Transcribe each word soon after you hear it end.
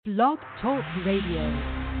Blog Talk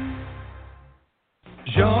Radio.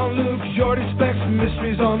 Jean-Luc, Jordy Specs,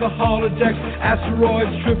 mysteries on the holodecks, asteroids,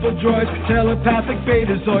 triple droids, telepathic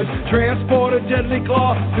betazoids, transporter, deadly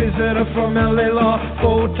claw, visitor from LA Law,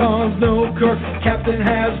 photons, no Kirk, captain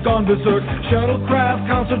has gone berserk, shuttlecraft,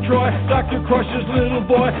 Council Troy, Dr. Crusher's little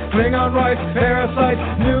boy, Klingon rights, parasites,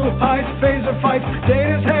 new heights, phaser fights,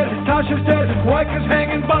 Data's head, Tasha's dead, Riker's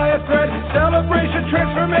hanging by a thread, celebration,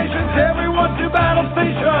 transformations, everyone to battle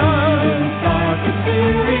station. Start the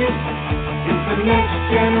series. It's the next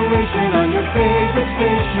generation on your favorite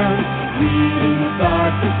station. Reading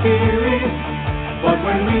start the series, but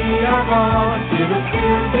when we are gone, it'll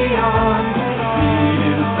still be on.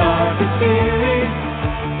 Reading start the series.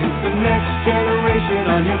 It's the next generation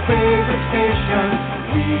on your favorite station.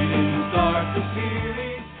 Reading start the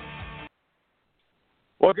series.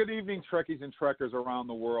 Well, good evening, Trekkies and Trekkers around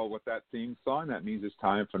the world. With that theme song, that means it's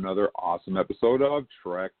time for another awesome episode of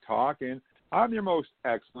Trek Talkin'. I'm your most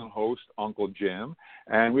excellent host, Uncle Jim,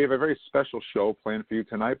 and we have a very special show planned for you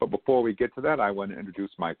tonight. But before we get to that, I want to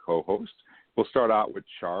introduce my co-host. We'll start out with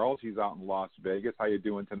Charles. He's out in Las Vegas. How you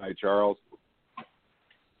doing tonight, Charles?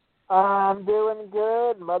 I'm doing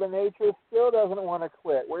good. Mother Nature still doesn't want to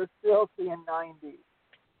quit. We're still seeing 90s.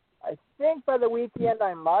 I think by the weekend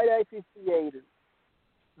I might actually see 80s.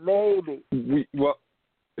 Maybe. You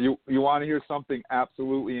want to hear something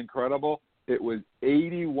absolutely incredible? It was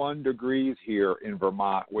 81 degrees here in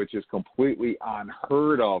Vermont, which is completely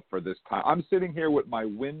unheard of for this time. I'm sitting here with my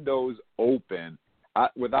windows open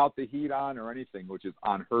without the heat on or anything, which is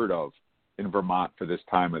unheard of in Vermont for this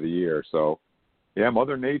time of the year. So, yeah,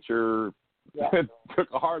 Mother Nature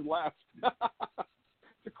took a hard left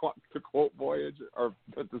to quote Voyager or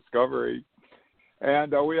Discovery.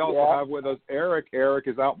 And we also have with us Erik. Erik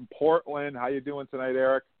is out in Portland. How you doing tonight,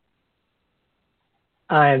 Erik?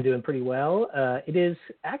 I am doing pretty well. It is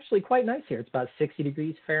actually quite nice here. It's about 60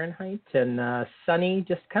 degrees Fahrenheit and sunny,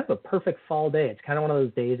 just kind of a perfect fall day. It's kind of one of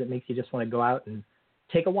those days that makes you just want to go out and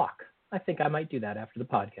take a walk. I think I might do that after the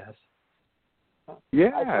podcast.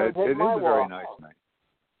 Yeah, it is a very nice night.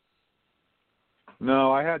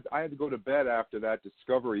 No, I had to go to bed after that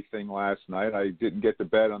Discovery thing last night. I didn't get to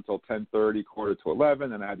bed until 10:30, quarter to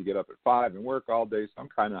 11, and I had to get up at 5 and work all day. So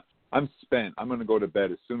I'm spent. I'm going to go to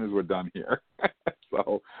bed as soon as we're done here.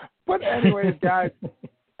 But anyways, guys,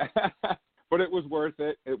 but it was worth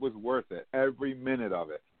it. It was worth it, every minute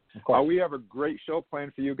of it. We have a great show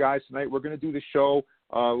planned for you guys tonight. We're going to do the show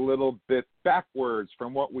a little bit backwards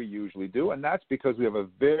from what we usually do, and that's because we have a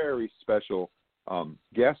very special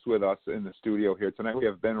guest with us in the studio here tonight. We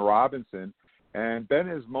have Ben Robinson, and Ben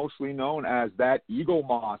is mostly known as that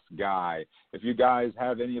Eaglemoss guy. If you guys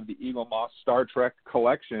have any of the Eaglemoss Star Trek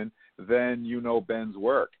collection, then you know Ben's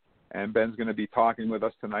work. And Ben's going to be talking with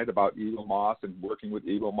us tonight about Eaglemoss and working with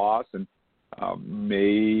Eaglemoss, and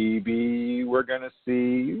maybe we're going to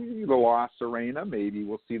see the La Serena. Maybe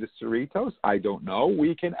we'll see the Cerritos. I don't know.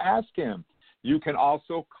 We can ask him. You can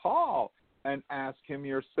also call and ask him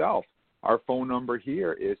yourself. Our phone number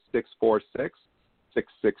here is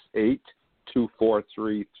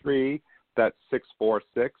 646-668-2433. That's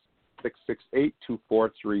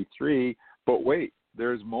 646-668-2433. But wait,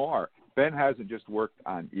 there's more. Ben hasn't just worked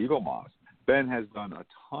on Eaglemoss. Ben has done a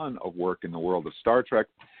ton of work in the world of Star Trek.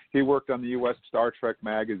 He worked on the U.S. Star Trek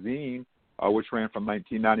magazine, which ran from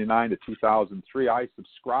 1999 to 2003. I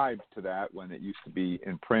subscribed to that when it used to be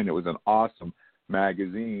in print. It was an awesome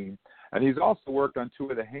magazine. And he's also worked on 2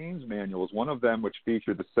 of the Haynes Manuals, one of them which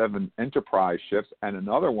featured the 7 Enterprise ships, and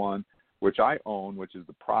another one, which I own, which is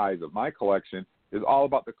the prize of my collection, is all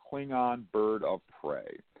about the Klingon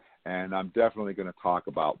Bird-of-Prey. And I'm definitely going to talk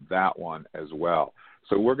about that one as well.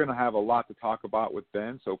 So we're going to have a lot to talk about with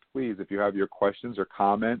Ben. So please, if you have your questions or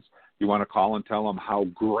comments, you want to call and tell him how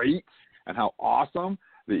great and how awesome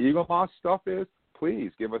the Eaglemoss stuff is,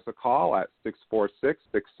 please give us a call at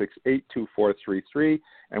 646-668-2433,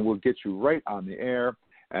 and we'll get you right on the air.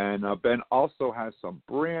 And Ben also has some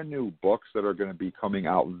brand new books that are going to be coming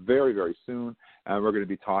out very, very soon, and we're going to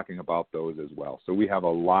be talking about those as well. So we have a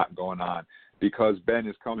lot going on. Because Ben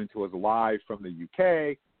is coming to us live from the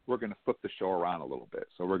UK, we're going to flip the show around a little bit.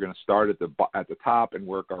 So we're going to start at the top and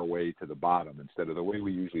work our way to the bottom instead of the way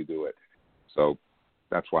we usually do it. So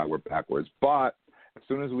that's why we're backwards. But as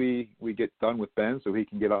soon as we get done with Ben so he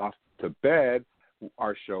can get off to bed,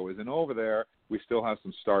 our show isn't over there. We still have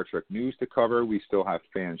some Star Trek news to cover. We still have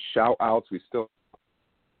fan shout-outs. We still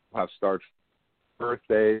have Star Trek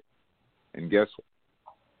birthday. And guess what?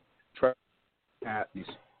 Trek at these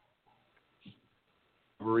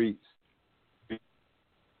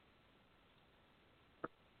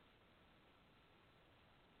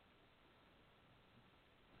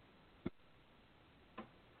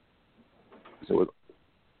So it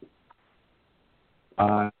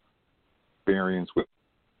was experience with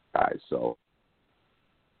guys. So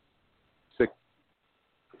 6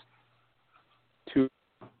 2.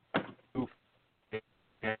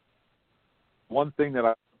 One thing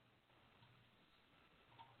that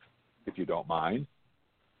if you don't mind,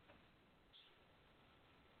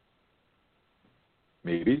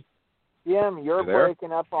 maybe. Jim, you're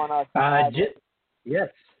breaking up on us. Yes,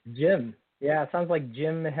 Jim. Yeah, it sounds like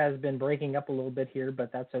Jim has been breaking up a little bit here,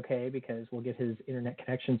 but that's okay because we'll get his internet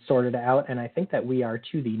connection sorted out. And I think that we are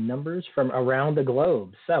to the numbers from around the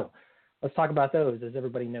globe. So let's talk about those. As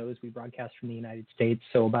everybody knows, we broadcast from the United States.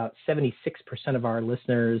 So about 76% of our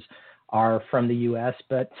listeners are from the U.S.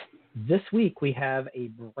 But this week we have a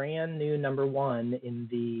brand new number one in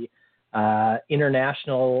the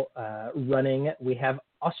international running. We have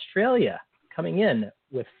Australia coming in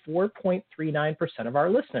with 4.39% of our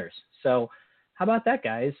listeners. So how about that,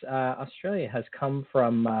 guys? Australia has come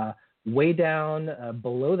from way down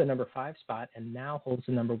below the number 5 spot and now holds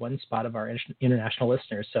the number 1 spot of our international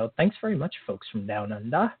listeners. So thanks very much, folks from down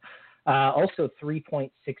under. Also,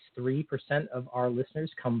 3.63% of our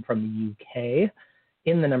listeners come from the UK.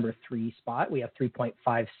 In the number 3 spot, we have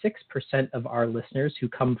 3.56% of our listeners who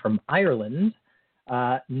come from Ireland.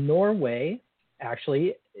 Norway,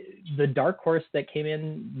 actually, the dark horse that came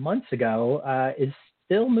in months ago, is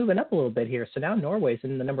still moving up a little bit here. So now Norway's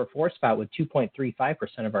in the number 4 spot with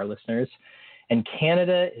 2.35% of our listeners. And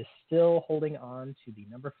Canada is still holding on to the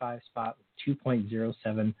number 5 spot with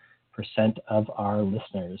 2.07% of our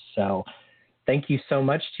listeners. So thank you so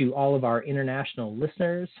much to all of our international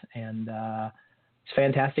listeners. And it's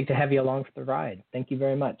fantastic to have you along for the ride. Thank you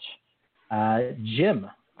very much. Jim,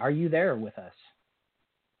 are you there with us?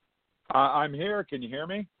 I'm here. Can you hear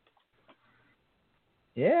me?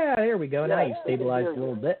 Yeah, there we go. Now you've stabilized a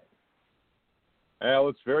little bit. Well,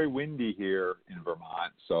 it's very windy here in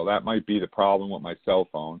Vermont, so that might be the problem with my cell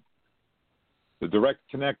phone. The direct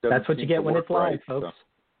connect doesn't That's what you seem get to when work it's live, right, folks. So.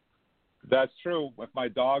 That's true. If my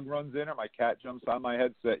dog runs in or my cat jumps on my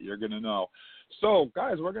headset, you're going to know. So,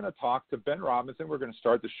 guys, we're going to talk to Ben Robinson. We're going to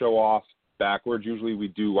start the show off backwards. Usually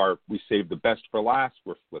we save the best for last.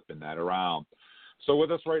 We're flipping that around. So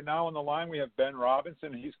with us right now on the line, we have Ben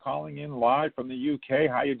Robinson. He's calling in live from the UK.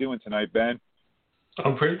 How you doing tonight, Ben?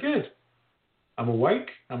 I'm pretty good. I'm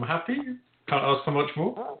awake. I'm happy. Can't ask for much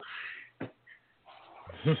more.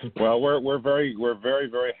 Well, we're very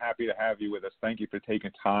very happy to have you with us. Thank you for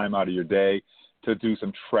taking time out of your day to do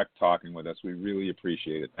some Trek talking with us. We really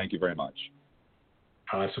appreciate it. Thank you very much.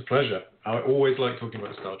 It's a pleasure. I always like talking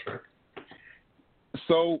about Star Trek.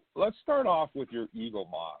 So let's start off with your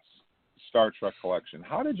Eaglemoss Star Trek collection.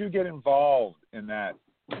 How did you get involved in that?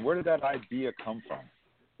 Where did that idea come from?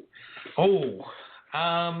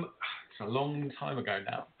 It's a long time ago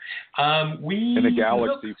now. In a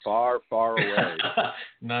galaxy far, far away.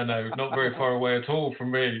 No, not very far away at all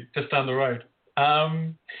from me, just down the road.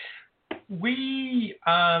 We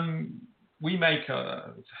make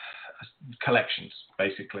collections,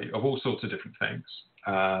 basically, of all sorts of different things.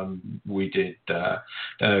 We did, don't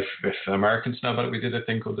know if Americans know about it, we did a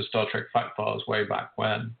thing called the Star Trek Fact Files way back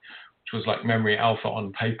when, which was like Memory Alpha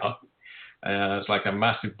on paper. It's like a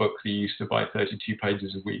massive book that you used to buy 32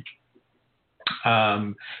 pages a week.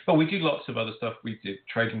 But we do lots of other stuff. We did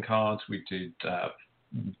trading cards, we did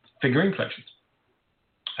figurine collections.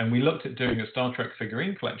 And we looked at doing a Star Trek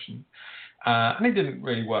figurine collection. And it didn't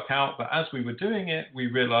really work out, but as we were doing it, we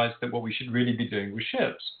realized that what we should really be doing was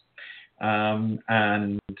ships. So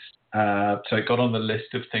it got on the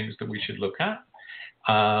list of things that we should look at.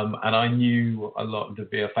 And I knew a lot of the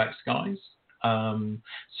VFX guys.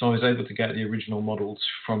 So I was able to get the original models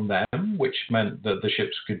from them, which meant that the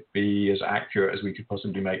ships could be as accurate as we could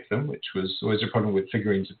possibly make them, which was always a problem with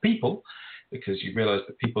figurines of people, because you realize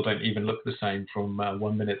that people don't even look the same from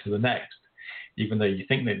 1 minute to the next, even though you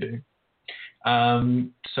think they do.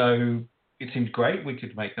 So it seemed great. We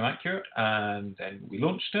could make them accurate, and then we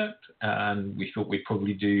launched it, and we thought we'd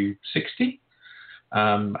probably do 60.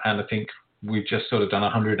 And I think we've just sort of done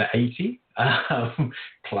 180,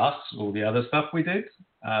 plus all the other stuff we did,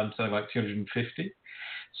 something like 250.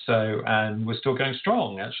 So, and we're still going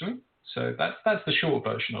strong, actually. So that's the short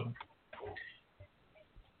version of it.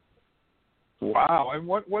 Wow. And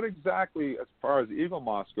what exactly, as far as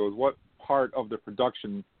Eaglemoss goes, what part of the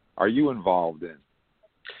production are you involved in?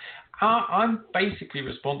 I'm basically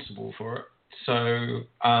responsible for it. So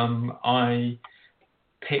I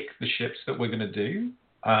pick the ships that we're going to do.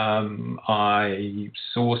 I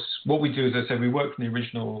source what we do. As I said, we work from the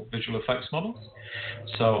original visual effects models.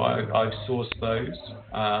 So I've sourced those,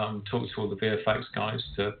 talked to all the VFX guys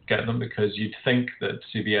to get them, because you'd think that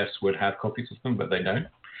CBS would have copies of them, but they don't.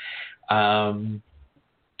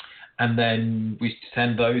 And then we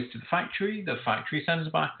send those to the factory. The factory sends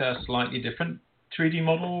back a slightly different 3D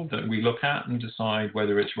model that we look at and decide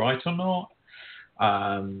whether it's right or not.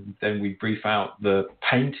 Then we brief out the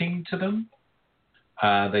painting to them.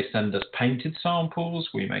 They send us painted samples.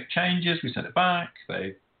 We make changes. We send it back.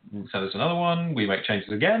 They send us another one. We make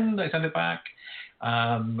changes again. They send it back.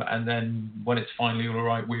 And then when it's finally all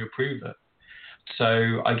right, we approve it.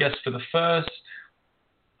 So I guess for the first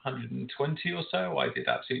 120 or so, I did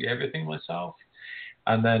absolutely everything myself.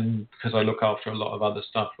 And then because I look after a lot of other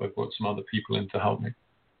stuff, I've brought some other people in to help me.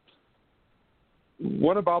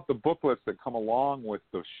 What about the booklets that come along with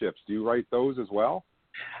the ships? Do you write those as well?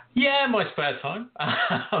 Yeah, in my spare time.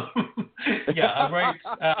 I wrote.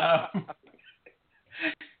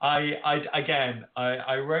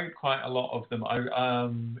 I wrote quite a lot of them.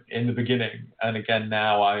 In the beginning, and again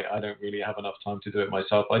now, I don't really have enough time to do it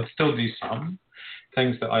myself. I'd still do some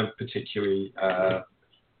things that I particularly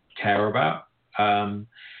care about.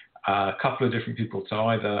 A couple of different people, so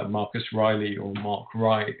either Marcus Riley or Mark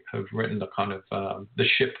Wright, have written the kind of the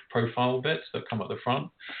ship profile bits that come at the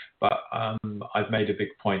front. But I've made a big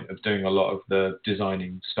point of doing a lot of the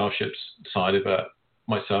designing Starships side of it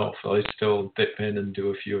myself. I still dip in and do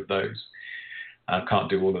a few of those. I can't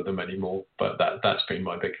do all of them anymore, but that's been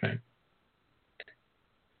my big thing.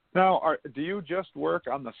 Now, do you just work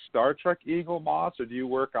on the Star Trek Eaglemoss, or do you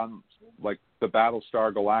work on like the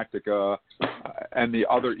Battlestar Galactica and the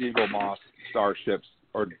other Eaglemoss starships,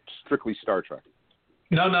 or strictly Star Trek?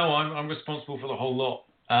 No, I'm responsible for the whole lot.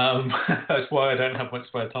 That's why I don't have much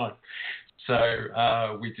spare time.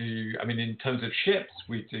 So we do, in terms of ships,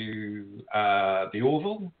 we do the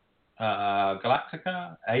Orville,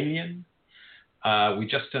 Galactica, Alien. We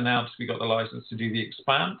just announced we got the license to do the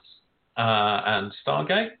Expanse and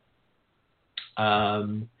Stargate.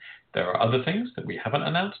 There are other things that we haven't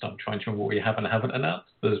announced. I'm trying to remember what we haven't announced.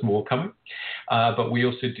 There's more coming. But we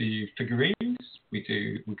also do figurines. We've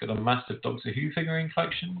got a massive Doctor Who figurine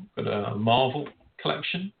collection. We've got a Marvel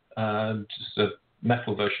collection, just a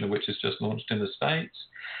metal version of which is just launched in the States.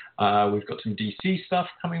 We've got some DC stuff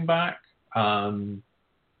coming back.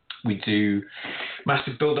 We do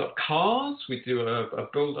massive build-up cars. We do a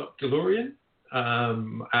build-up DeLorean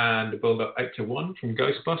and a build-up Ecto 1 from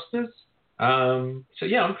Ghostbusters. So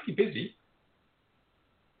yeah, I'm pretty busy.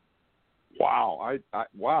 Wow,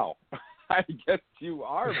 wow. I guess you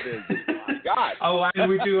are busy. My God. Oh, and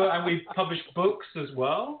we publish books as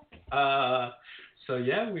well. So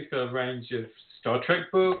yeah, we've got a range of Star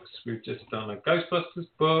Trek books. We've just done a Ghostbusters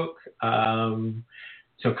book.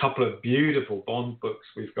 So a couple of beautiful Bond books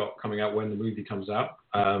we've got coming out when the movie comes out.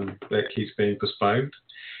 That keeps being postponed.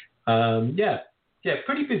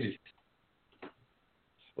 Pretty busy.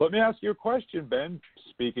 Let me ask you a question, Ben.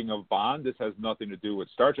 Speaking of Bond, this has nothing to do with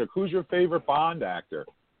Star Trek. Who's your favorite Bond actor?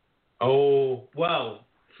 Oh, well,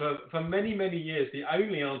 for many, many years, the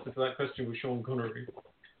only answer to that question was Sean Connery.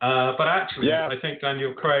 But actually, I think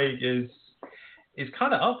Daniel Craig is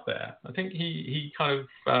kind of up there. I think he kind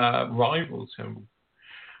of rivals him.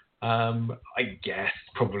 I guess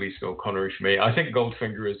probably still Connery for me. I think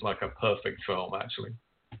Goldfinger is like a perfect film, actually.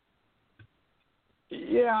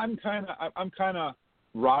 Yeah, I'm kind of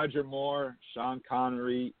Roger Moore, Sean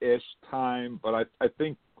Connery-ish time, but I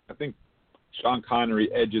think Sean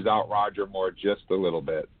Connery edges out Roger Moore just a little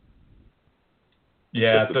bit.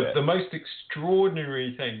 Yeah, the most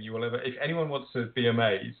extraordinary thing you will ever, if anyone wants to be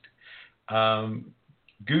amazed,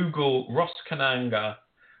 Google Ross Kananga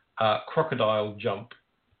crocodile jump.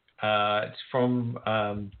 It's from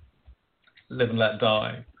Live and Let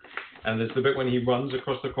Die, and there's the bit when he runs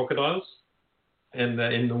across the crocodiles in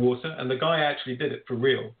the water, and the guy actually did it for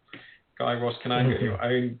real. Guy Ross Kananga, who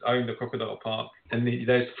owned the crocodile park, and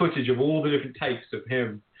there's footage of all the different takes of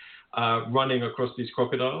him running across these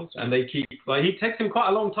crocodiles, and he takes him quite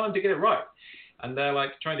a long time to get it right, and they're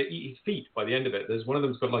like trying to eat his feet by the end of it. There's one of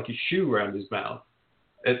them's got like his shoe around his mouth.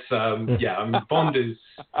 It's Bond is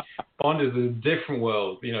a different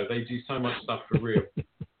world. They do so much stuff for real.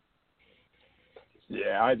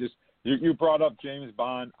 Yeah, you brought up James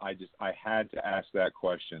Bond. I had to ask that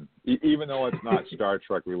question, even though it's not Star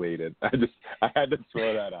Trek related. I had to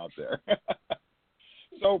throw that out there.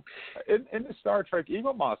 So, in the Star Trek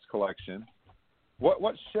Eaglemoss collection,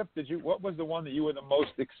 what ship what was the one that you were the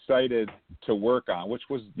most excited to work on? Which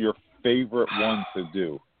was your favorite one to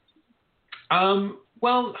do?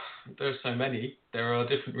 Well, there's so many. There are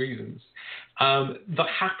different reasons. The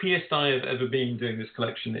happiest I have ever been doing this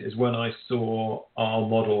collection is when I saw our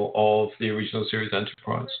model of the original series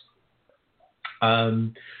Enterprise.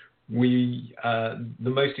 The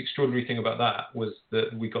most extraordinary thing about that was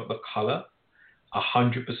that we got the color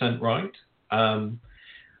 100% right.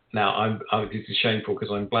 Now, it's shameful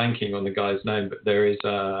because I'm blanking on the guy's name, but there is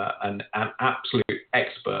an absolute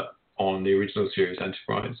expert on the original series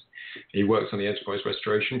Enterprise. He works on the Enterprise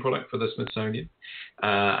restoration product for the Smithsonian,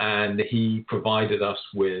 and he provided us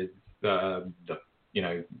with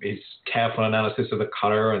his careful analysis of the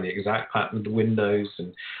color and the exact pattern of the windows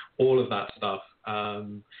and all of that stuff.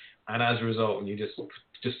 And as a result, you just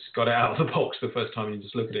got it out of the box the first time, and you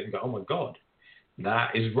just look at it and go, "Oh my God,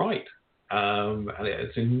 that is right." And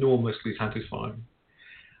it's enormously satisfying.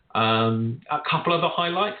 A couple other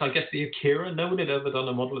highlights, I guess the Akira. No one had ever done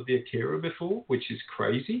a model of the Akira before, which is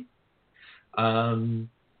crazy. And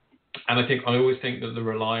I always think that the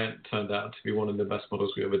Reliant turned out to be one of the best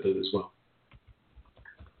models we ever did as well.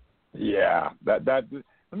 Yeah, that.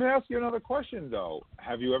 Let me ask you another question though.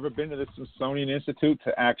 Have you ever been to the Smithsonian Institute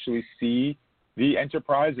to actually see the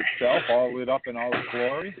Enterprise itself, all lit up in all its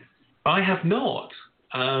glory? I have not.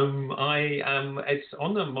 It's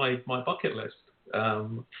on my bucket list.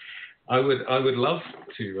 I would love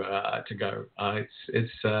to go.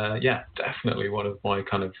 It's definitely one of my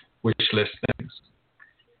kind of wish list things.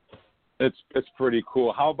 It's pretty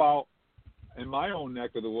cool. How about in my own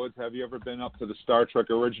neck of the woods? Have you ever been up to the Star Trek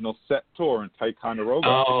original set tour in Ticonderoga?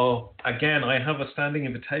 Oh, again, I have a standing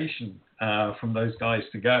invitation from those guys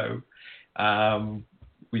to go.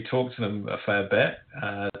 We talked to them a fair bit.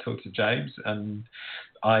 Talked to James, and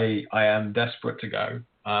I am desperate to go,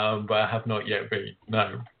 but I have not yet been.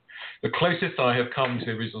 No. The closest I have come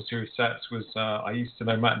to original series sets was I used to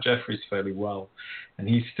know Matt Jeffries fairly well, and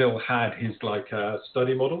he still had his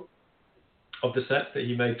study model of the sets that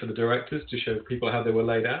he made for the directors to show people how they were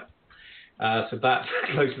laid out. So that's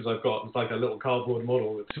the closest I've got. It's like a little cardboard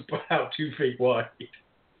model that's about 2 feet wide.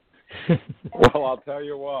 Well, I'll tell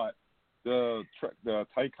you what, the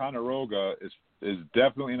Ticonderoga is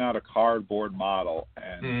definitely not a cardboard model,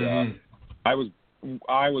 and I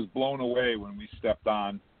was blown away when we stepped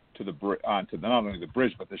on onto not only the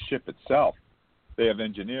bridge but the ship itself. They have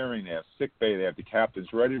engineering, they have sick bay, they have the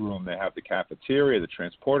captain's ready room, they have the cafeteria, the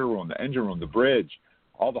transporter room, the engine room, the bridge,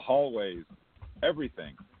 all the hallways,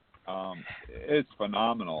 everything. It's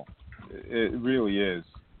phenomenal. It really is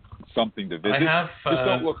something to visit. Just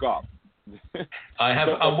don't look up. I have.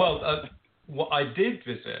 What I did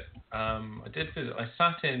visit. I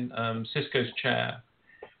sat in Cisco's chair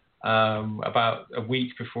about a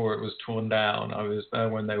week before it was torn down. I was there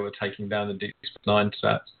when they were taking down the Deep Space Nine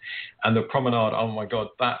sets. And the promenade, oh my God,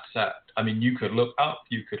 that set. I mean, you could look up,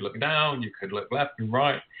 you could look down, you could look left and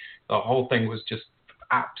right. The whole thing was just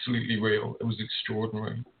absolutely real. It was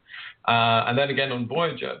extraordinary. And then again on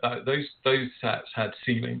Voyager, those sets had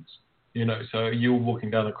ceilings, so you were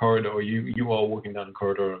walking down a corridor, or you are walking down a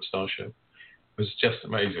corridor on a starship. It was just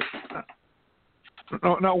amazing.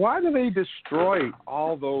 Now, why do they destroy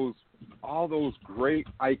all those great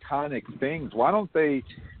iconic things? Why don't they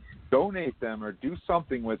donate them or do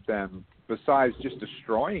something with them besides just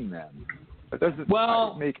destroying them? That doesn't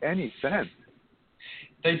make any sense.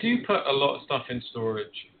 They do put a lot of stuff in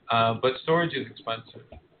storage, but storage is expensive.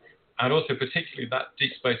 And also, particularly that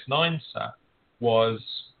Deep Space Nine set was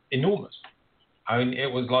enormous. I mean, it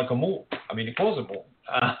was like a mall. I mean, it was a mall.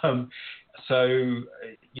 So,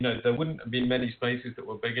 there wouldn't have been many spaces that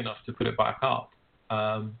were big enough to put it back up.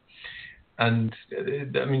 And,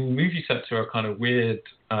 I mean, movie sets are a kind of weird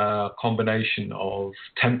combination of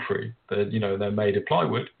temporary. They're made of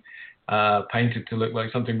plywood, painted to look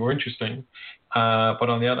like something more interesting. But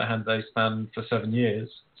on the other hand, they stand for 7 years.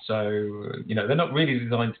 So, they're not really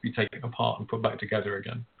designed to be taken apart and put back together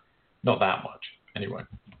again. Not that much, anyway.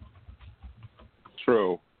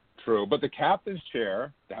 True. But the captain's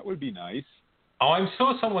chair, that would be nice. Oh, I'm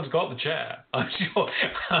sure someone's got the chair. I'm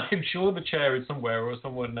sure the chair is somewhere, or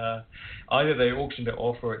someone either they auctioned it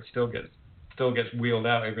off, or it still gets wheeled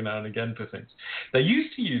out every now and again for things. They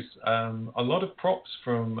used to use a lot of props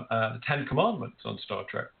from the Ten Commandments on Star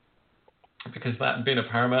Trek, because that had been a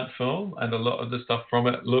Paramount film, and a lot of the stuff from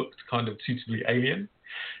it looked kind of suitably alien.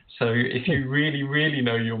 So if you really, really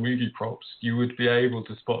know your movie props, you would be able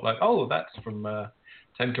to spot that's from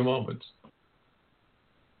Ten Commandments.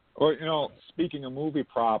 Well, speaking of movie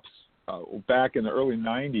props, back in the early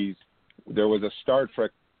 90s, there was a Star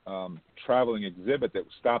Trek traveling exhibit that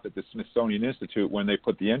stopped at the Smithsonian Institute when they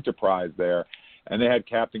put the Enterprise there. And they had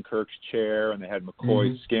Captain Kirk's chair, and they had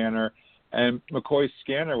McCoy's scanner. And McCoy's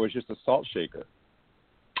scanner was just a salt shaker.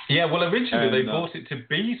 Yeah, well, originally And, they bought it to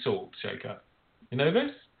be Salt Shaker. You know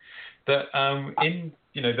this? That in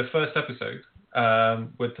the first episode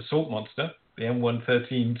with the salt monster, the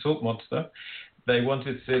M113 salt monster, they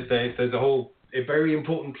wanted to. There's a very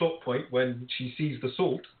important plot point when she sees the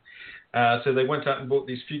salt. So they went out and bought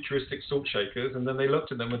these futuristic salt shakers, and then they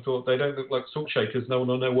looked at them and thought they don't look like salt shakers. No one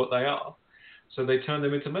will know what they are. So they turned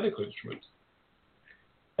them into medical instruments.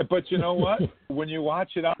 But you know what? When you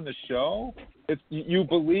watch it on the show, you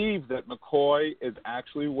believe that McCoy is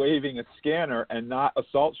actually waving a scanner and not a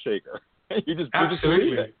salt shaker. You just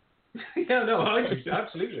believe it. Yeah, no,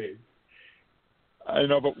 absolutely. I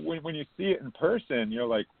know, but when you see it in person, you're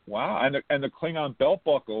like, wow. And the Klingon belt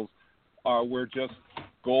buckles were just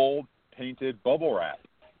gold painted bubble wrap,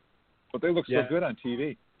 but they look so good on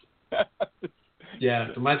TV. Yeah,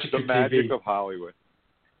 the magic of TV. Of Hollywood.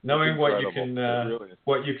 Knowing what you can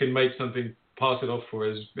make something pass it off for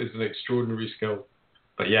is an extraordinary skill.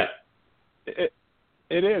 But yeah, it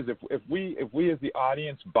is. If we as the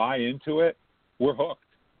audience buy into it, we're hooked.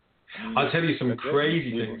 I'll tell you some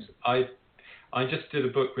crazy things. I just did a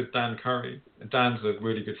book with Dan Curry. Dan's a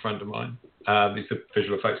really good friend of mine. He's the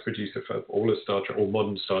visual effects producer for all of Star Trek, all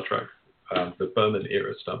modern Star Trek, the Berman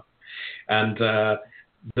era stuff. And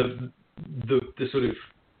the sort of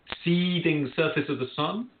seething surface of the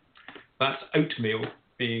sun, that's oatmeal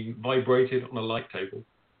being vibrated on a light table.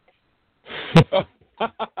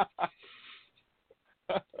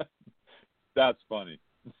 That's funny.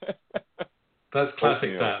 That's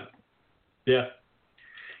classic Dan. Yeah.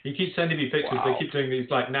 He keeps sending me pictures. Wow. They keep doing these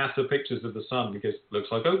like NASA pictures of the sun because it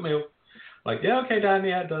looks like oatmeal. Like, yeah, okay, Dan,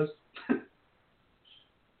 yeah, it does.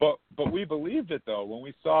 But we believed it though. When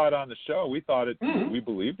we saw it on the show, we thought it. Mm-hmm. We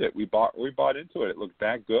believed it. We bought into it. It looked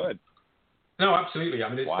that good. No, absolutely. I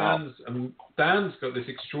mean, Dan's got this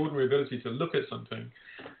extraordinary ability to look at something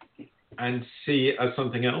and see it as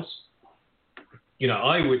something else. You know,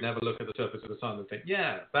 I would never look at the surface of the sun and think,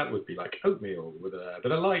 yeah, that would be like oatmeal with a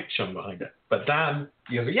bit of light shone behind it. But Dan,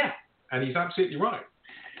 he goes, yeah, and he's absolutely right.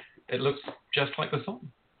 It looks just like the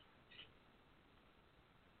sun.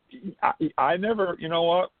 I never, you know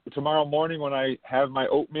what? Tomorrow morning when I have my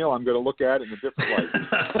oatmeal, I'm going to look at it in a different light.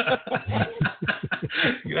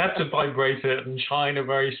 You have to vibrate it and shine a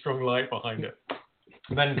very strong light behind it.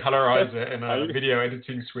 And then colorize it in a video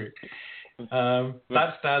editing suite.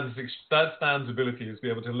 That's Dan's ability, is to be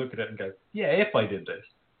able to look at it and go, yeah, if I did this.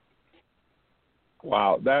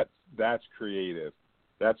 Wow, that's creative.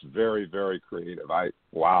 That's very, very creative.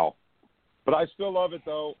 Wow. But I still love it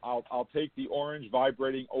though. I'll take the orange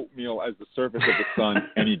vibrating oatmeal as the surface of the sun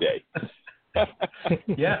any day.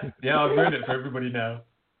 Yeah, I've ruined it for everybody now.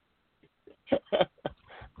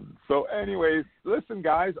 So anyways, listen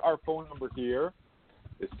guys, our phone number here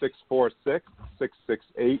is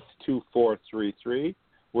 646-668-2433.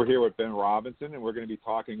 We're here with Ben Robinson, and we're going to be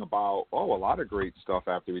talking about, a lot of great stuff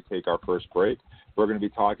after we take our first break. We're going to be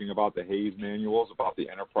talking about the Haynes Manuals, about the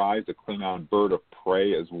Enterprise, the Klingon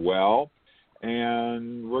Bird-of-Prey as well.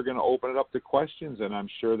 And we're going to open it up to questions, and I'm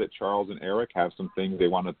sure that Charles and Erik have some things they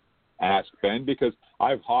want to ask Ben, because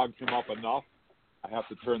I've hogged him up enough. I have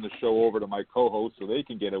to turn the show over to my co-host so they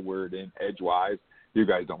can get a word in edgewise. You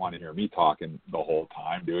guys don't want to hear me talking the whole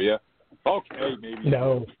time, do you? Okay, maybe.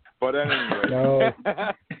 No. But anyway. No.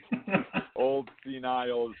 Old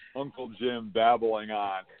senile Uncle Jim babbling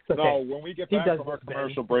on. Okay. No, when we get back from our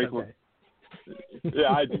commercial break,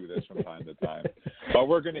 yeah, I do this from time to time. But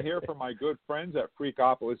we're going to hear from my good friends at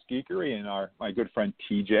Freakopolis Geekery and my good friend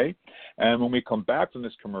TJ. And when we come back from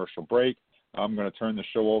this commercial break, I'm going to turn the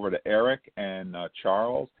show over to Erik and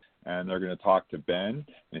Charles, and they're going to talk to Ben.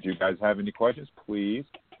 And if you guys have any questions, please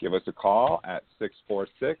give us a call at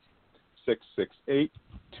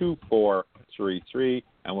 646-668-2433,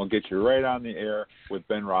 and we'll get you right on the air with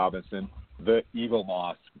Ben Robinson, the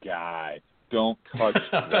Eaglemoss guy. Don't touch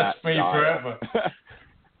that That's me dial. Forever.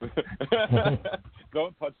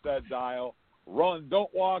 Don't touch that dial. Run.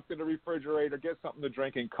 Don't walk to the refrigerator. Get something to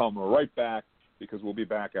drink and come right back, because we'll be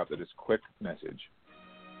back after this quick message.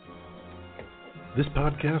 This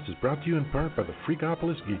podcast is brought to you in part by the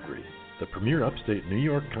Freakopolis Geekery, the premier upstate New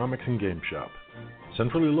York comics and game shop.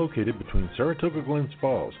 Centrally located between Saratoga Glens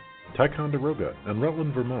Falls, Ticonderoga, and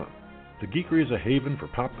Rutland, Vermont, the Geekery is a haven for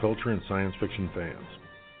pop culture and science fiction fans.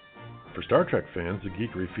 For Star Trek fans, the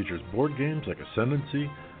Geekery features board games like Ascendancy,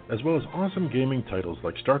 as well as awesome gaming titles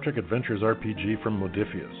like Star Trek Adventures RPG from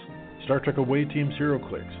Modiphius, Star Trek Away Team's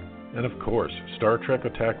HeroClix, and of course, Star Trek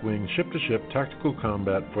Attack Wing ship-to-ship tactical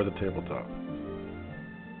combat for the tabletop.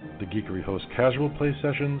 The Geekery hosts casual play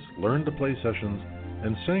sessions, learn-to-play sessions,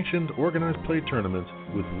 and sanctioned organized play tournaments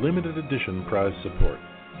with limited edition prize support.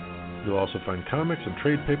 You'll also find comics and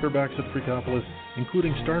trade paperbacks at Freakopolis,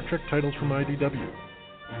 including Star Trek titles from IDW.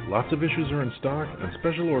 Lots of issues are in stock, and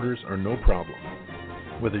special orders are no problem.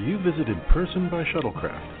 Whether you visit in person by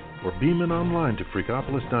shuttlecraft or beam in online to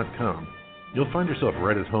Freakopolis.com, you'll find yourself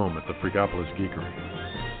right at home at the Freakopolis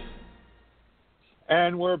Geekery.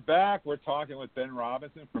 And we're back. We're talking with Ben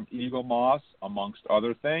Robinson from Eaglemoss, amongst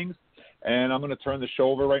other things. And I'm going to turn the show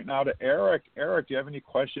over right now to Erik. Erik, do you have any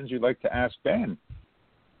questions you'd like to ask Ben?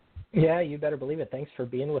 Yeah, you better believe it. Thanks for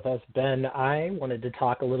being with us, Ben. I wanted to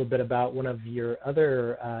talk a little bit about one of your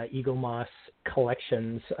other Eaglemoss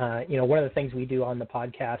collections. One of the things we do on the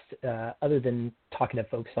podcast, other than talking to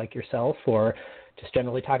folks like yourself or just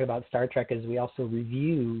generally talking about Star Trek, is we also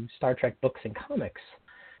review Star Trek books and comics.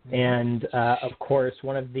 And, of course,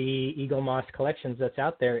 one of the Eaglemoss collections that's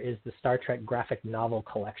out there is the Star Trek graphic novel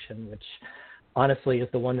collection, which honestly is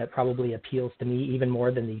the one that probably appeals to me even more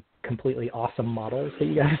than the completely awesome models that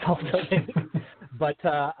you guys also make. But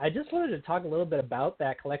I just wanted to talk a little bit about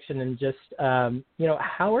that collection and just,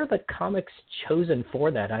 how are the comics chosen for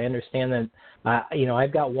that? I understand that,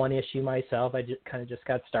 I've got one issue myself. I just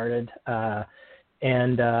got started.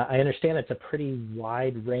 And I understand it's a pretty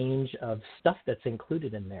wide range of stuff that's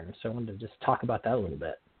included in there. So I wanted to just talk about that a little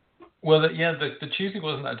bit. Well, the choosing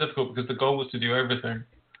wasn't that difficult because the goal was to do everything.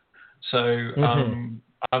 So I'm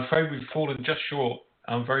afraid we've fallen just short.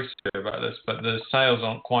 I'm very sorry about this, but the sales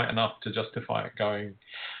aren't quite enough to justify it going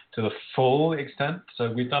to the full extent.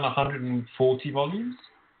 So we've done 140 volumes.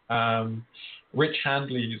 Rich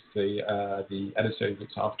Handley is the editor who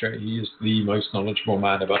looks after it. He is the most knowledgeable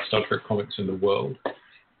man about Star Trek comics in the world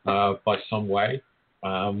by some way.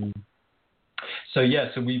 So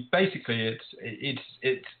we basically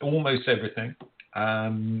it's almost everything.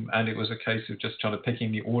 And it was a case of just trying to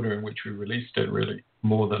picking the order in which we released it, really,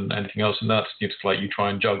 more than anything else. And that's just like you try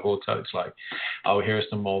and juggle. So it's like, here are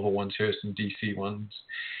some Marvel ones, here are some DC ones.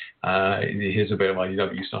 Here's a bit of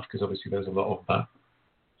IDW stuff, because obviously there's a lot of that.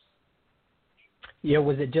 Yeah,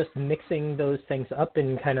 was it just mixing those things up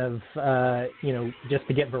and kind of, just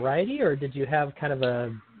to get variety, or did you have kind of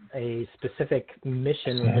a specific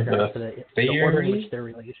mission with regards to the order in which they're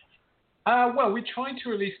released? Well, we tried to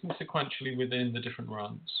release them sequentially within the different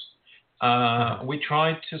runs. We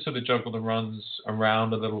tried to sort of juggle the runs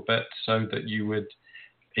around a little bit so that you would,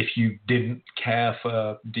 if you didn't care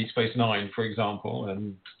for Deep Space Nine, for example,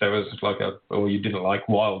 and there was or you didn't like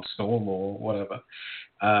Wildstorm or whatever,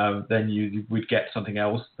 then you would get something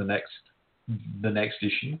else the next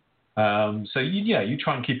issue. So you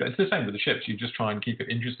try and keep it. It's the same with the ships. You just try and keep it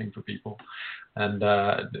interesting for people. And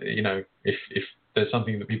if there's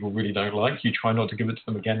something that people really don't like, you try not to give it to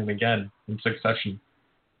them again and again in succession.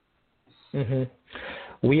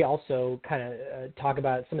 Mm-hmm. We also kind of talk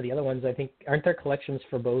about some of the other ones. I think, aren't there collections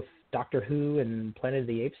for both Doctor Who and Planet of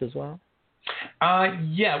the Apes as well?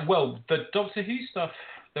 Well, the Doctor Who stuff,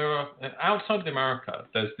 there are, outside of America,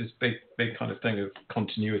 there's this big kind of thing of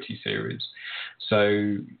continuity series.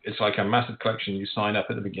 So it's like a massive collection. You sign up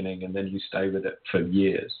at the beginning and then you stay with it for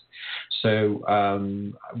years. So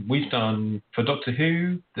we've done, for Doctor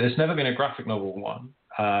Who, there's never been a graphic novel one.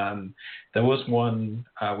 There was one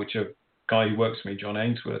which a guy who works for me, John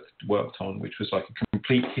Ainsworth, worked on, which was like a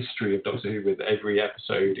complete history of Doctor Who with every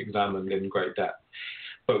episode examined in great depth.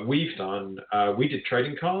 But we've done, we did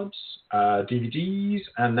trading cards, DVDs,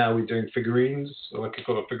 and now we're doing figurines. Like I've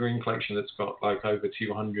got a figurine collection that's got like over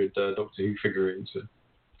 200 Doctor Who figurines.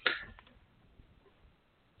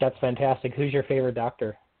 That's fantastic. Who's your favorite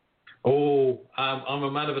Doctor? I'm a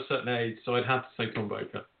man of a certain age, so I'd have to say Tom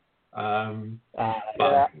Baker.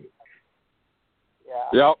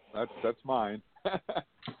 Yep, that's mine.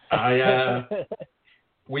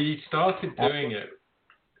 We started doing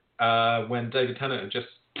it when David Tennant had just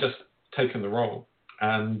taken the role,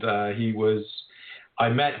 and I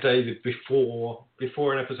met David before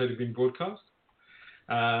an episode had been broadcast,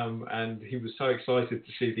 and he was so excited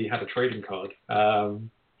to see that he had a trading card. That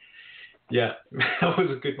was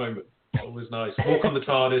a good moment. It was nice. Walk on the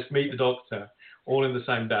TARDIS, meet the Doctor, all in the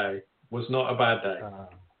same day. Was not a bad day.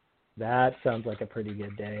 That sounds like a pretty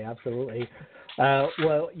good day. Absolutely.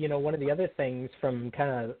 Well, one of the other things from kind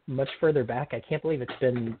of much further back, I can't believe it's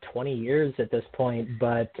been 20 years at this point,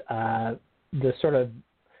 but the sort of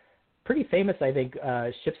pretty famous, I think,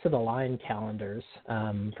 Ships of the Line calendars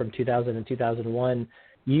from 2000 and 2001,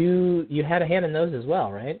 you had a hand in those as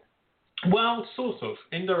well, right? Well, sort of,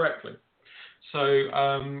 indirectly.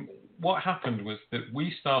 So what happened was that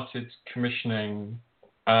we started commissioning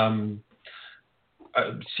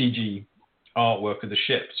CG artwork of the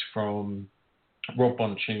ships from Rob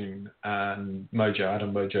Bonchoon and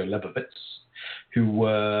Adam Mojo Lebovitz, who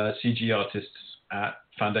were CG artists at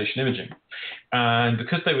foundation imaging. And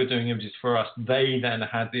because they were doing images for us, they then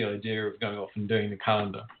had the idea of going off and doing the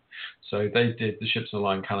calendar. So they did the Ships of the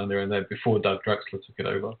Line calendar, and then before Doug Drexler took it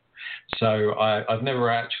over. So I've never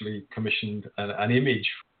actually commissioned an image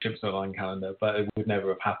for Ships of the Line calendar, but it would never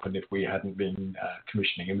have happened if we hadn't been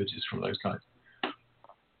commissioning images from those guys.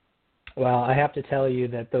 Well, I have to tell you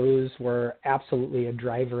that those were absolutely a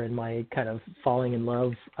driver in my kind of falling in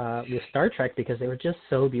love with Star Trek, because they were just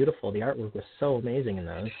so beautiful. The artwork was so amazing in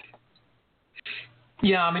those.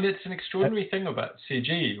 Yeah, I mean, it's an extraordinary thing about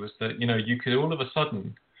CG was that, you could all of a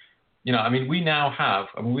sudden, we now have,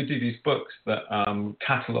 we do these books that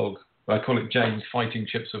catalogue, I call it Jane's Fighting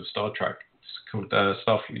Ships of Star Trek. It's called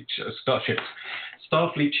Starships.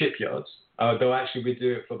 Starfleet Shipyards, though actually we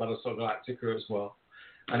do it for Battlestar Galactica as well.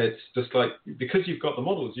 And it's just like, because you've got the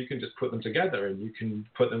models, you can just put them together and you can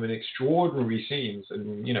put them in extraordinary scenes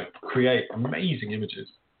and, create amazing images.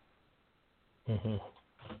 Mm-hmm.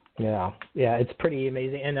 Yeah, it's pretty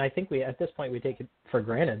amazing. And I think at this point, we take it for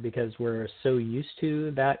granted because we're so used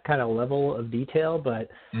to that kind of level of detail. But,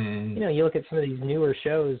 you look at some of these newer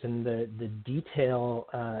shows and the detail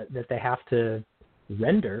that they have to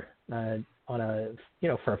render on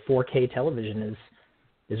for a 4K television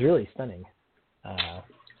is really stunning.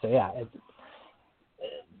 So yeah,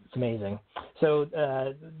 it's amazing. So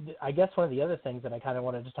I guess one of the other things that I kind of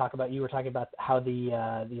wanted to talk about, you were talking about how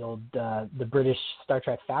the British Star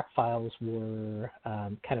Trek fact files were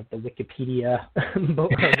kind of the Wikipedia,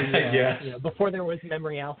 before there was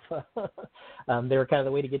Memory Alpha. They were kind of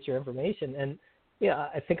the way to get your information, and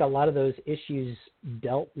I think a lot of those issues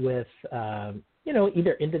dealt with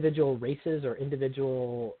either individual races or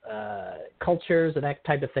individual cultures and that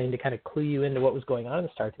type of thing to kind of clue you into what was going on in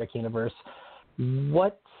the Star Trek universe.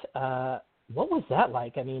 What was that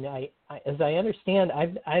like? I mean, I as I understand,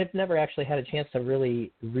 I've never actually had a chance to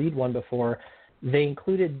really read one before. They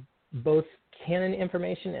included both canon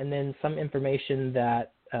information and then some information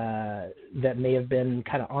that may have been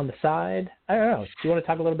kind of on the side. I don't know. Do you want to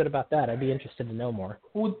talk a little bit about that? I'd be interested to know more.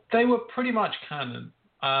 Well, they were pretty much canon.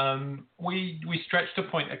 We stretched a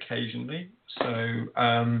point occasionally. So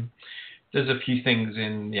there's a few things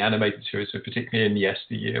in the animated series, so particularly in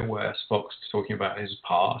Yesteryear, where Spock's talking about his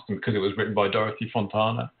past, and because it was written by Dorothy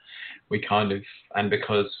Fontana, we kind of, and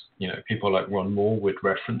because people like Ron Moore would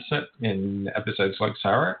reference it in episodes like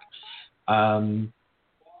Sarek.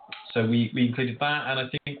 So we included that, and I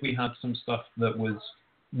think we had some stuff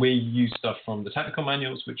we used stuff from the technical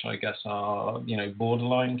manuals, which I guess are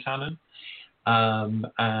borderline canon.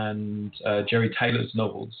 And Jerry Taylor's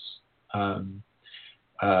novels,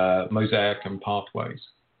 Mosaic and Pathways.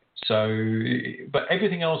 So, but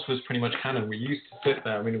everything else was pretty much canon. We used to sit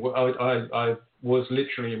there. I mean, I was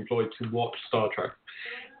literally employed to watch Star Trek.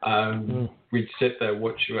 We'd sit there,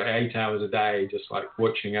 watch 8 hours a day, just like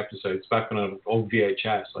watching episodes. Back on old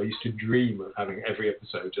VHS, I used to dream of having every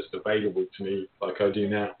episode just available to me like I do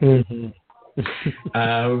now. Mm-hmm.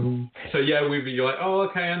 So yeah, we'd be like, oh,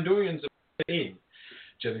 okay, Andorians in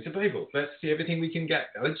Journey to Babel. Let's see everything we can get.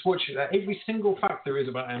 Let's watch every single fact there is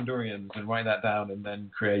about Andorians and write that down and then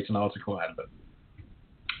create an article out of it.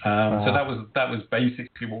 So that was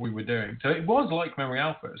basically what we were doing. So it was like Memory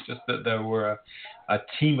Alpha. It's just that there were a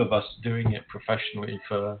team of us doing it professionally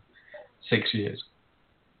for 6 years.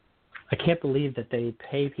 I can't believe that they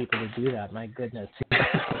pay people to do that. My goodness.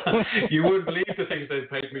 You wouldn't believe the things they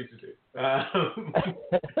paid me to do.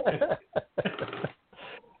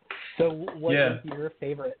 So what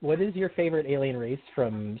is your favorite alien race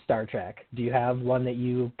from Star Trek? Do you have one that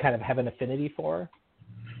you kind of have an affinity for?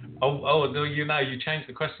 You changed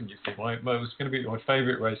the question, you see. It was going to be my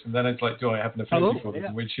favorite race, and then it's like, do I have an affinity for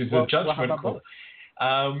them, which is a judgment call.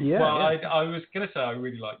 I was going to say I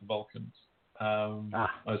really like the Vulcans. I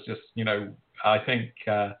was just, I think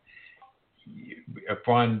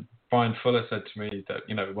Brian Fuller said to me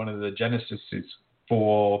that, one of the genesis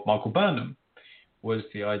for Michael Burnham was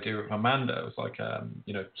the idea of Amanda. It was like,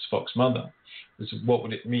 Spock's mother. What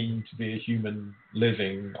would it mean to be a human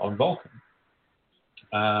living on Vulcan?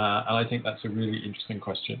 And I think that's a really interesting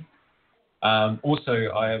question.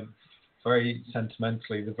 Also, I have very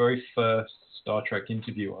sentimentally, the very first Star Trek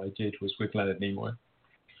interview I did was with Leonard Nimoy,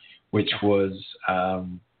 which was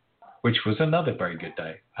another very good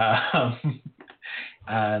day.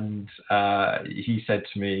 And he said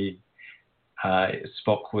to me,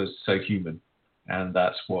 Spock was so human, and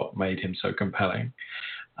that's what made him so compelling.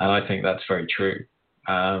 And I think that's very true.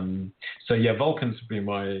 So yeah, Vulcans would be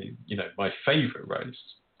my favorite race.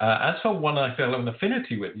 As for one I feel an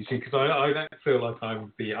affinity with, you see, because I don't feel like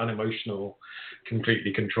I'm the unemotional,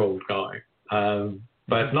 completely controlled guy.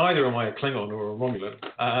 But neither am I a Klingon or a Romulan.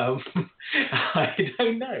 I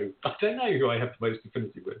don't know. I don't know who I have the most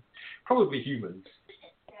affinity with. Probably humans.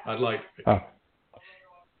 I'd like to. Oh.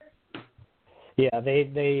 Yeah,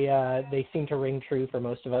 they seem to ring true for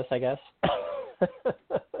most of us, I guess.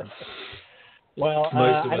 Well,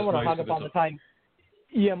 I don't want to hog up all the time.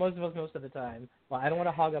 Yeah, most of us most of the time. Well, I don't want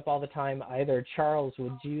to hog up all the time either. Charles,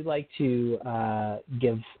 would you like to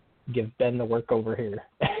give Ben the work over here?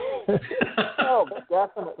 Oh,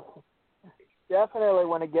 definitely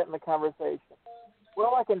want to get in the conversation.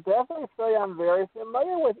 Well, I can definitely say I'm very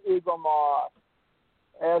familiar with Eaglemoss,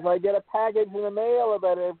 as I get a package in the mail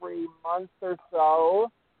about every month or so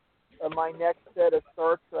of my next set of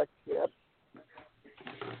Star Trek ships.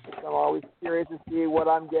 So I'm always curious to see what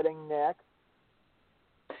I'm getting next.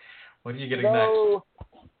 What are you getting next?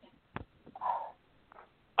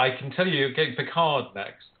 I can tell you, you're getting Picard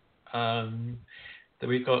next. That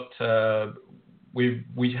we've got.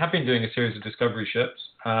 We have been doing a series of Discovery ships,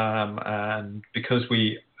 and because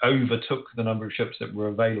we overtook the number of ships that were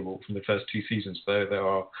available from the first two seasons, though there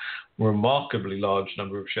are a remarkably large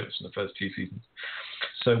number of ships in the first two seasons.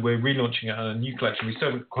 So we're relaunching a new collection. We still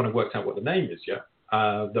haven't kind of worked out what the name is yet.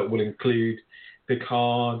 That will include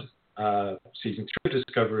Picard, season 3 of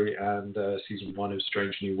Discovery, and season 1 of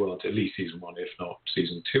Strange New Worlds. At least season 1, if not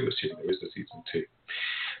season 2, assuming there is a season 2.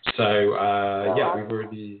 So yeah, we've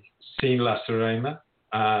already seen La Sirena,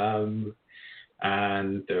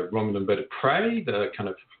 and the Romulan Bird-of-Prey, the kind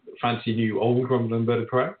of fancy new old Romulan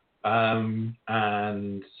Bird-of-Prey,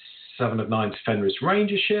 and 7 of 9's Fenris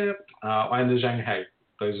Ranger ship, and the Zhang He.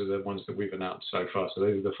 Those are the ones that we've announced so far. So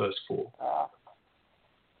those are the first 4.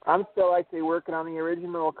 I'm still actually working on the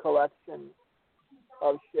original collection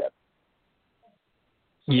of ships.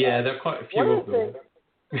 Yeah, there are quite a few of them.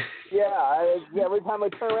 Every time I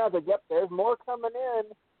turn around, I say, yep, there's more coming in.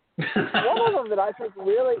 One of them that I think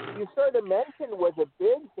really you started to mention was a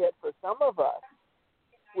big hit for some of us,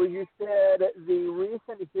 where you said the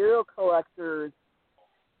recent Hero Collectors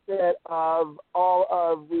set of all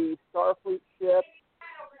of the Starfleet ships,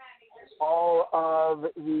 all of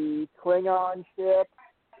the Klingon ships,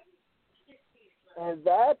 and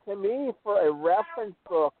that to me for a reference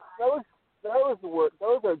book, those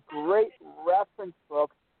are great reference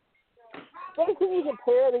books. Especially you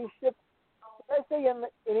compare these ships, especially in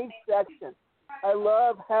each section. I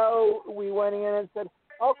love how we went in and said,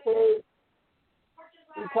 okay,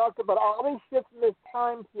 we talked about all these ships in this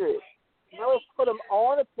time period. Now let's put them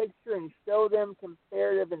all in a picture and show them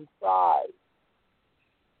comparative in size.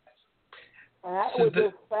 And that was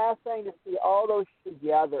just fascinating to see all those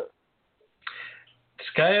together.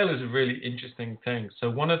 Scale is a really interesting thing. So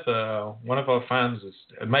one of our fans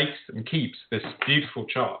makes and keeps this beautiful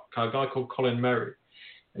chart. A guy called Colin Merry,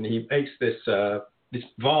 and he makes this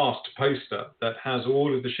vast poster that has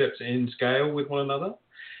all of the ships in scale with one another,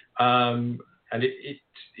 and it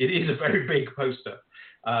is a very big poster.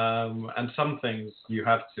 And some things you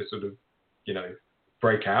have to sort of,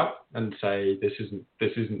 break out and say this isn't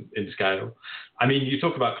in scale. I mean, you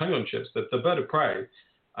talk about Klingon ships, the Bird-of-Prey.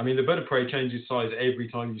 I mean, the Bird-of-Prey changes size every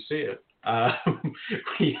time you see it.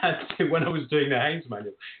 We had to, when I was doing the Haynes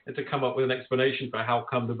Manual, had to come up with an explanation for how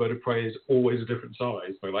come the Bird-of-Prey is always a different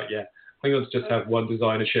size. We're like, yeah, Klingons just have one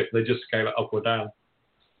designer ship. They just scale it up or down.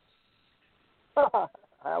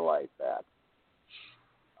 I like that.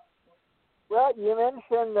 Well, you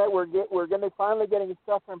mentioned that we're going to finally getting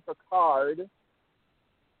stuff from Picard.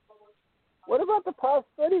 What about the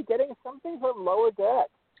possibility of getting something from Lower Deck?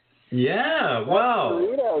 Yeah, wow.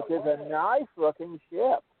 Cerritos is a nice-looking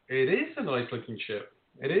ship. It is a nice-looking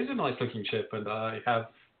ship. And I have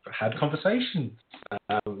had conversations.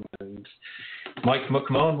 And Mike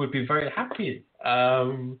McMahon would be very happy.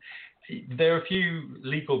 There are a few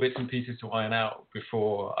legal bits and pieces to iron out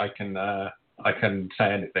before I can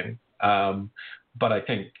say anything. But I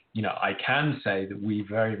think, I can say that we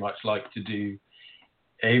very much like to do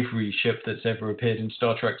every ship that's ever appeared in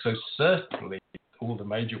Star Trek, so certainly all the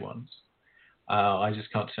major ones. I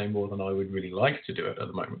just can't say more than I would really like to do it at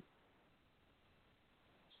the moment.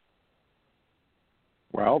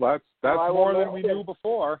 Well, that's more than we knew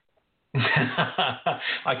before.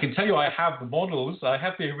 I can tell you I have the models. I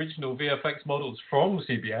have the original VFX models from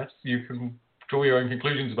CBS. You can draw your own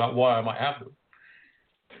conclusions about why I might have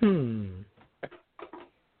them.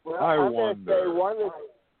 Well, I'm going to say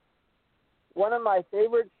one of my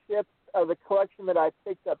favorite ships of the collection that I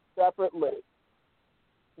picked up separately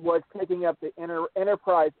was picking up the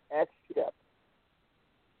Enterprise X ship.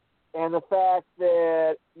 And the fact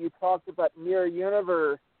that you talked about Mirror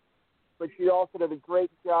Universe, but you also did a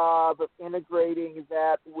great job of integrating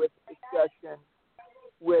that with discussion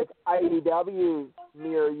with IDW's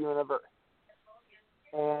Mirror Universe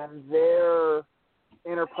and their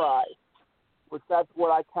Enterprise, which that's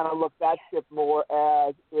what I kind of look that ship more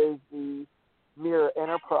as, is the Mirror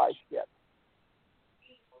Enterprise ship.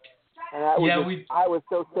 And that was I was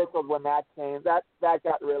so tickled when that came. That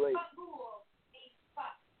got released.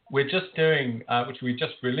 We're just doing, which we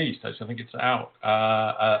just released, actually, I think it's out,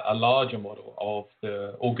 a larger model of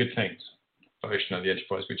the All Good Things version of the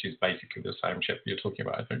Enterprise, which is basically the same ship you're talking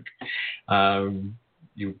about, I think.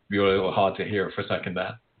 You're a little hard to hear for a second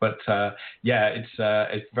there. But,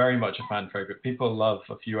 it's very much a fan favorite. People love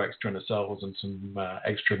a few extra nacelles and some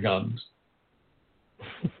extra guns.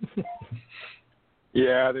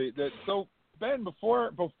 Yeah. So, Ben,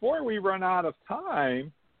 before we run out of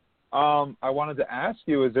time, I wanted to ask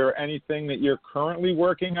you, is there anything that you're currently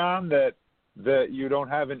working on that you don't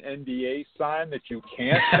have an NDA signed that you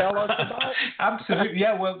can't tell us about? Absolutely.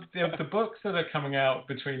 Yeah, well, the books that are coming out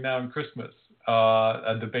between now and Christmas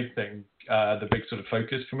are the big thing, the big sort of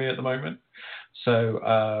focus for me at the moment.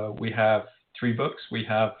 So we have 3 books. We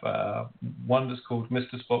have one that's called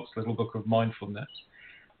Mr. Spock's Little Book of Mindfulness.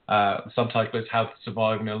 The subtitle is How to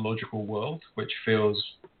Survive in a Logical World, which feels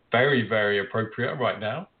very, very appropriate right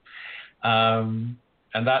now.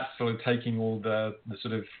 And that's sort of taking all the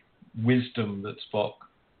sort of wisdom that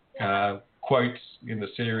Spock quotes in the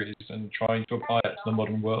series and trying to apply it to the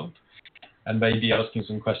modern world, and maybe asking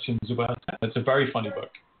some questions about it. It's a very funny book.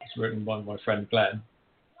 It's written by my friend Glenn.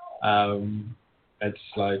 It's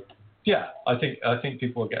like, yeah, I think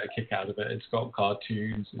people will get a kick out of it. It's got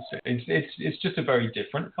cartoons. It's just a very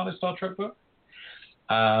different kind of Star Trek book.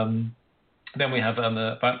 Then we have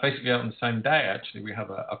basically on the same day, actually, we have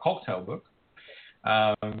a cocktail book.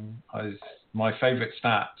 My favorite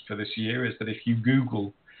stat for this year is that if you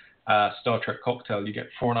Google Star Trek cocktail, you get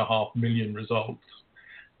 4.5 million results.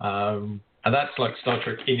 And that's like Star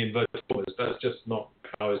Trek in inverted commas. That's just not,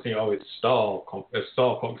 I was thinking, it's star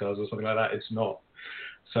cocktails or something like that. It's not.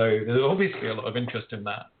 So there's obviously a lot of interest in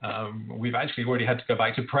that. We've actually already had to go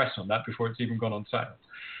back to press on that before it's even gone on sale.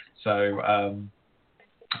 So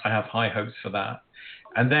I have high hopes for that.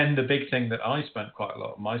 And then the big thing that I spent quite a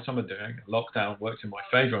lot of my summer doing, lockdown worked in my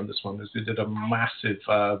favor on this one, is we did a massive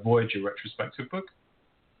Voyager retrospective book.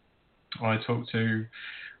 I talked to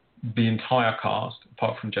the entire cast,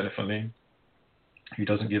 apart from Jennifer Lee, who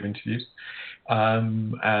doesn't give interviews,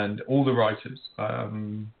 and all the writers.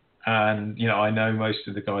 And, I know most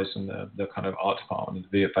of the guys in the kind of art department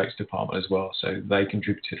and the VFX department as well, so they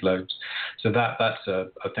contributed loads. So that's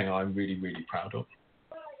a thing I'm really, really proud of.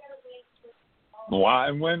 Wow.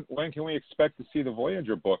 And when can we expect to see the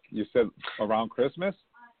Voyager book? You said around Christmas?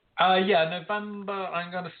 November,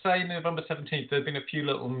 I'm going to say November 17th. There have been a few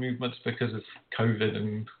little movements because of COVID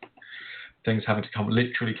and things having to come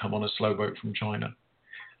on a slow boat from China.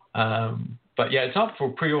 But yeah, it's up for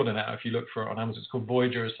pre-order now if you look for it on Amazon. It's called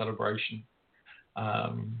Voyager: A Celebration.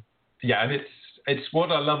 And it's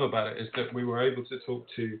what I love about it is that we were able to talk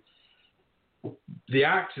to the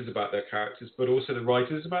actors about their characters, but also the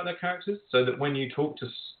writers about their characters, so that when you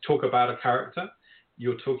talk about a character,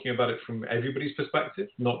 you're talking about it from everybody's perspective,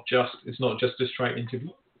 it's not just a straight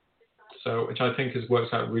interview. So, which I think has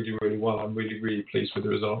worked out really, really well. I'm really, really pleased with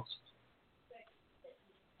the results.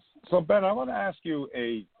 So, Ben, I want to ask you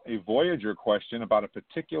a Voyager question about a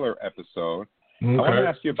particular episode. Okay. I want to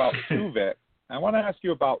ask you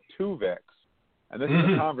about Tuvix. And this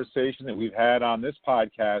is a conversation that we've had on this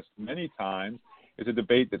podcast many times. It's a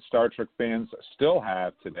debate that Star Trek fans still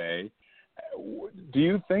have today. Do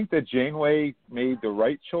you think that Janeway made the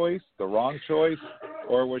right choice, the wrong choice,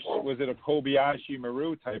 or was it a Kobayashi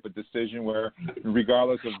Maru type of decision where,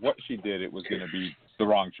 regardless of what she did, it was going to be the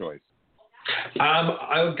wrong choice?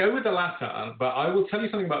 I'll go with the latter, but I will tell you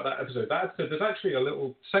something about that episode. There's actually a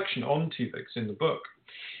little section on Tuvix in the book.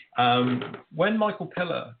 When Michael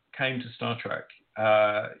Piller came to Star Trek,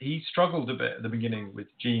 he struggled a bit at the beginning with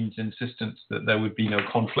Gene's insistence that there would be no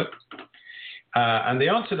conflict. And the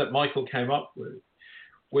answer that Michael came up with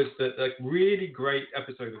was that a really great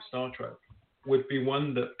episode of Star Trek would be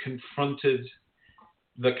one that confronted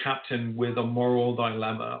the captain with a moral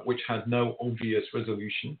dilemma which had no obvious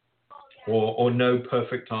resolution or no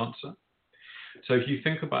perfect answer. So if you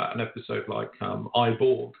think about an episode like I,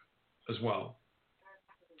 Borg as well,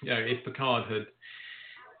 if Picard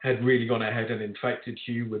had really gone ahead and infected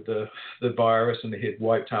Hugh with the virus and he had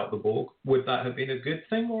wiped out the Borg, would that have been a good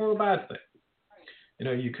thing or a bad thing?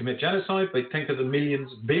 You commit genocide, but think of the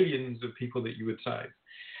millions, billions of people that you would save.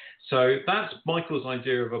 So that's Michael's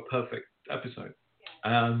idea of a perfect episode.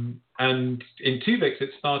 And in Tuvix, it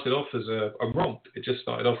started off as a romp. It just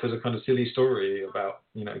started off as a kind of silly story about,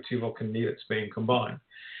 two Vulcan Neelix being combined.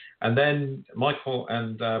 And then Michael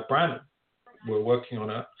and Brannon were working on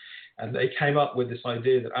it, and they came up with this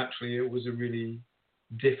idea that actually it was a really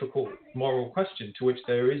difficult moral question to which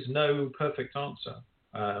there is no perfect answer.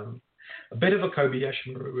 A bit of a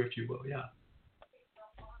Kobayashi-Maru, if you will, yeah.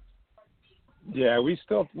 Yeah,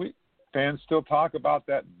 fans still talk about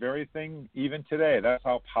that very thing even today. That's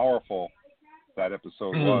how powerful that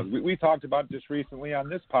episode was. We talked about it just recently on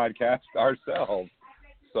this podcast ourselves.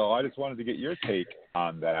 So I just wanted to get your take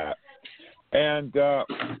on that. And,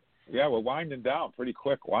 we're winding down pretty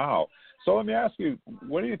quick. Wow. So let me ask you,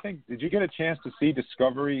 what do you think? Did you get a chance to see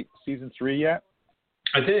Discovery Season 3 yet?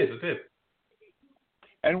 I did.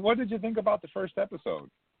 And what did you think about the first episode?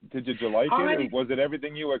 Did you like it? Or was it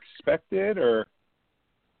everything you expected? Or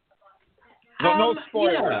no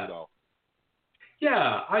spoilers, though.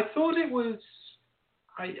 Yeah, I thought it was.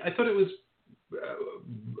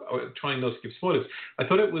 Trying not to give spoilers. I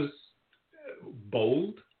thought it was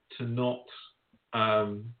bold to not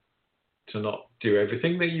do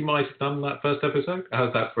everything that you might have done in that first episode.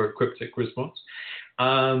 How's that for a cryptic response?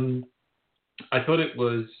 I thought it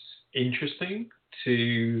was interesting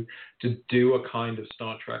to do a kind of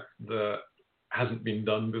Star Trek that hasn't been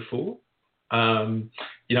done before.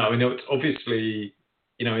 It's obviously,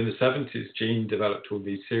 in the 70s, Gene developed all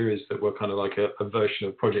these series that were kind of like a version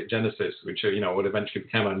of Project Genesis, which, what eventually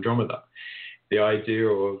became Andromeda. The idea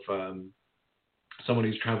of someone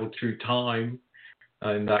who's traveled through time,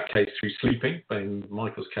 in that case through sleeping, but in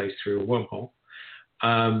Michael's case through a wormhole,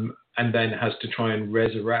 and then has to try and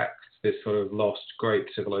resurrect this sort of lost great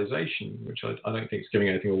civilization, which I don't think is giving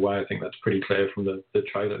anything away. I think that's pretty clear from the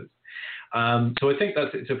trailers. So I think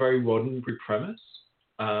it's a very ordinary premise.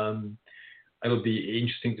 It'll be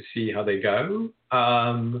interesting to see how they go.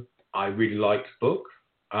 I really liked the book.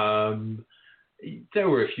 There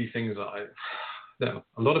were a few things that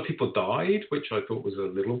a lot of people died, which I thought was a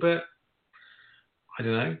little bit, I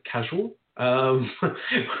don't know, casual. But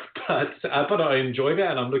I enjoyed it,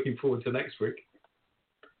 and I'm looking forward to next week.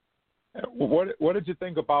 What did you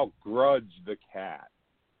think about Grudge the cat?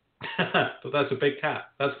 But that's a big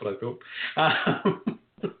cat. That's what I thought.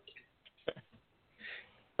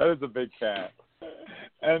 That is a big cat.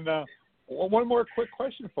 And one more quick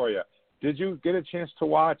question for you. Did you get a chance to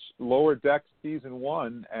watch Lower Decks Season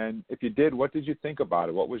 1? And if you did, what did you think about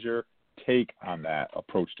it? What was your take on that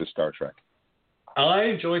approach to Star Trek? I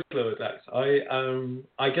enjoyed Lower Decks.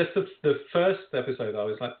 I guess the first episode I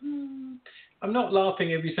was like, I'm not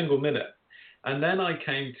laughing every single minute. And then I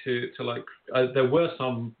came to like, there were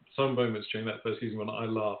some moments during that first season when I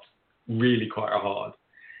laughed really quite hard.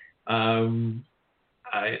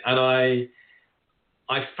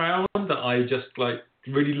 I found that I just like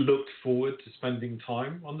really looked forward to spending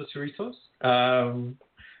time on the Cerritos. I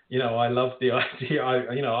love the idea.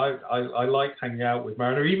 I liked hanging out with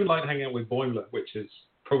Mariner, even liked hanging out with Boimler, which is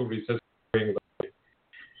probably says something about it.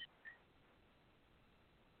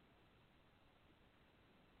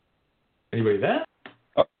 Anybody there?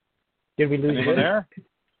 Oh. Did we lose anyone there?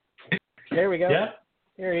 There we go. Yeah.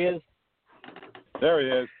 There he is. There he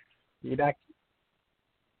is. You back?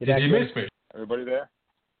 Did you miss me? Everybody there?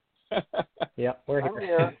 Yeah, we're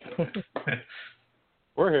here.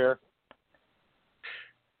 We're here.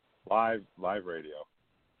 Live radio.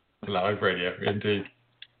 Live radio, indeed.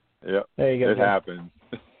 Yep. There you go. It happens.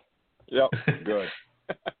 Yep. Good.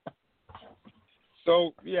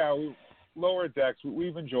 So, Lower Decks,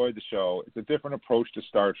 we've enjoyed the show. It's a different approach to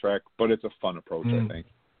Star Trek, but it's a fun approach, I think.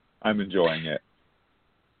 I'm enjoying it.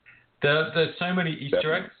 There's so many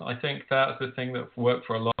Easter eggs. I think that's the thing that worked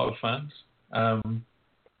for a lot of fans.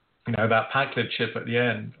 That Packlet ship at the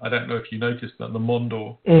end. I don't know if you noticed that the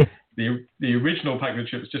Mondor, the original Packlet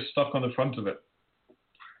ship is just stuck on the front of it.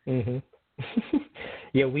 Mm-hmm.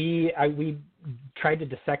 Yeah, we tried to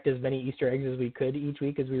dissect as many Easter eggs as we could each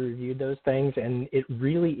week as we reviewed those things, and it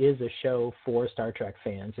really is a show for Star Trek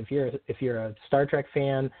fans. If you're a Star Trek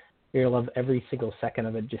fan, you're gonna love every single second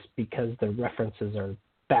of it, just because the references are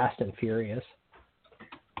fast and furious.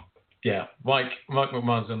 Yeah, Mike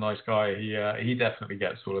McMahon's a nice guy. He definitely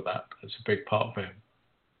gets all of that. It's a big part of him.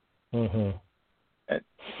 Mm-hmm.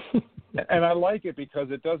 And I like it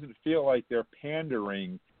because it doesn't feel like they're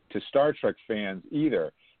pandering to Star Trek fans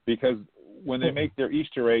either. Because when they make their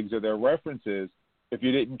Easter eggs or their references, if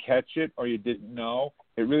you didn't catch it or you didn't know,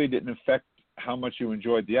 it really didn't affect how much you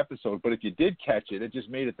enjoyed the episode. But if you did catch it, it just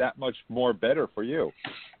made it that much more better for you.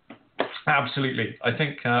 Absolutely. I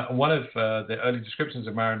think one of the early descriptions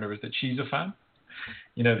of Mariner is that she's a fan.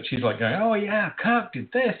 That she's like going, oh yeah, Kirk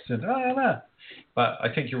did this and But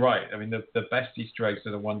I think you're right. I mean, the best Easter eggs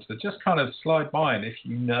are the ones that just kind of slide by, and if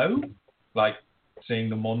you know, like seeing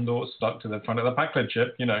the Mondor stuck to the front of the Packlet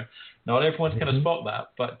ship, you know, not everyone's going to spot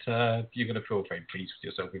that, but you're going to feel very pleased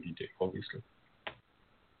with yourself if you do, obviously.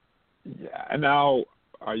 Yeah. And now,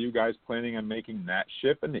 are you guys planning on making that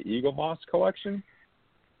ship in the Eaglemoss collection?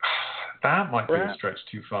 That might be a stretch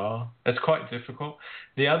too far. It's quite difficult.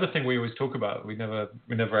 The other thing we always talk about, we never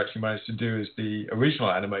actually managed to do, is the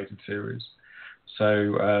original animated series.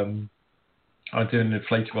 So I do an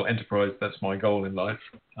inflatable Enterprise. That's my goal in life.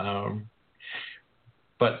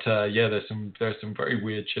 But there's some very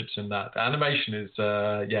weird ships in that. The animation is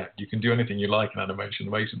you can do anything you like in animation.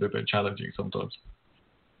 It makes it a bit challenging sometimes.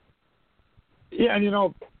 Yeah, and you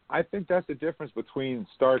know, I think that's the difference between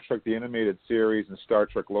Star Trek the Animated Series and Star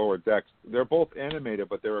Trek Lower Decks. They're both animated,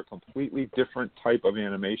 but they're a completely different type of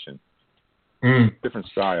animation, different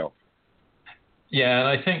style. Yeah, and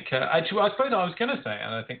I think actually, I suppose I was going to say,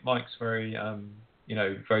 and I think Mike's very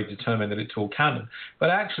very determined that it's all canon. But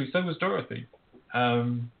actually, so was Dorothy.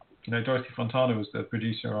 Dorothy Fontana was the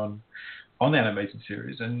producer on the animated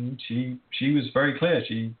series, and she was very clear.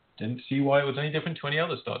 She didn't see why it was any different to any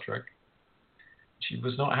other Star Trek. She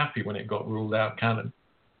was not happy when it got ruled out canon.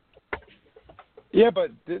 Yeah,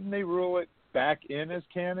 but didn't they rule it back in as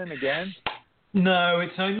canon again? No,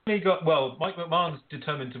 it's only got... Well, Mike McMahon's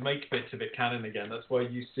determined to make bits of it canon again. That's why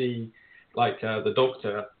you see, like, the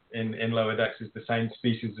Doctor in Lower Decks is the same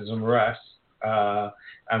species as Unrest,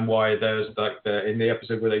 and why there's, like, in the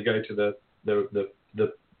episode where they go to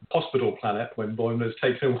the hospital planet when Boimler's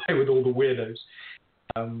taken away with all the weirdos,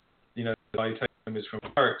 the guy who takes them is from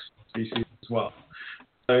Eric's species as well.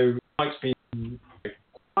 So Mike's been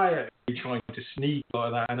quietly trying to sneak a lot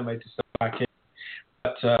of that animated stuff back in.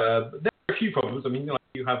 But there are a few problems. I mean, like,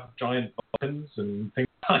 you have giant buttons and things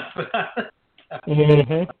like that.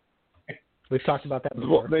 We've talked about that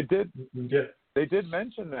before. Well, they did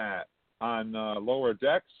mention that on Lower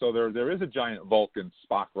Decks, so there is a giant Vulcan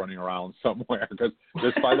Spock running around somewhere, because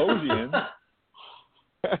there's Philosians.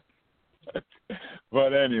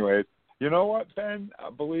 But anyways, you know what, Ben?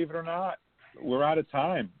 Believe it or not, we're out of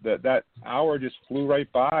time. That hour just flew right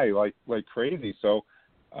by like crazy. So,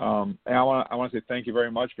 and I want to say thank you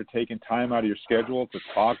very much for taking time out of your schedule to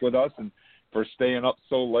talk with us, and for staying up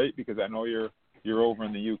so late, because I know you're over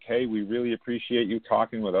in the UK. We really appreciate you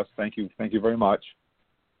talking with us. Thank you very much.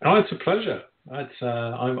 Oh, it's a pleasure.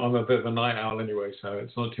 I'm a bit of a night owl anyway, so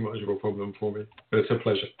it's not too much of a problem for me. But it's a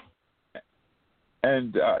pleasure.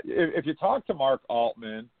 And if you talk to Mark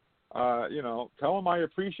Altman, tell him I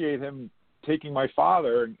appreciate him taking my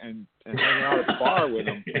father and hanging out at the bar with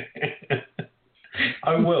him.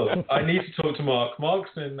 I will. I need to talk to Mark. Mark's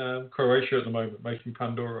in Croatia at the moment, making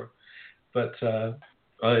Pandora, but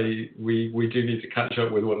we do need to catch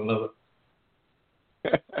up with one another.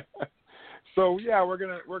 So yeah, we're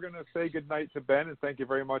gonna say goodnight to Ben, and thank you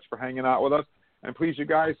very much for hanging out with us. And please, you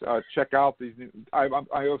guys, check out these. I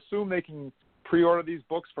assume they can pre-order these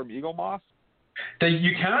books from Eaglemoss.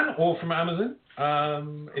 You can, or from Amazon.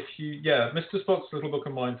 Mr. Spock's Little Book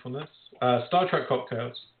of Mindfulness, Star Trek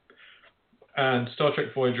Cocktails, and Star Trek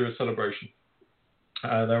Voyager: A Celebration.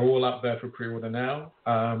 They're all up there for pre-order now,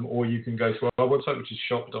 or you can go to our website, which is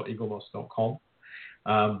shop.eaglemoss.com.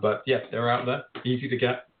 But yeah, they're out there, easy to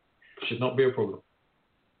get. Should not be a problem.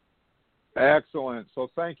 Excellent. So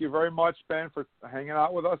thank you very much, Ben, for hanging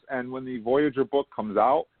out with us. And when the Voyager book comes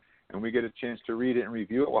out and we get a chance to read it and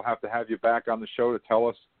review it, we'll have to have you back on the show to tell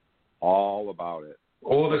us all about it.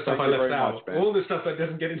 All the stuff I left out. All the stuff that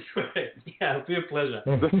doesn't get into it. Yeah, it'll be a pleasure.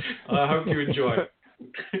 I hope you enjoy it.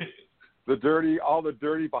 All the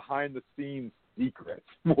dirty behind the scenes secrets.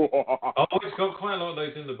 Oh, it's got quite a lot of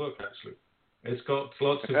those in the book, actually. It's got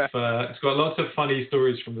lots of funny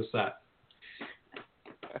stories from the set.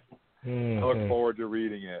 I look forward to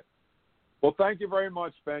reading it. Well, thank you very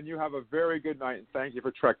much, Ben. You have a very good night, and thank you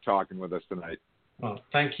for Trek Talking with us tonight. Well,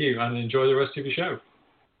 thank you, and enjoy the rest of your show.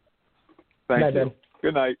 Thank you.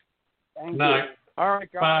 Good night. Thank night. You. All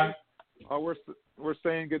right, guys. Bye. We're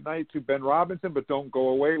saying good night to Ben Robinson, but don't go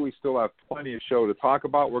away. We still have plenty of show to talk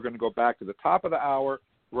about. We're going to go back to the top of the hour.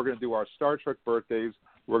 We're going to do our Star Trek birthdays.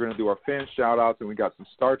 We're going to do our fan shout-outs, and we got some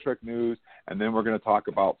Star Trek news, and then we're going to talk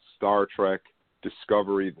about Star Trek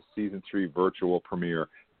Discovery, the Season 3 virtual premiere.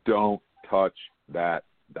 Don't touch that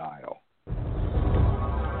dial.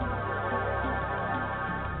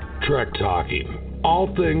 Trek Talking.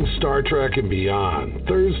 All things Star Trek and beyond.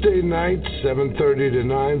 Thursday nights, 7:30 to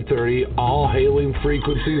 9:30. All hailing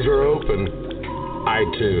frequencies are open.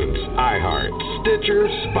 iTunes, iHeart, Stitcher,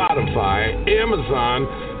 Spotify, Amazon,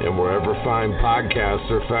 and wherever fine podcasts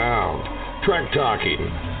are found. Trek Talking.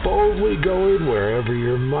 boldly going wherever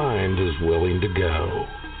your mind is willing to go.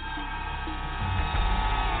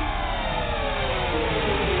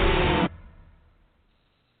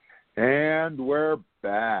 And we're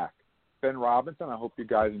back. Ben Robinson, I hope you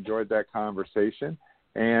guys enjoyed that conversation.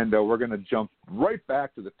 And we're going to jump right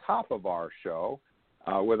back to the top of our show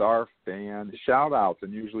with our fan shout-outs.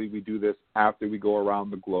 And usually we do this after we go around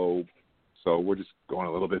the globe. So we're just going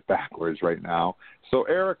a little bit backwards right now. So,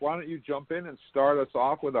 Erik, why don't you jump in and start us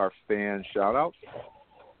off with our fan shout-outs?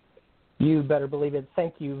 You better believe it.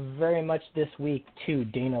 Thank you very much this week to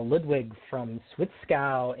Dana Ludwig from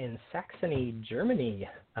Switzgau in Saxony, Germany.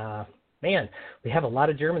 Man, we have a lot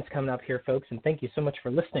of Germans coming up here, folks, and thank you so much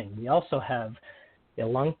for listening. We also have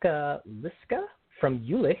Ilanka Liska from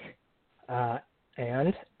Jülich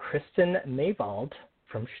and Kristen Maywald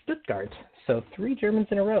from Stuttgart. So 3 Germans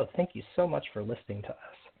in a row. Thank you so much for listening to us.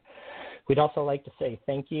 We'd also like to say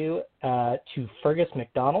thank you to Fergus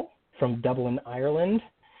McDonald from Dublin, Ireland.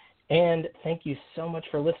 And thank you so much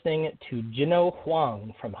for listening to Jino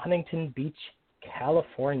Huang from Huntington Beach,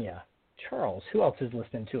 California. Charles, who else is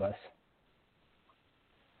listening to us?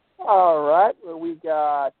 All right. Well, we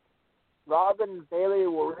got Robin Bailey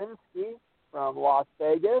Warinsky from Las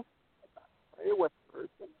Vegas. What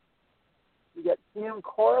person? We got Tim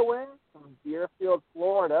Corwin from Deerfield,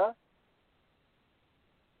 Florida.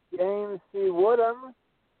 James C. Woodham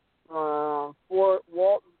from Fort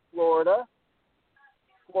Walton, Florida.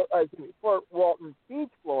 Fort Walton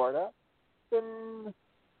Beach, Florida. Then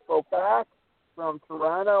Bopak from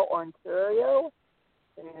Toronto, Ontario.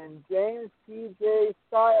 And James P.J.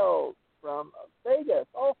 Stiles from Vegas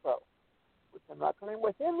also. Which I'm not claiming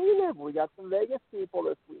with him either. We got some Vegas people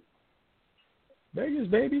this week. Vegas,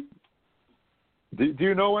 baby. Do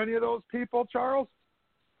you know any of those people, Charles?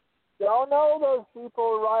 Don't know those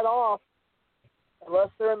people right off. Unless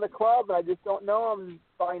they're in the club, and I just don't know them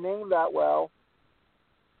by name that well.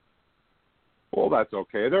 Well, that's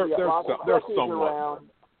okay. They're somewhat. Around.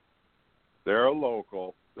 They're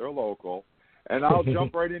local. And I'll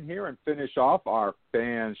jump right in here and finish off our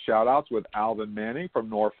fan shout-outs with Alvin Manning from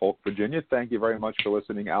Norfolk, Virginia. Thank you very much for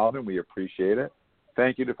listening, Alvin. We appreciate it.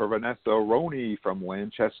 Thank you to Vanessa Roney from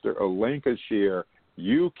Lancaster, Lancashire,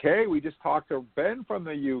 UK. We just talked to Ben from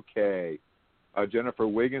the UK. Jennifer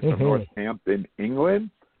Wiggins from Northampton, England.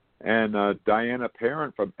 And Diana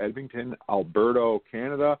Parent from Edmonton, Alberta,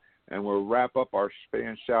 Canada. And we'll wrap up our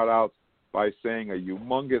fan shout-outs by saying a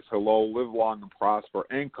humongous hello, live long and prosper,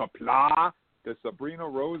 and kapla to Sabrina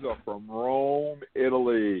Rosa from Rome,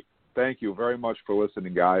 Italy. Thank you very much for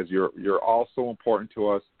listening, guys. You're all so important to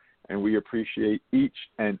us, and we appreciate each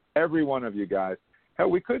and every one of you guys. Hell,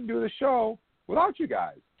 we couldn't do the show without you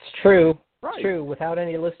guys. It's true. Right. It's true. Without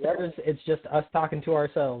any listeners, it's just us talking to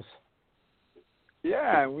ourselves.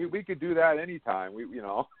 Yeah, and we could do that anytime.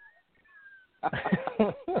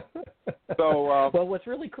 So, well, what's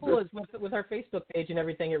really cool is with our Facebook page and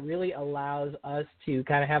everything, it really allows us to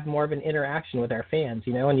kind of have more of an interaction with our fans,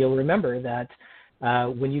 and you'll remember that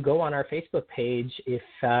when you go on our Facebook page, if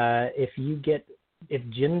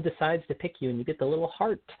Jim decides to pick you and you get the little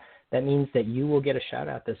heart, that means that you will get a shout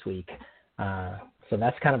out this week. So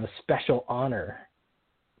that's kind of a special honor.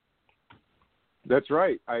 That's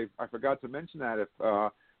right. I forgot to mention that if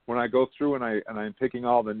when I go through and I'm picking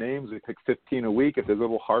all the names, we pick 15 a week. If the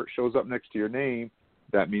little heart shows up next to your name,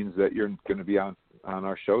 that means that you're going to be on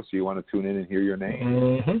our show, so you want to tune in and hear your name.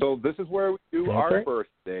 Mm-hmm. So this is where we do our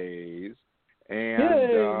birthdays. And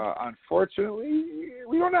unfortunately,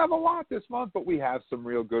 we don't have a lot this month, but we have some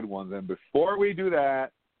real good ones. And before we do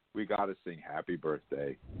that, we got to sing happy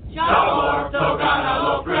birthday.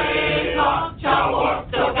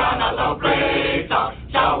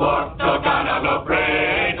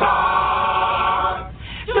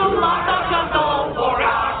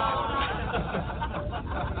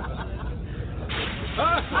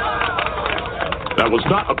 That was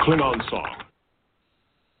not a Klingon song.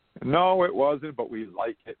 No, it wasn't, but we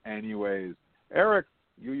like it anyways. Erik,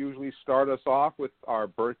 you usually start us off with our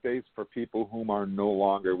birthdays for people whom are no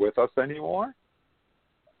longer with us anymore.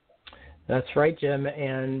 That's right, Jim.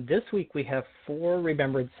 And this week we have 4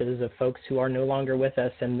 remembrances of folks who are no longer with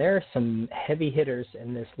us, and there are some heavy hitters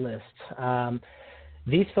in this list.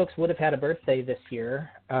 These folks would have had a birthday this week.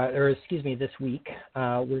 We're going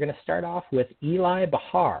to start off with Eli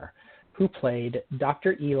Bahar, who played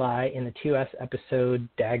Dr. Eli in the TOS episode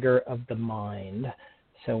Dagger of the Mind.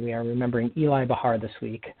 So we are remembering Eli Bahar this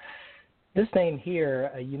week. This name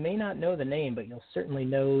here, you may not know the name, but you'll certainly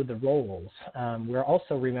know the roles. We're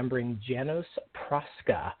also remembering Janos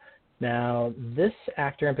Proska Now, this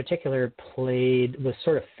actor in particular was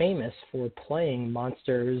sort of famous for playing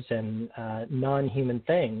monsters and non-human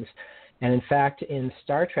things. And in fact, in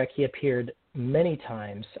Star Trek, he appeared many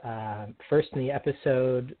times. First in the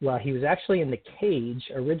episode, well, he was actually in the cage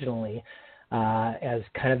originally as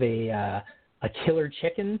kind of a killer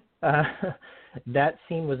chicken. That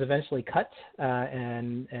scene was eventually cut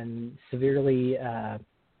and severely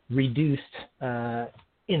reduced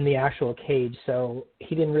in the actual cage, so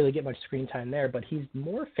he didn't really get much screen time there, but he's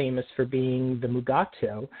more famous for being the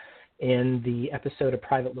Mugato in the episode of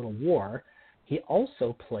Private Little War. He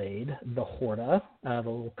also played the Horta, the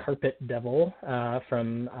little carpet devil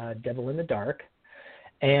from Devil in the Dark.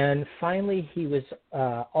 And finally, he was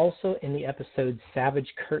also in the episode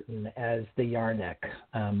Savage Curtain as the Yarnek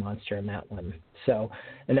monster in that one. So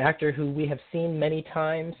an actor who we have seen many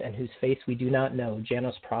times and whose face we do not know.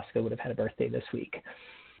 Janos Proska would have had a birthday this week.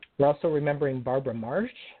 We're also remembering Barbara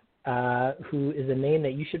Marsh, who is a name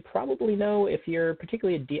that you should probably know if you're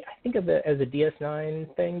particularly I think of it as a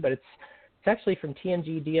DS9 thing, but it's actually from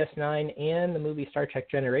TNG, DS9, and the movie Star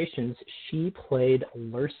Trek Generations. She played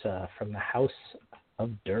Lursa from the House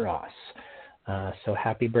of Duras. So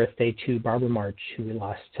happy birthday to Barbara March, who we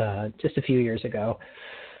lost just a few years ago.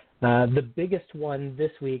 The biggest one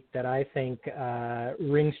this week that I think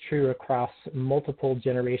rings true across multiple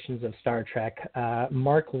generations of Star Trek,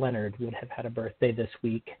 Mark Leonard would have had a birthday this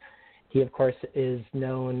week. He, of course, is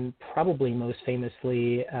known probably most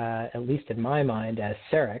famously, at least in my mind, as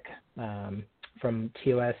Sarek from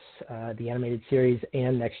TOS, the animated series,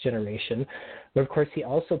 and Next Generation. But, of course, he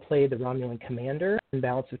also played the Romulan commander in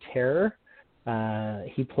Balance of Terror.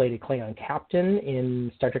 He played a Klingon captain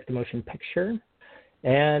in Star Trek The Motion Picture.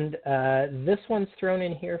 And this one's thrown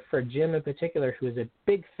in here for Jim in particular, who is a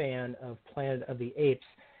big fan of Planet of the Apes.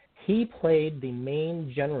 He played the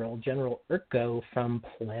main general, General Urko, from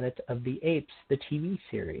Planet of the Apes, the TV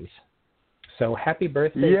series. So happy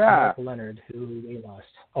birthday to Mark Leonard, who we lost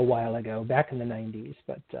a while ago, back in the 90s.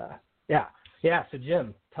 But so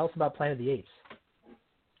Jim, tell us about Planet of the Apes.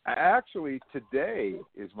 Actually, today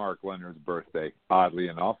is Mark Leonard's birthday, oddly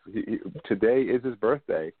enough. Today is his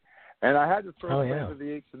birthday. And I had to throw Planet of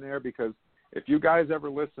the Apes in there because if you guys ever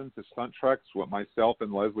listen to Stunt Treks with myself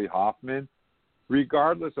and Leslie Hoffman,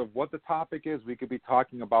 regardless of what the topic is, we could be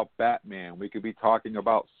talking about Batman. We could be talking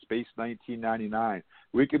about Space 1999.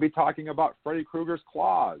 We could be talking about Freddy Krueger's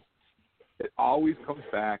claws. It always comes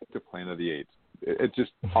back to Planet of the Apes. It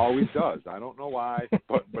just always does. I don't know why,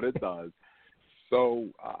 but it does. So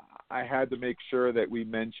I had to make sure that we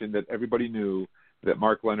mentioned that everybody knew that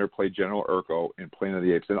Mark Leonard played General Urko in Planet of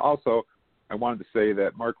the Apes. And also, I wanted to say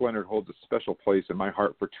that Mark Leonard holds a special place in my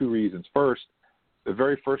heart for two reasons. First, the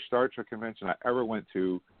very first Star Trek convention I ever went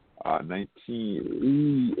to,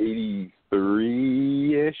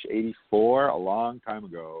 1983-ish, 84, a long time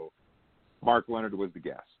ago, Mark Leonard was the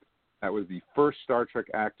guest. That was the first Star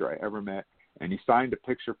Trek actor I ever met, and he signed a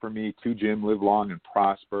picture for me to Jim, Live Long and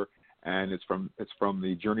Prosper. And it's from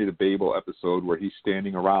the Journey to Babel episode where he's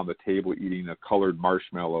standing around the table eating the colored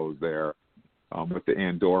marshmallows there with the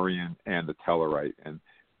Andorian and the Tellarite. And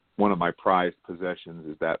one of my prized possessions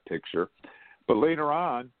is that picture. But later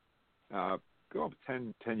on, go up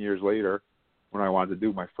 10 years later, when I wanted to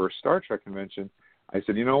do my first Star Trek convention, I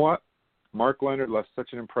said, you know what? Mark Leonard left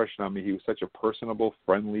such an impression on me. He was such a personable,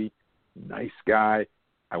 friendly, nice guy.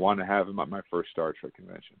 I want to have him at my first Star Trek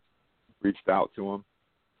convention. Reached out to him.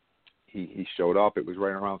 He showed up. It was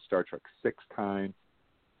right around Star Trek 6 time.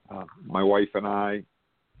 My wife and I,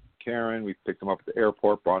 Karen, we picked him up at the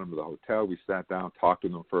airport, brought him to the hotel. We sat down, talked to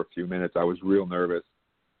him for a few minutes. I was real nervous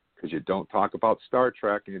because you don't talk about Star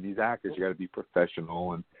Trek and these actors. You got to be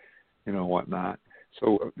professional and, whatnot.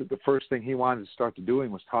 So the first thing he wanted to start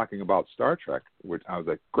doing was talking about Star Trek, which I was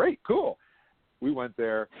like, great, cool. We went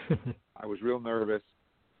there. I was real nervous.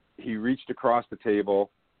 He reached across the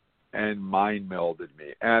table and mind melded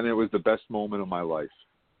me. And it was the best moment of my life.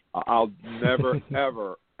 I'll never,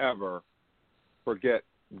 ever, ever forget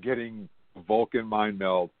getting Vulcan mind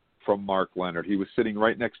meld from Mark Leonard. He was sitting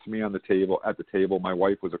right next to me at the table. My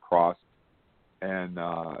wife was across. And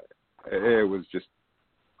it was just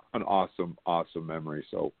an awesome, awesome memory.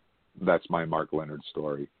 So that's my Mark Leonard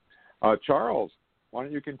story. Charles, why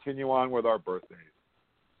don't you continue on with our birthdays?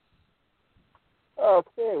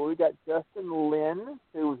 Okay, we got Justin Lin,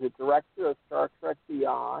 who was the director of Star Trek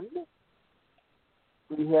Beyond.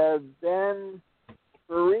 We have Ben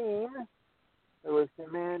Vereen, who was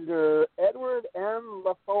Commander Edward M.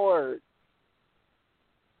 LaForge,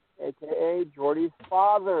 a.k.a. Geordi's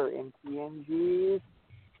father in TNG's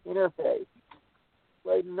Interface.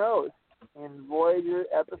 Played Nose in Voyager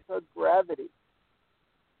episode Gravity.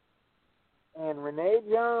 And Renee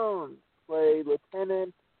Jones played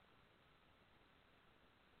Lieutenant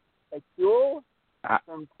Akul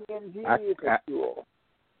from TNG. Akul.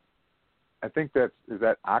 I think is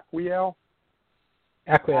that Aquiel?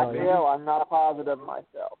 Aquiel, yeah. I'm not positive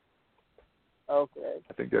myself. Okay.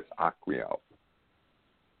 I think that's Aquiel.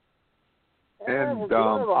 And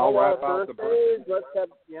I'll wrap out the birthdays. Let's have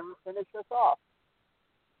Jim finish us off.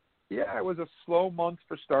 Yeah, it was a slow month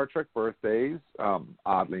for Star Trek birthdays,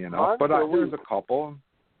 oddly enough. Monster But there's a couple.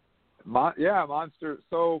 Monster.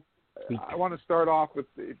 So I want to start off with,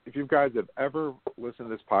 if you guys have ever listened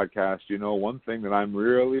to this podcast, you know one thing that I'm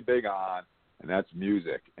really big on, and that's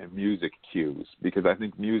music and music cues, because I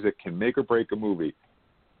think music can make or break a movie.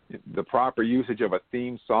 The proper usage of a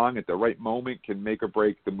theme song at the right moment can make or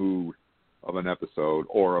break the mood of an episode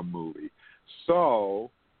or a movie. So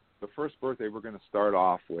the first birthday we're going to start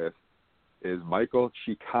off with is Michael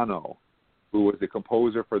Chicano, who was the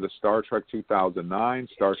composer for the Star Trek 2009,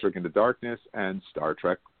 Star Trek Into Darkness, and Star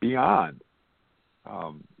Trek Beyond.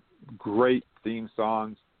 Great theme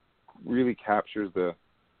songs, really captures the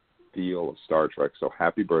feel of Star Trek, so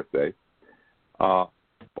happy birthday.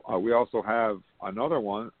 We also have another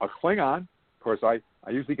one, a Klingon. Of course, I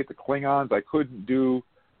usually get the Klingons. I couldn't do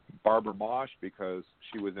Barbara Mosh because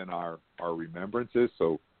she was in our remembrances,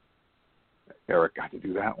 so Erik got to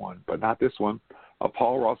do that one, but not this one.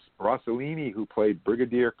 Paul Rossellini, who played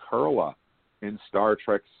Brigadier Kurla in Star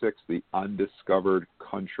Trek VI, The Undiscovered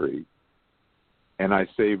Country. And I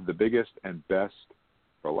saved the biggest and best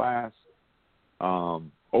for last.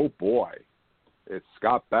 Oh boy, it's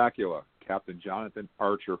Scott Bakula, Captain Jonathan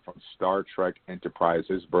Archer from Star Trek Enterprise.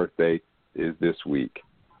 His birthday is this week.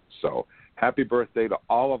 So happy birthday to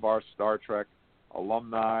all of our Star Trek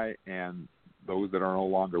alumni and those that are no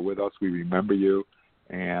longer with us. We remember you,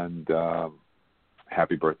 and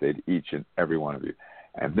happy birthday to each and every one of you.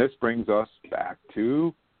 And this brings us back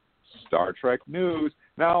to Star Trek news.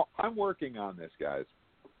 Now, I'm working on this, guys.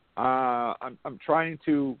 I'm trying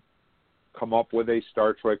to come up with a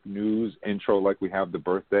Star Trek news intro like we have the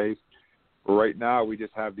birthdays. But right now, we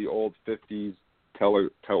just have the old 50s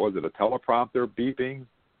was it a teleprompter beeping?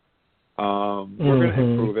 We're going to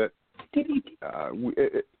improve it.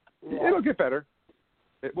 It'll get better.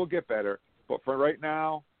 It will get better. But for right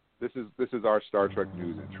now, this is our Star Trek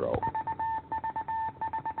news intro.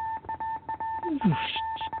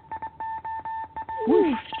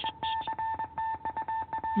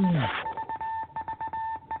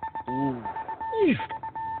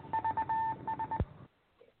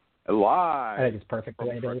 Live. I think it's perfect the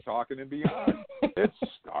way it is. Talking and Beyond. It's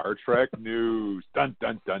Star Trek news. Dun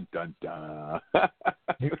dun dun dun dun.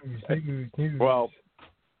 News. Well,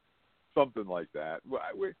 something like that.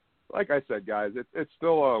 Like I said, guys, it's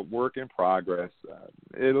still a work in progress.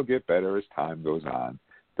 It'll get better as time goes on.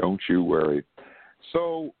 Don't you worry.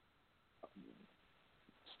 So,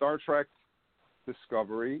 Star Trek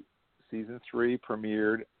Discovery Season 3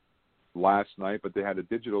 premiered last night, but they had a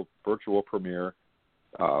digital virtual premiere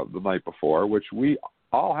the night before, which we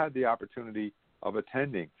all had the opportunity of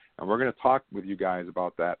attending. And we're going to talk with you guys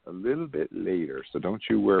about that a little bit later, so don't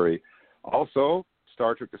you worry. Also,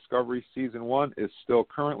 Star Trek Discovery Season 1 is still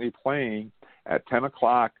currently playing at 10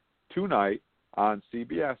 o'clock tonight on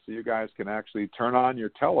CBS, so you guys can actually turn on your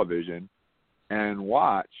television and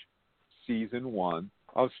watch Season 1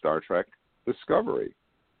 of Star Trek Discovery.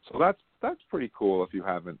 So that's pretty cool if you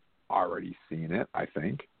haven't already seen it, I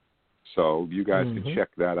think. So you guys can check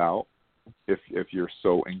that out if you're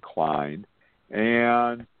so inclined.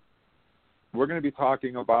 And we're going to be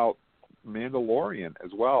talking about Mandalorian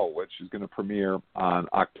as well, which is going to premiere on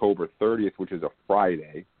October 30th, which is a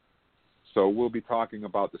Friday. So we'll be talking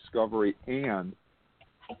about Discovery and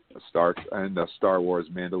Star Wars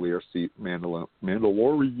Mandalorian.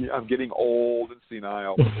 I'm getting old and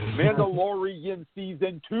senile. Mandalorian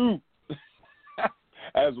Season 2,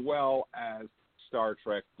 as well as Star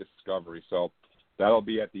Trek Discovery. So that'll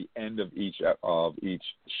be at the end of each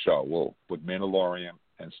show. With Mandalorian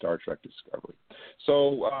and Star Trek Discovery.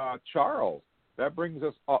 So Charles, that brings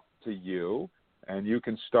us up to you, and you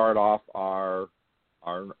can start off our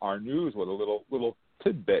news with a little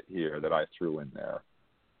tidbit here that I threw in there.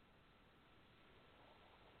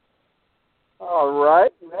 All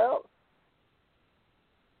right. Well,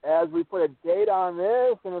 as we put a date on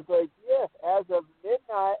this, and it's like, yes, as of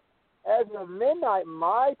midnight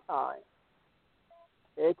my time,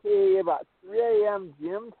 aka about 3 a.m.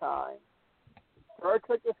 Jim time, Star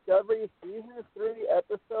Trek Discovery Season 3,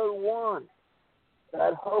 Episode 1,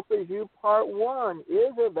 That Hope Is You Part 1,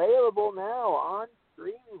 is available now on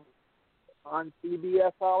streaming on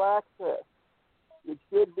CBS All Access. It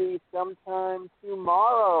should be sometime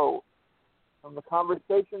tomorrow. from the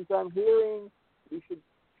conversations I'm hearing, we should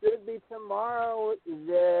be tomorrow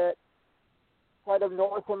that part of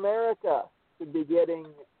North America should be getting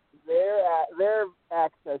their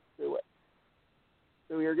access to it.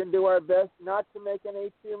 So we're going to do our best not to make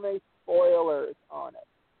any too many spoilers on it.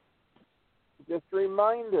 Just a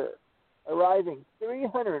reminder, arriving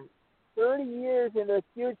 330 years in the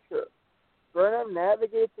future, Burnham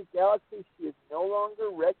navigates a galaxy she is no longer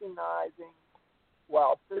recognizing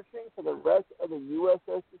while searching for the rest of the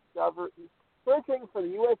USS Discovery,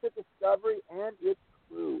 and its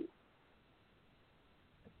crew.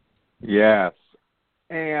 Yes.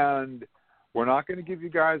 And we're not going to give you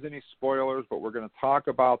guys any spoilers, but we're going to talk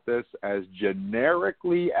about this as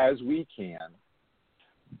generically as we can.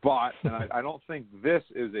 But, and I don't think this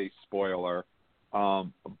is a spoiler,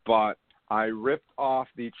 but I ripped off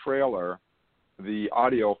the trailer, the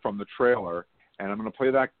audio from the trailer, and I'm going to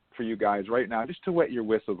play that for you guys right now, just to wet your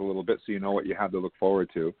whistles a little bit so you know what you have to look forward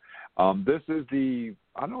to. This is the,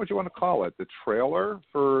 I don't know what you want to call it, the trailer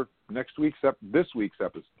for this week's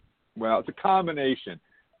episode. Well, it's a combination.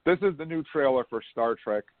 This is the new trailer for Star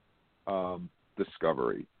Trek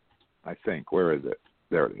Discovery, I think. Where is it?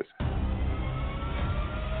 There it is.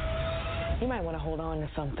 You might want to hold on to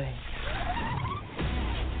something.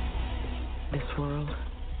 This world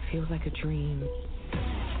feels like a dream.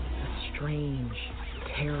 A strange,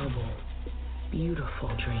 terrible, beautiful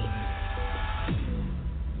dream.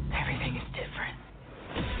 Everything is different.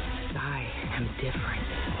 I am different.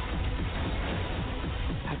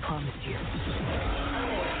 I promise you.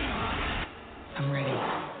 I'm ready.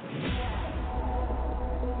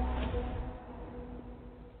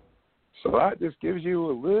 So that just gives you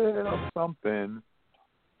a little something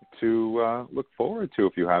to look forward to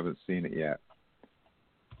if you haven't seen it yet.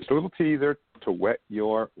 Just a little teaser to wet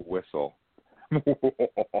your whistle.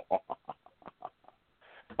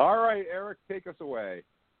 All right, Erik, take us away.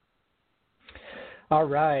 All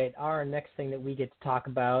right. Our next thing that we get to talk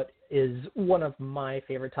about is one of my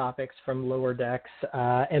favorite topics from Lower Decks.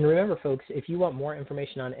 And remember, folks, if you want more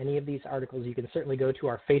information on any of these articles, you can certainly go to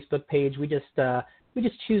our Facebook page. We just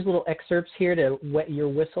choose little excerpts here to wet your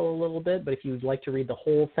whistle a little bit. But if you'd like to read the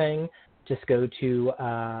whole thing, just go to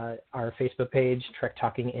our Facebook page, Trek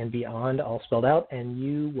Talking and Beyond, all spelled out, and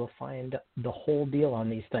you will find the whole deal on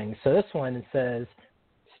these things. So this one says,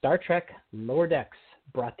 Star Trek Lower Decks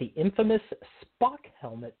brought the infamous Spock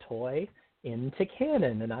helmet toy into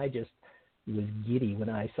canon, and I just was giddy when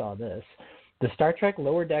I saw this. The Star Trek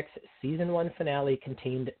Lower Decks Season 1 finale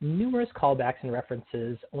contained numerous callbacks and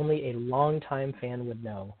references only a longtime fan would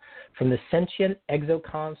know. From the sentient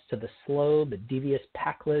exocomps to the slow but devious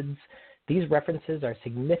Packlids, these references are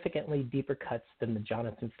significantly deeper cuts than the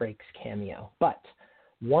Jonathan Frakes cameo. But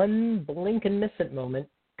one blink and miss it moment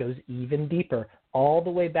goes even deeper, all the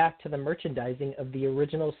way back to the merchandising of the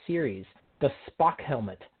original series, the Spock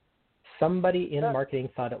helmet. Somebody in marketing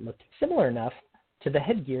thought it looked similar enough to the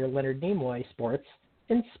headgear Leonard Nimoy sports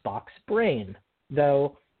in Spock's brain,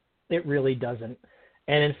 though it really doesn't.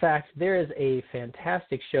 And in fact, there is a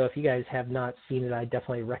fantastic show. If you guys have not seen it, I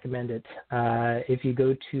definitely recommend it. If you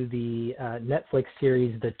go to the Netflix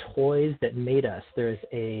series, The Toys That Made Us, there's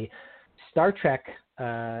a Star Trek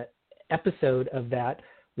episode of that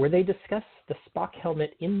where they discuss the Spock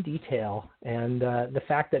helmet in detail, and the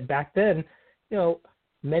fact that back then, you know,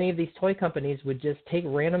 many of these toy companies would just take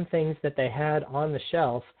random things that they had on the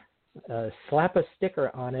shelf, slap a sticker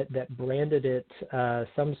on it that branded it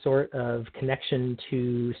some sort of connection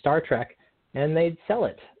to Star Trek, and they'd sell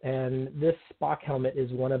it. And this Spock helmet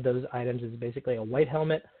is one of those items. It's basically a white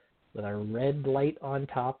helmet with a red light on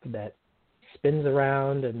top that spins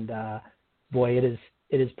around, and boy, it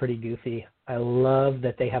is pretty goofy. I love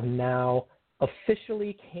that they have now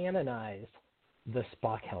officially canonized the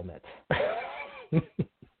Spock helmet.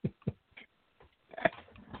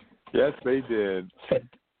 Yes, they did.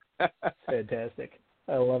 Fantastic.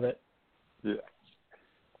 I love it. Yeah.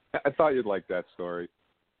 I thought you'd like that story.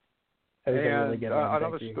 And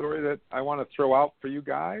another story that I want to throw out for you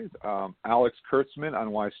guys, Alex Kurtzman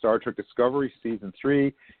on why Star Trek Discovery Season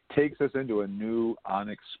 3 takes us into a new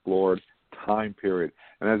unexplored time period.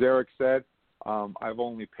 And as Erik said, I've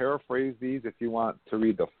only paraphrased these. If you want to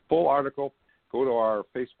read the full article, go to our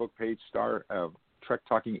Facebook page, Trek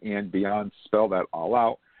Talking and Beyond, spell that all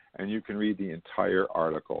out, and you can read the entire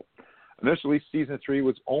article. Initially, Season 3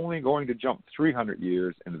 was only going to jump 300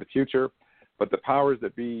 years into the future, but the powers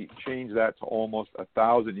that be changed that to almost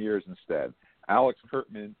 1,000 years instead. Alex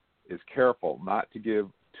Kurtzman is careful not to give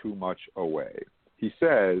too much away. He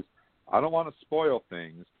says, I don't want to spoil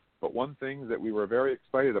things, but one thing that we were very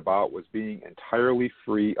excited about was being entirely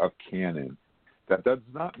free of canon. That does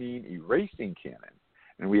not mean erasing canon,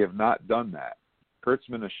 and we have not done that.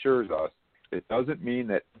 Kurtzman assures us it doesn't mean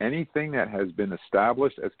that anything that has been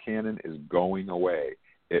established as canon is going away.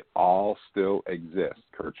 It all still exists,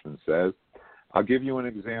 Kurtzman says. I'll give you an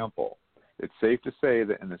example. It's safe to say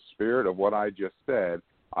that in the spirit of what I just said,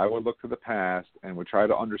 I would look to the past and would try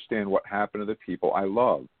to understand what happened to the people I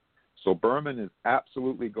love. So Berman is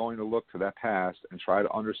absolutely going to look to that past and try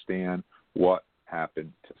to understand what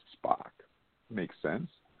happened to Spock. Makes sense.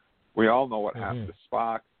 We all know what happened to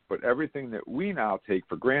Spock, but everything that we now take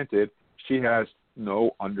for granted, she has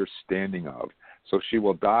no understanding of. So she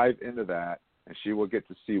will dive into that, and she will get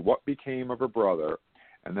to see what became of her brother,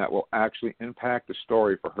 and that will actually impact the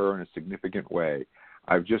story for her in a significant way.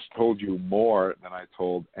 I've just told you more than I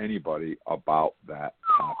told anybody about that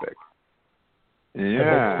topic.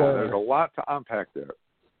 Yeah, there's a lot to unpack there.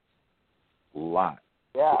 A lot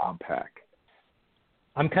to unpack.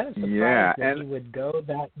 I'm kind of surprised that he would go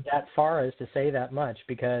that far as to say that much,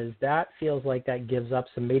 because that feels like that gives up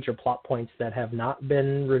some major plot points that have not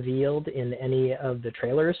been revealed in any of the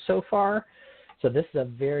trailers so far. So this is a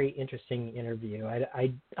very interesting interview.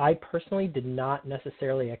 I personally did not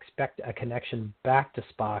necessarily expect a connection back to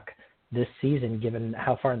Spock this season, given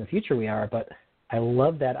how far in the future we are, but I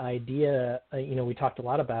love that idea. We talked a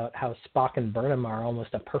lot about how Spock and Burnham are almost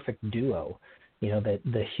a perfect duo.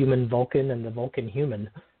 The human Vulcan and the Vulcan human,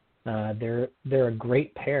 they're a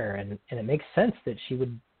great pair, and it makes sense that she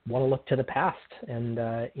would want to look to the past and,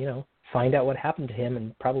 find out what happened to him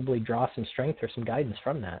and probably draw some strength or some guidance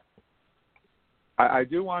from that. I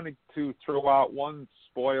do want to throw out one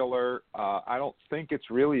spoiler. I don't think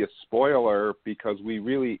it's really a spoiler because we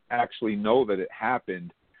really actually know that it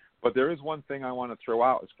happened. But there is one thing I want to throw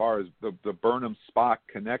out as far as the Burnham-Spock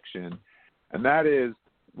connection, and that is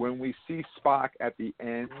when we see Spock at the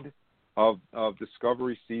end of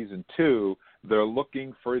Discovery Season 2, they're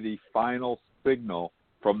looking for the final signal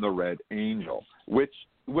from the Red Angel, which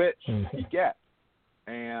he gets.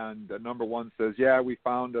 And number one says, we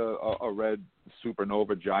found a red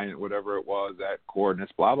supernova giant, whatever it was, at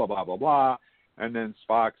coordinates, blah, blah, blah, blah, blah. And then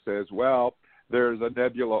Spock says, well, there's a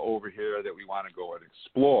nebula over here that we want to go and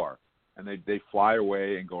explore. And they fly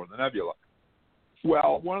away and go to the nebula.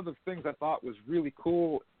 Well, one of the things I thought was really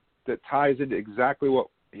cool that ties into exactly what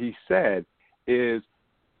he said is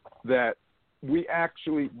that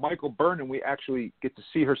Michael Burnham, we actually get to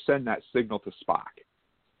see her send that signal to Spock.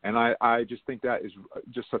 And I just think that is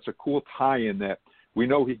just such a cool tie-in that we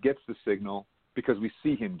know he gets the signal because we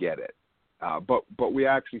see him get it. But we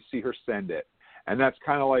actually see her send it. And that's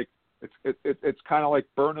kind of like, it's kind of like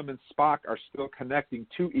Burnham and Spock are still connecting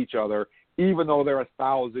to each other, even though they're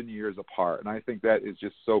 1,000 years apart. And I think that is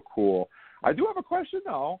just so cool. I do have a question,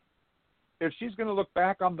 though. If she's going to look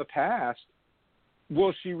back on the past,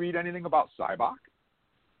 will she read anything about Sybok?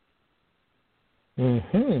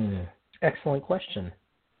 Excellent question.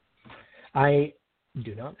 I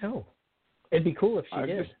do not know. It'd be cool if she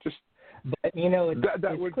did. But,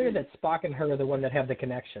 it's clear that Spock and her are the one that have the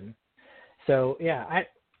connection. So,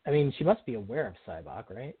 I mean, she must be aware of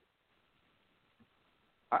Sybok, right?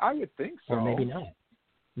 I would think so. Or maybe not.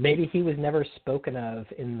 Maybe he was never spoken of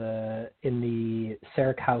in the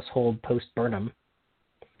Sarek household post Burnham.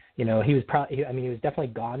 He was he was definitely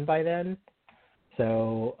gone by then.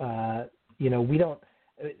 So we don't.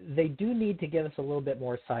 They do need to give us a little bit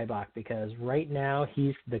more Sybok, because right now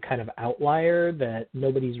he's the kind of outlier that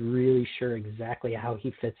nobody's really sure exactly how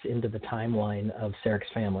he fits into the timeline of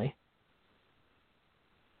Sarek's family.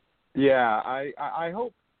 Yeah, I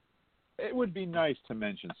hope. It would be nice to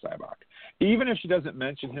mention Sybok. Even if she doesn't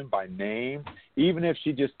mention him by name, even if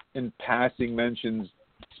she just in passing mentions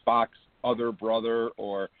Spock's other brother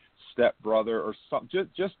or stepbrother or something,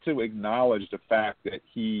 just to acknowledge the fact that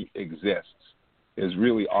he exists is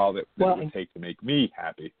really all that it would take to make me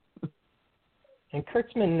happy. And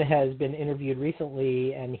Kurtzman has been interviewed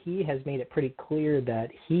recently, and he has made it pretty clear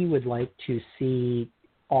that he would like to see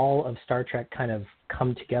all of Star Trek kind of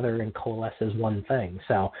come together and coalesce as one thing.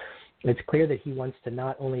 So it's clear that he wants to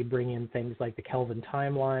not only bring in things like the Kelvin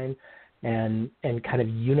timeline and kind of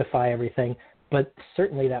unify everything, but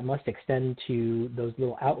certainly that must extend to those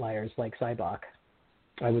little outliers like Sybok.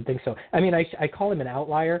 I would think so. I mean, I call him an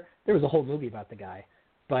outlier. There was a whole movie about the guy,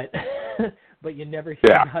 but but you never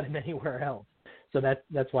hear about him anywhere else. So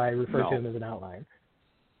that's why I refer to him as an outlier.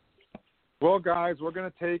 Well, guys, we're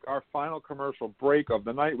going to take our final commercial break of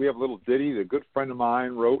the night. We have a little ditty that a good friend of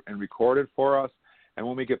mine wrote and recorded for us. And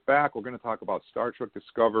when we get back, we're going to talk about Star Trek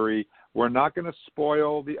Discovery. We're not going to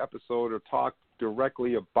spoil the episode or talk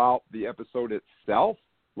directly about the episode itself.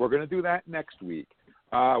 We're going to do that next week.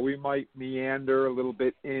 We might meander a little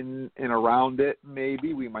bit in and around it,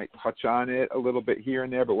 maybe. We might touch on it a little bit here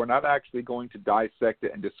and there, but we're not actually going to dissect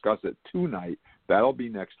it and discuss it tonight. That'll be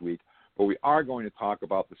next week. But we are going to talk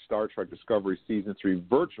about the Star Trek Discovery Season 3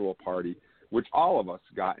 virtual party, which all of us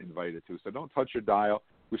got invited to. So don't touch your dial.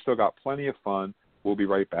 We still got plenty of fun. We'll be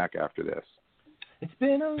right back after this. It's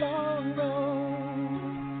been a long road,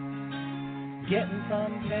 getting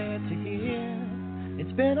from there to here.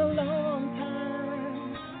 It's been a long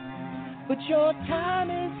time, but your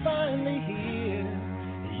time is finally here.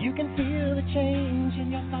 You can feel the change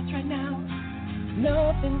in your thoughts right now.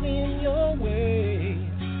 Nothing's in your way,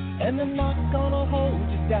 and they're not gonna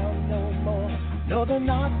hold you down no more. No, they're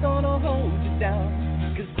not gonna hold you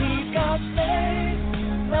down, 'cause we've got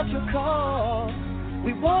faith that you'll call.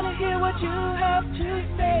 We wanna hear what you have to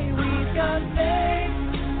say. We've got faith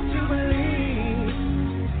to believe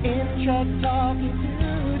in Trek Talking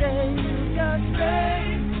today. You've got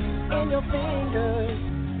faith in your fingers.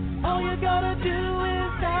 All you gotta do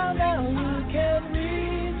is down. You can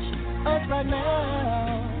reach us right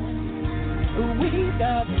now. We've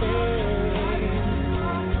got faith.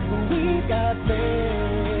 We've got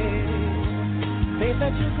faith. Faith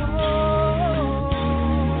that you call.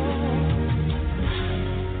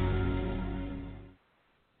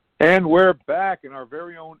 And we're back, and our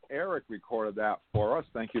very own Erik recorded that for us.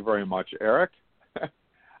 Thank you very much, Erik.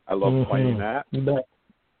 I love playing that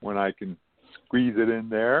when I can squeeze it in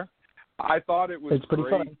there. I thought it was great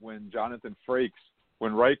fun when Jonathan Frakes,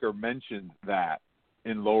 when Riker mentioned that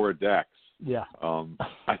in Lower Decks. Yeah.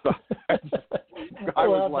 I thought I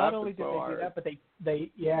was not laughing only did so they hard. do that, but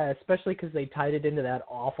they especially because they tied it into that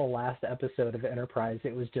awful last episode of Enterprise.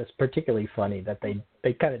 It was just particularly funny that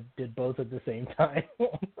they kind of did both at the same time.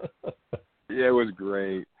 Yeah, it was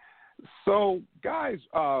great. So, guys,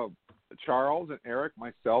 Charles and Erik,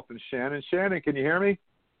 myself, and Shannon. Shannon, can you hear me?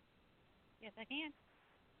 Yes, I can.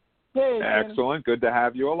 Hey, excellent. Good to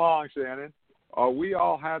have you along, Shannon. We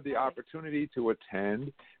all had the opportunity to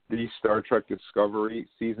attend the Star Trek Discovery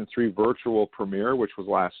Season 3 virtual premiere, which was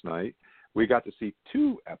last night. We got to see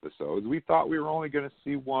 2 episodes. We thought we were only going to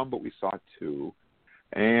see 1, but we saw 2.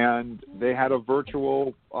 And they had a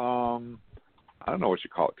virtual, I don't know what you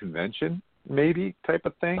call it, convention, maybe, type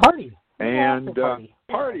of thing. Party. And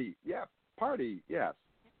party, yes.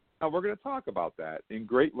 Now, we're going to talk about that in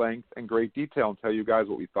great length and great detail and tell you guys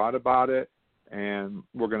what we thought about it. And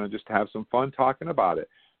we're going to just have some fun talking about it.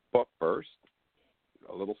 But first,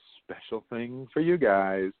 a little special thing for you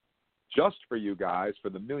guys, just for you guys, for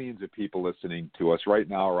the millions of people listening to us right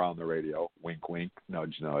now around the radio. Wink, wink,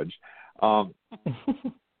 nudge, nudge. I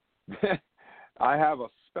have a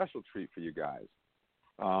special treat for you guys.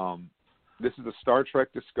 This is a Star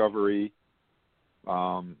Trek Discovery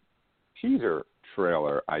teaser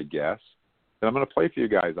trailer, I guess, that I'm going to play for you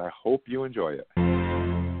guys. I hope you enjoy it.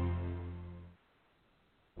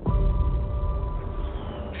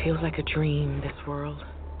 Feels like a dream, this world.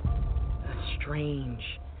 A strange,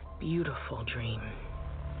 beautiful dream.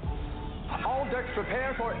 All decks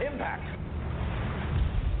prepare for impact.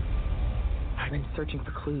 I've been searching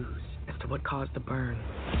for clues as to what caused the burn.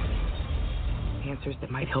 Answers that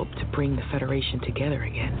might help to bring the Federation together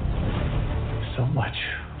again. So much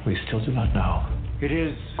we still do not know. It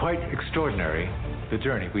is quite extraordinary, the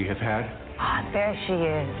journey we have had. Ah, there she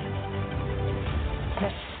is. The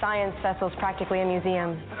science vessel's practically a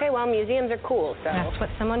museum. Okay, well, museums are cool, so... That's what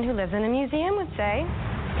someone who lives in a museum would say.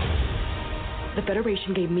 The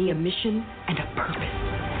Federation gave me a mission and a purpose.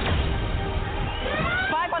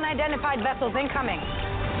 5 unidentified vessels incoming.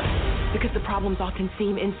 Because the problems often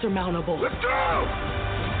seem insurmountable. Let's go!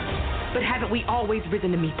 But haven't we always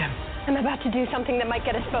risen to meet them? I'm about to do something that might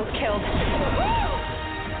get us both killed.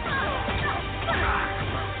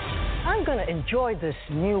 I'm gonna enjoy this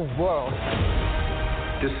new world.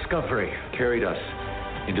 Discovery carried us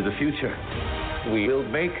into the future. We will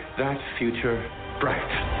make that future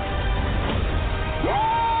bright.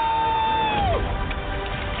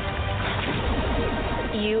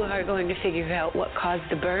 You are going to figure out what caused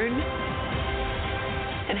the burn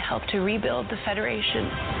and help to rebuild the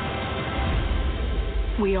Federation.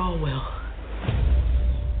 We all will.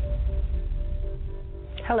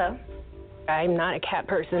 Hello. I'm not a cat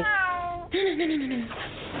person. No.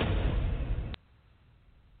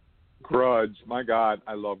 Grudge. My God,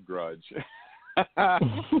 I love Grudge. Grudge.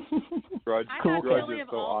 I Cool. thought Grudge Billy is of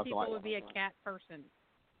so all awesome. people would be a cat person.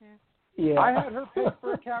 Yeah. I had her picked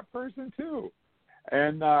for a cat person, too.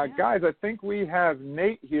 And, guys, I think we have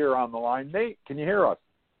Nate here on the line. Nate, can you hear us?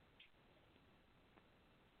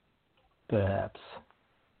 Perhaps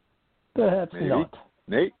Maybe. not.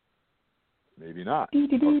 Nate? Maybe not.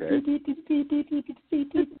 Okay.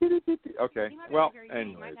 Okay. Well,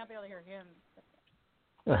 anyway. You might not be able to hear him.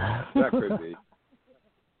 That could be.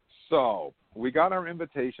 So we got our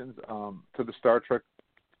invitations to the Star Trek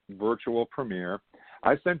virtual premiere.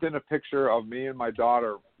 I sent in a picture of me and my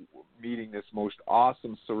daughter meeting this most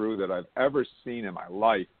awesome Saru that I've ever seen in my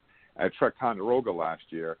life at Trek Ticonderoga last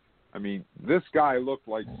year. I mean, this guy looked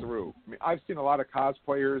like Saru. I mean, I've seen a lot of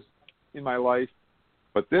cosplayers in my life,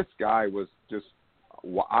 but this guy was just,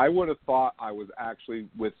 I would have thought I was actually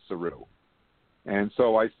with Saru. And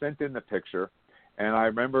so I sent in the picture, and I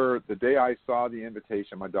remember the day I saw the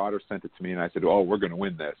invitation, my daughter sent it to me, and I said, oh, we're going to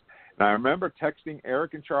win this. And I remember texting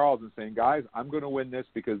Erik and Charles and saying, guys, I'm going to win this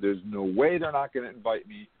because there's no way they're not going to invite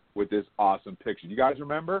me with this awesome picture. You guys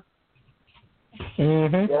remember?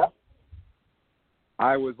 Mm-hmm. Yeah.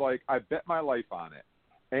 I was like, I bet my life on it.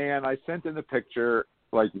 And I sent in the picture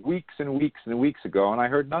like weeks and weeks and weeks ago, and I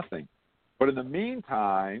heard nothing. But in the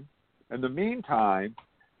meantime,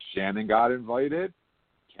 Shannon got invited,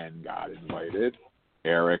 Ken got invited,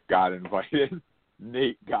 Erik got invited,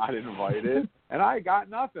 Nate got invited, and I got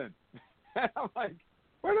nothing. And I'm like,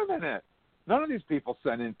 wait a minute. None of these people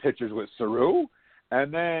sent in pictures with Saru.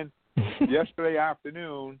 And then yesterday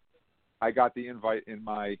afternoon, I got the invite in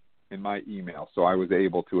my email, so I was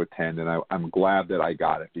able to attend, and I'm glad that I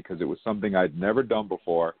got it because it was something I'd never done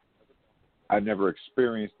before. I'd never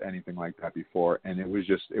experienced anything like that before, and it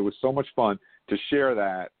was so much fun to share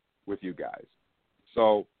that with you guys.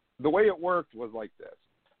 So the way it worked was like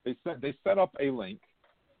this. They set up a link,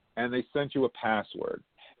 and they sent you a password,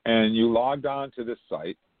 and you logged on to this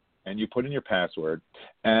site, and you put in your password,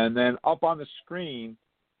 and then up on the screen,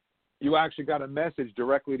 you actually got a message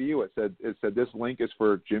directly to you. It said this link is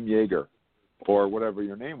for Jim Yeager or whatever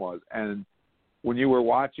your name was. And when you were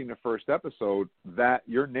watching the first episode, that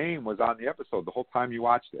your name was on the episode the whole time you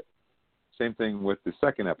watched it. Same thing with the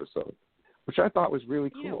second episode, which I thought was really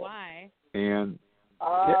cool. You know why? And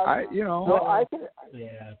I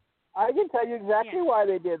can tell you exactly why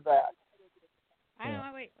they did that. I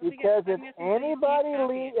know. Wait. Because if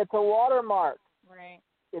anybody it's a watermark. Right.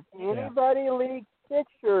 If anybody leaks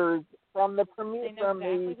pictures from the premiere, from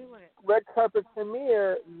the red carpet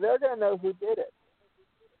premiere, they're going to know who did it.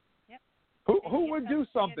 Yep. Who would do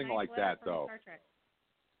something like that, though?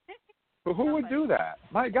 Who would do that?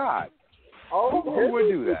 My God. Oh, who would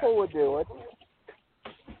do that? People would do it.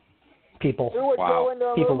 People. Who would go into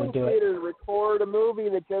a people movie would do theater it. to record a movie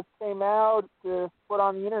that just came out to put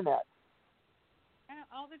on the internet?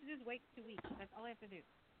 All they have to do is wait 2 weeks. That's all they have to do.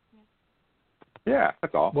 Yeah,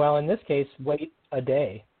 that's all. Well, in this case, wait a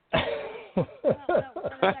day. No, for the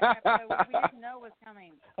second episode, we didn't know was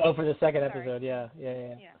coming. Oh, for the second episode, yeah.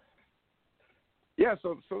 Yeah,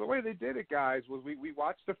 so the way they did it, guys, was we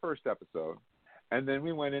watched the first episode, and then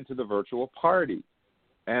we went into the virtual party.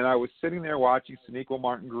 And I was sitting there watching Sonequa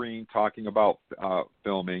Martin Green talking about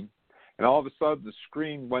filming, and all of a sudden the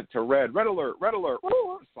screen went to red alert,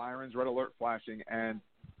 sirens, red alert flashing, and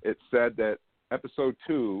it said that episode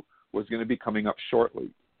 2 was going to be coming up shortly.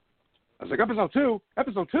 I was like, episode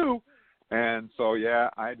two? And so, yeah,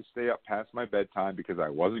 I had to stay up past my bedtime because I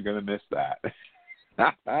wasn't going to miss that.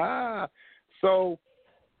 So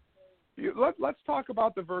let's talk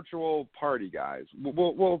about the virtual party, guys.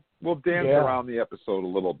 We'll dance around the episode a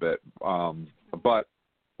little bit, but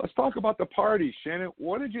let's talk about the party. Shannon,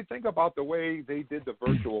 what did you think about the way they did the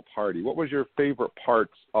virtual party? What was your favorite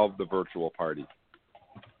parts of the virtual party?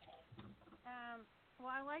 Well,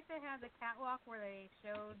 I like to have the catwalk where they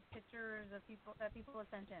showed pictures of people that people have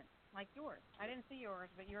sent in, like yours. I didn't see yours,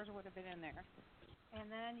 but yours would have been in there. And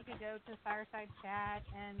then you could go to Fireside Chat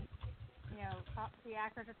and, the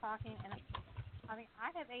actors are talking. And I mean, I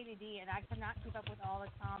have ADD, and I could not keep up with all the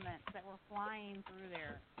comments that were flying through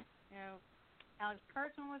there. Alex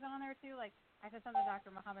Kurtzman was on there too. Like, I said something to Dr.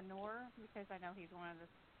 Muhammad Noor because I know he's one of the.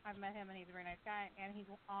 I've met him, and he's a very nice guy. And he's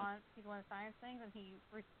one of the science things, and he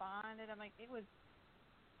responded. I'm like, it was.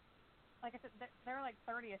 Like I said, they were like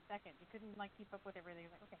 30 a second. You couldn't keep up with everything.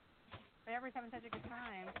 Like, okay, but everybody's having such a good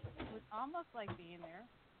time. It was almost like being there.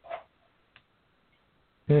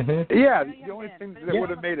 Mm-hmm. Yeah, the only thing that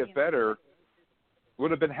would have made it better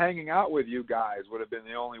would have been hanging out with you guys. Would have been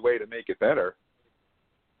the only way to make it better.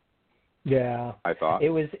 Yeah, I thought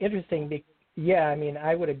it was interesting. Yeah, I mean,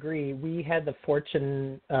 I would agree. We had the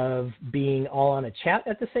fortune of being all on a chat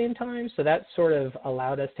at the same time, so that sort of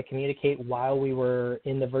allowed us to communicate while we were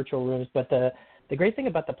in the virtual rooms. But the great thing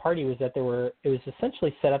about the party was that it was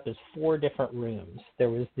essentially set up as 4 different rooms. There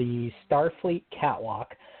was the Starfleet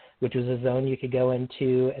catwalk, which was a zone you could go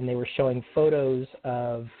into, and they were showing photos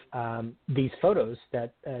of these photos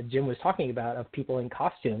that Jim was talking about of people in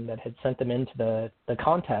costume that had sent them into the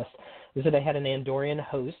contest. So they had an Andorian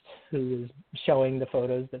host who was showing the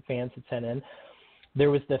photos that fans had sent in.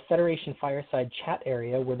 There was the Federation Fireside chat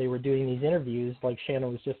area where they were doing these interviews, like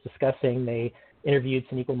Shannon was just discussing. They interviewed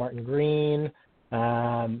Sonequa Martin Green,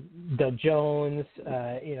 Doug Jones,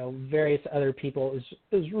 various other people.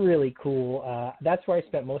 It was really cool. That's where I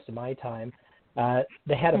spent most of my time.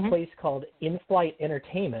 They had a place called In-Flight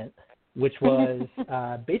Entertainment, which was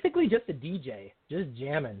basically just a DJ, just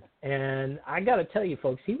jamming. And I got to tell you,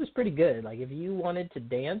 folks, he was pretty good. Like, if you wanted to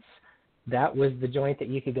dance, that was the joint that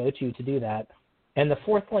you could go to do that. And the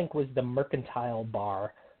fourth link was the Mercantile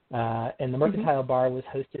Bar. And the Mercantile Bar was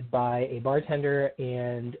hosted by a bartender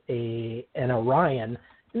and an Orion.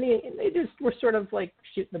 And they just were sort of like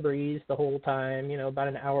shooting the breeze the whole time, about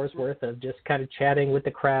an hour's worth of just kind of chatting with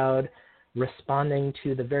the crowd, responding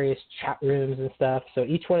to the various chat rooms and stuff. So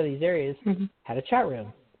each one of these areas had a chat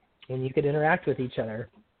room, and you could interact with each other.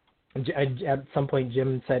 And at some point,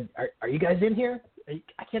 Jim said, "Are you guys in here?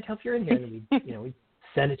 I can't tell if you're in here." And we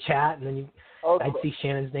send a chat, and then I'd see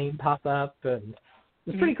Shannon's name pop up, and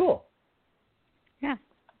it was pretty cool. Yeah.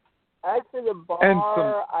 Actually, the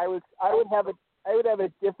bar, I would have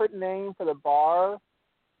a different name for the bar,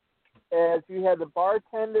 as you had the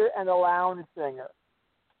bartender and the lounge singer.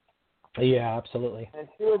 Yeah, absolutely. And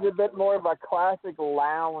she was a bit more of a classic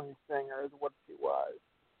lounge singer, is what she was.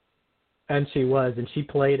 And she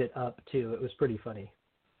played it up too. It was pretty funny.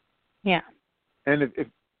 Yeah. And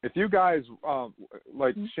if you guys,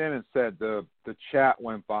 like Shannon said, the chat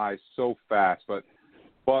went by so fast, but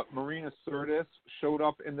Marina Sirtis showed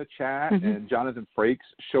up in the chat, and Jonathan Frakes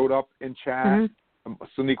showed up in chat.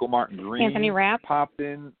 Sonequa Martin Green, Anthony Rapp popped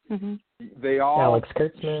in. They all Alex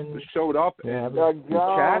Kurtzman showed up and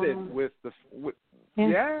chatted with the.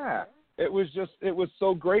 It was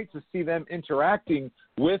so great to see them interacting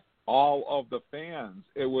with all of the fans.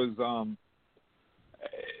 It was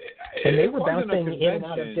and they were bouncing in and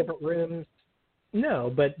out of different rooms.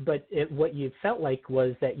 No, but what you felt like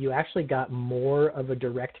was that you actually got more of a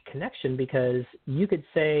direct connection, because you could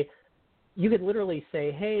literally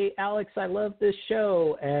say, "Hey, Alex, I love this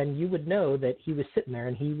show," and you would know that he was sitting there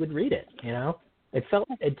and he would read it. It felt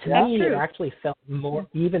it actually felt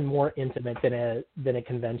even more intimate than a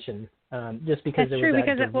convention, just because that's there was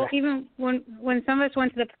true. that Because even when some of us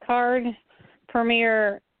went to the Picard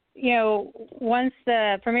premiere, once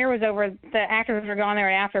the premiere was over, the actors were gone there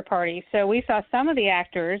at after party. So we saw some of the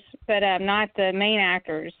actors, but not the main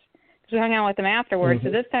actors, because we hung out with them afterwards.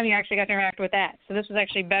 So this time you actually got to interact with that. So this was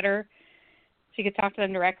actually better, so you could talk to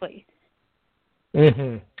them directly.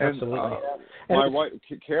 Absolutely. My wife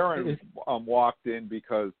Karen walked in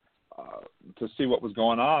because to see what was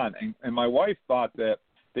going on, and my wife thought that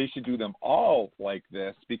they should do them all like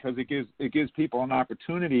this, because it gives people an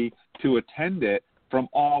opportunity to attend it from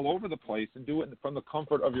all over the place and do it from the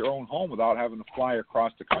comfort of your own home without having to fly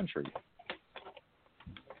across the country.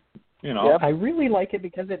 I really like it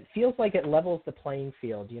because it feels like it levels the playing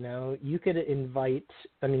field. You could invite,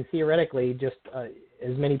 theoretically, just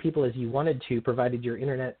as many people as you wanted to, provided your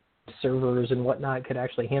internet servers and whatnot could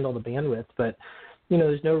actually handle the bandwidth. But,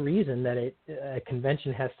 there's no reason that a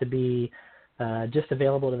convention has to be just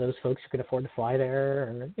available to those folks who can afford to fly there,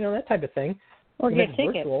 or, that type of thing. Or get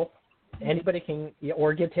tickets. Virtual, anybody can,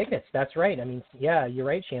 or get tickets. That's right. You're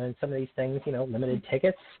right, Shannon. Some of these things, limited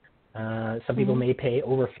tickets. Some people may pay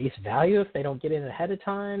over face value if they don't get in ahead of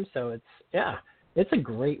time. So it's a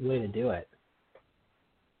great way to do it.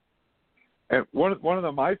 And one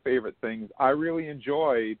of my favorite things, I really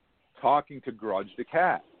enjoyed talking to Grudge the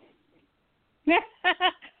cat.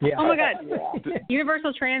 Oh my God!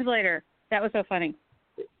 Universal Translator. That was so funny.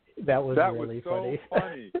 That was really so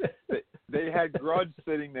funny. They had Grudge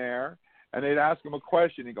sitting there, and they'd ask him a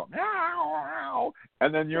question. He'd go, meow,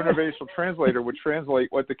 and then Universal Translator would translate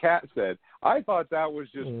what the cat said. I thought that was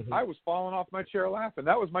just, I was falling off my chair laughing.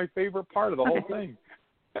 That was my favorite part of the whole thing.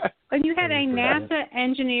 And you had a NASA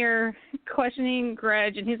engineer questioning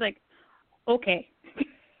Grudge, and he's like, okay.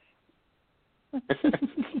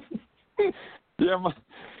 Yeah,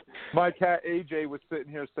 my cat AJ was sitting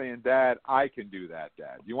here saying, "Dad, I can do that,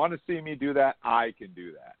 Dad. You want to see me do that? I can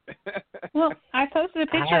do that." Well, I posted a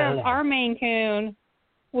picture of our Maine Coon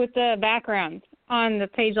with the background on the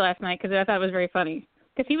page last night because I thought it was very funny.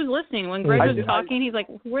 Because he was listening. When Greg was talking, he's like,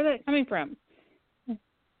 where's that coming from?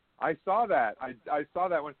 I saw that. I saw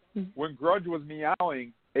that when Grudge was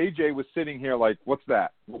meowing, AJ was sitting here like, what's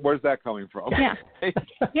that? Where's that coming from? Yeah.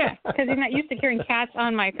 Yeah, because he's not used to hearing cats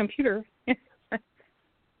on my computer.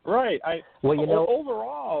 Right. Well,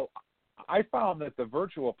 overall, I found that the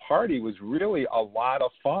virtual party was really a lot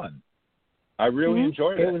of fun. I really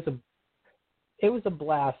enjoyed it. It was a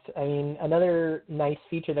blast. I mean, another nice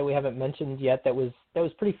feature that we haven't mentioned yet that was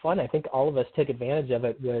pretty fun. I think all of us took advantage of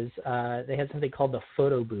it. Was they had something called the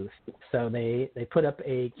photo booth. So they put up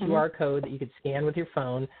a QR code that you could scan with your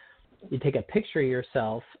phone. You take a picture of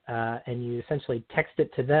yourself and you essentially text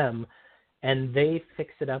it to them, and they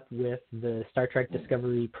fix it up with the Star Trek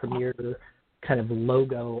Discovery premiere kind of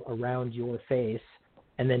logo around your face,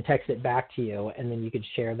 and then text it back to you, and then you could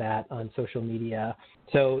share that on social media.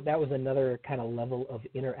 So that was another kind of level of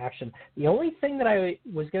interaction. The only thing that I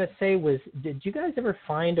was going to say was, did you guys ever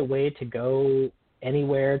find a way to go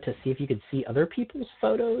anywhere to see if you could see other people's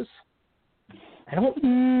photos? I don't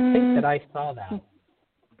think that I saw that.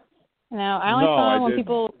 No, I only saw them when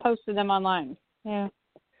people posted them online. Yeah.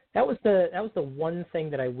 That was the one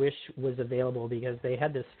thing that I wish was available, because they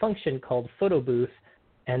had this function called photo booth,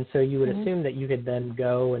 and so you would assume that you could then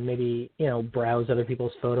go and maybe, browse other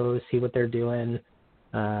people's photos, see what they're doing.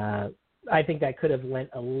 I think that could have lent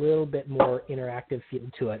a little bit more interactive feel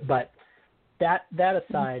to it. But that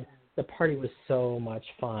aside, the party was so much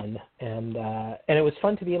fun, and it was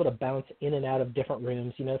fun to be able to bounce in and out of different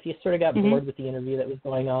rooms. If you sort of got bored with the interview that was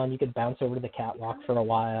going on, you could bounce over to the catwalk for a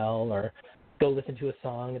while, or go listen to a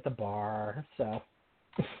song at the bar. So,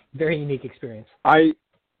 very unique experience.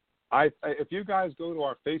 If you guys go to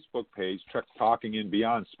our Facebook page, Trek Talking and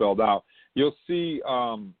Beyond spelled out, you'll see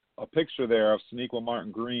a picture there of Sonequa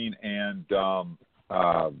Martin Green and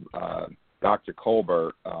Dr.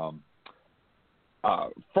 Colbert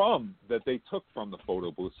that they took from the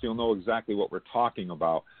photo booth, so you'll know exactly what we're talking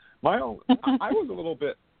about. I was a little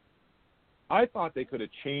bit. I thought they could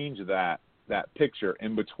have changed that picture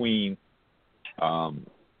in between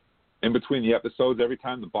the episodes. Every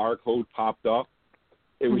time the barcode popped up,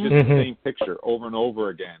 it was just the same picture over and over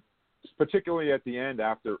again. Particularly at the end,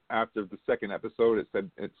 after the second episode, it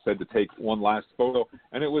said to take one last photo,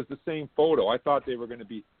 and it was the same photo. I thought they were going to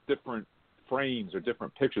be different frames or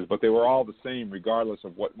different pictures, but they were all the same regardless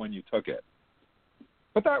of when you took it.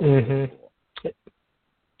 But that was really cool.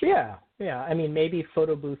 Yeah. I mean, maybe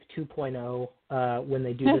Photo Booth 2.0, when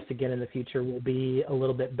they do this again in the future, will be a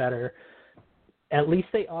little bit better. At least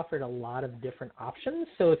they offered a lot of different options.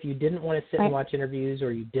 So if you didn't want to sit and watch interviews,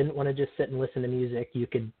 or you didn't want to just sit and listen to music, you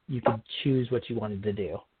could choose what you wanted to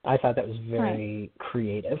do. I thought that was very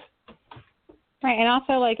creative. Right, and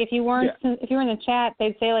also, like, if you were in the chat,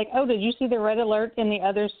 they'd say, like, "Oh, did you see the red alert in the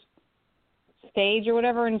other stage or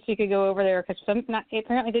whatever?" And so you could go over there, because it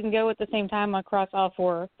apparently didn't go at the same time across all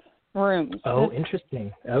 4 rooms. Oh,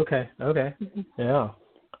 interesting. Okay. Yeah.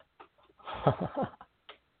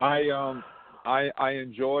 I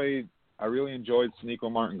really enjoyed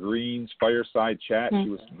Sonequa Martin Green's fireside chat. She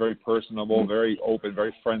was very personable, very open,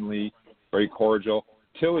 very friendly, very cordial.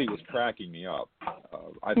 Tilly was cracking me up.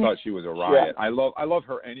 I thought she was a riot. I love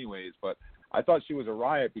her anyways, but I thought she was a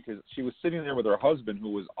riot because she was sitting there with her husband, who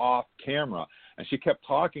was off camera, and she kept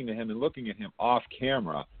talking to him and looking at him off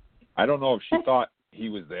camera. I don't know if she thought he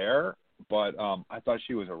was there, but I thought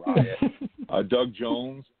she was a riot. Doug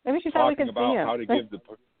Jones talking about how to give the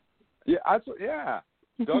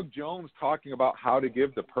Doug Jones talking about how to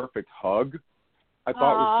give the perfect hug. I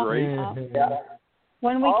thought was great.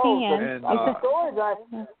 When we can. And, the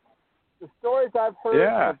stories I've heard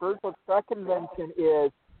at the Virtual Trek Convention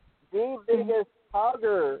is the biggest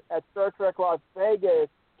hugger at Star Trek Las Vegas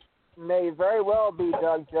may very well be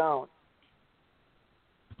Doug Jones.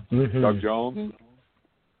 Doug Jones?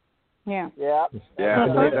 Yeah.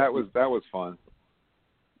 That was fun.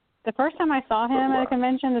 The first time I saw him at a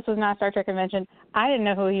convention, this was not a Star Trek convention, I didn't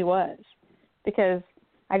know who he was, because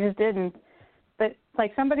I just didn't. But,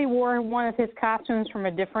 like, somebody wore one of his costumes from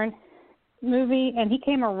a different movie, and he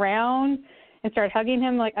came around and started hugging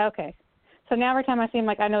him, like, okay. So now every time I see him,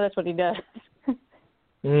 like, I know that's what he does.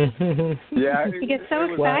 He gets so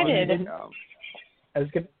excited. I was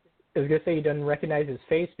gonna say he doesn't recognize his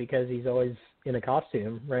face because he's always in a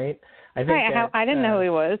costume, right? I think I didn't know who he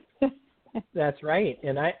was. That's right.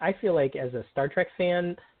 And I feel like as a Star Trek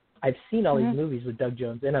fan, I've seen all these movies with Doug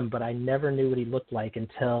Jones in them, but I never knew what he looked like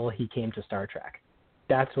until he came to Star Trek.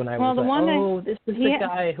 That's when I was like, this is the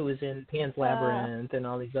guy who was in Pan's Labyrinth and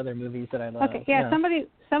all these other movies that I love. Okay,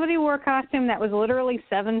 somebody wore a costume that was literally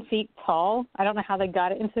 7 feet tall. I don't know how they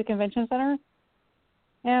got it into the convention center.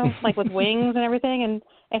 Like with wings and everything,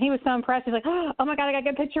 and he was so impressed. He's like, "Oh my God, I got to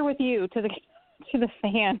get a picture with you," to the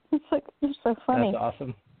fan. It's like, it's so funny. That's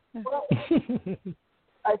awesome. Well,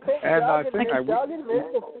 I think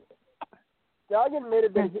Doug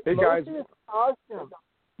admitted that most of his costumes,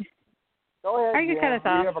 Go ahead. Or you can cut us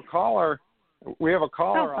off. We have a caller. We have a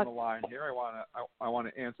caller Oh, on the line here. I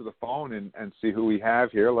want to answer the phone and see who we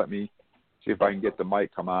have here. Let me see if I can get the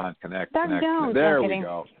mic. Come on, connect. Doug Jones. There we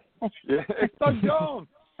go. Yeah, it's Doug Jones.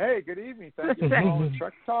 Hey, good evening. Thank you for calling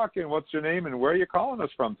Trek Talking. What's your name and where are you calling us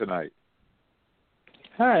from tonight?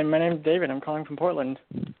 Hi, my name's David. I'm calling from Portland.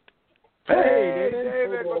 Hey,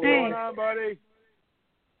 David. What's going on, buddy?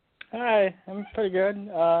 Hi, I'm pretty good.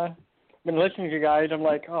 Been listening to you guys. I'm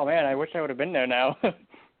like, oh man, I wish I would have been there now.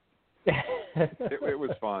 It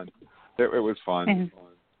was fun. It was fun.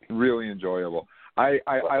 Really enjoyable. I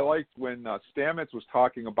liked when Stamets was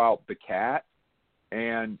talking about the cat,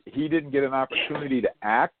 and he didn't get an opportunity to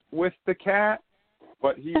act with the cat,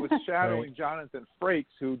 but he was shadowing Jonathan Frakes,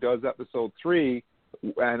 who does episode 3,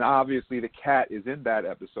 and obviously the cat is in that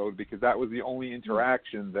episode because that was the only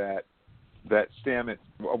interaction that Stamets,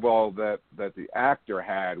 that the actor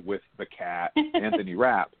had with the cat, Anthony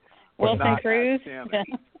Rapp, was Wilson not Cruz.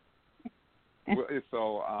 Stamets.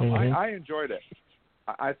 So I enjoyed it.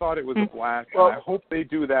 I thought it was a blast, and I hope they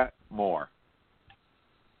do that more.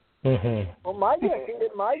 Well, my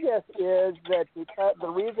guess is that the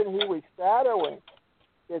reason he was shadowing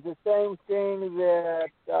is the same thing that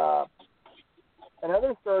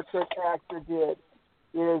another Star Trek actor did.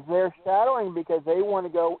 Is they're shadowing because they want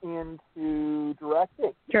to go into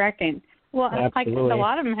directing. Well, Absolutely. like a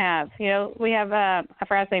lot of them have. You know, we have I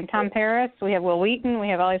forgot his name, Tom Paris. We have Will Wheaton. We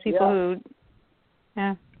have all these people who.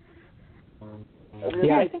 Yeah.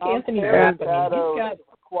 Yeah, I think Anthony Rapp.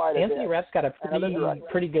 Anthony Rapp's got a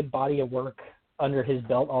pretty good body of work under his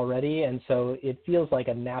belt already, and so it feels like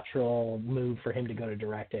a natural move for him to go to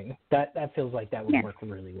directing. That feels like that would work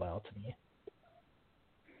really well to me.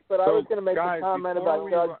 But I was going to make a comment about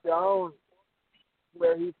Doug Jones,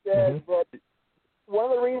 where he said that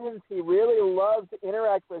one of the reasons he really loves to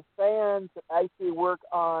interact with fans and actually work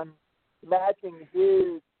on matching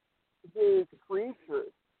his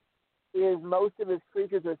creatures is most of his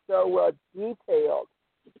creatures are so well detailed.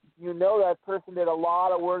 You know that person did a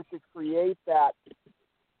lot of work to create that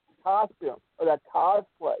costume or that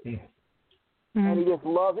cosplay. And he just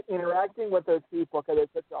loves interacting with those people because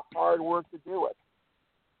it's such a hard work to do it.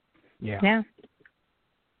 Yeah.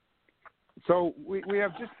 So we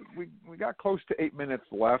have we got close to 8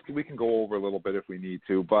 minutes left. We can go over a little bit if we need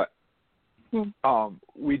to, but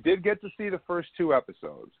we did get to see the first 2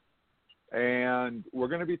 episodes, and we're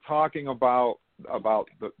going to be talking about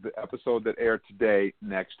the episode that aired today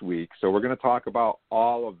next week. So we're going to talk about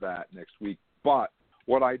all of that next week. But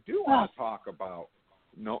what I do want to talk about,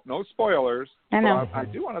 no spoilers. I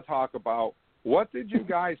do want to talk about what did you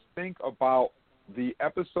guys think about the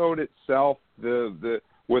episode itself, the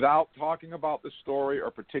without talking about the story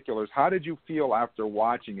or particulars. How did you feel after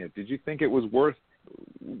watching it? Did you think it was worth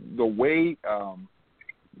the wait? What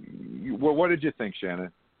did you think,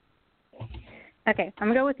 Shannon? Okay, I'm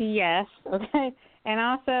going to go with yes, okay? And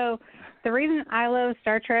also, the reason I love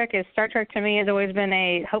Star Trek is Star Trek to me has always been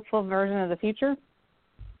a hopeful version of the future.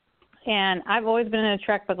 And I've always been in a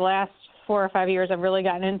Trek, but the last 4 or 5 years I've really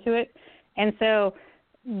gotten into it. And so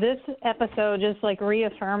this episode just like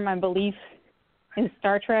reaffirmed my belief in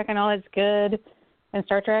Star Trek and all that's good in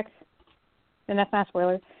Star Trek. And that's not a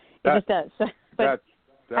spoiler. It just does. So, but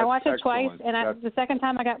I watched it twice, and the second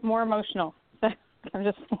time I got more emotional. So I'm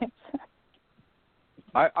just saying.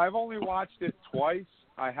 I've only watched it twice.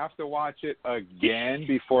 I have to watch it again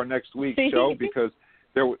before next week's show because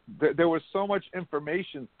there was so much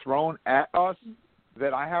information thrown at us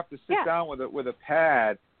that I have to sit down with a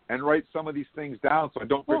pad and write some of these things down so I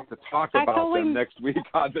don't forget to talk about them next week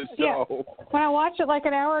on the show. Yeah. When I watched it like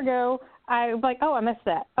an hour ago, I was like, oh, I missed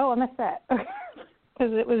that.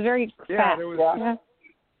 Because it was very fast. There was.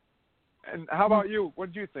 And how about you?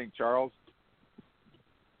 What did you think, Charles?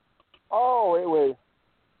 Oh, it was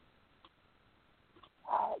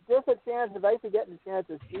just a chance of actually getting a chance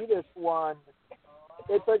to see this one.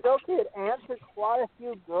 It's like, okay, it answered quite a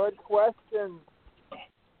few good questions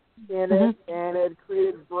in it, and it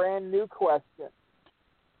created brand new questions.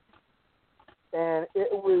 And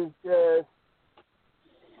it was just,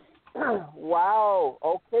 wow,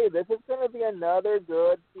 okay, this is going to be another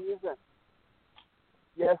good season.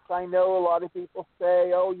 Yes, I know a lot of people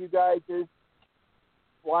say, oh, you guys just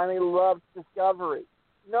blindly loved Discovery.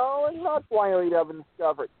 No, it's not blindly loving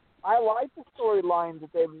Discovery. I like the storylines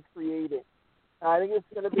that they've been creating. And I think it's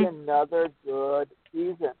going to be another good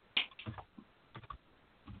season.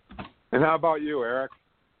 And how about you, Erik?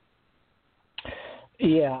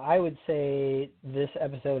 Yeah, I would say this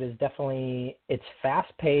episode is definitely, it's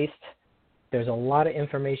fast-paced. There's a lot of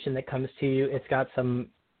information that comes to you. It's got some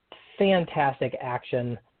fantastic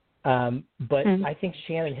action. But I think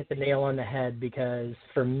Shannon hit the nail on the head, because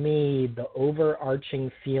for me, the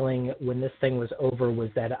overarching feeling when this thing was over was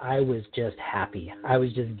that I was just happy. I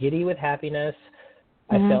was just giddy with happiness.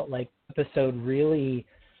 I felt like the episode really,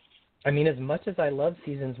 I mean, as much as I love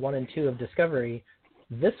seasons 1 and 2 of Discovery,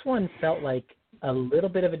 this one felt like a little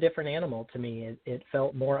bit of a different animal to me. It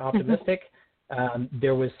felt more optimistic.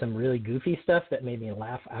 There was some really goofy stuff that made me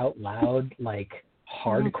laugh out loud, like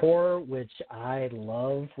hardcore, which I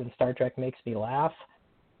love when Star Trek makes me laugh.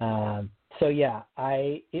 So yeah,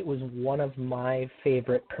 it was one of my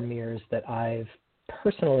favorite premieres that I've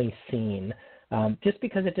personally seen, just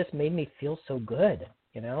because it just made me feel so good.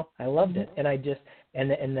 You know, I loved it, and I just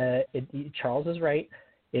Charles is right.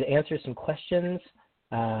 It answers some questions,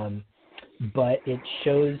 but it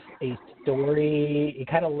shows a story. It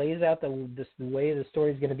kind of lays out the way the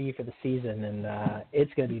story is going to be for the season, and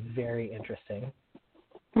it's going to be very interesting.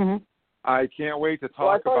 I can't wait to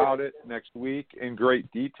talk about it next week in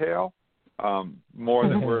great detail. More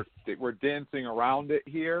than we're dancing around it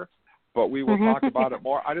here, but we will talk about it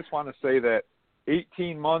more. I just want to say that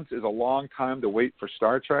 18 months is a long time to wait for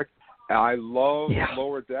Star Trek. I love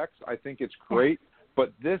Lower Decks. I think it's great,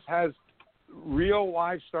 but this has real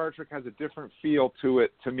live Star Trek has a different feel to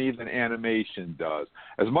it to me than animation does.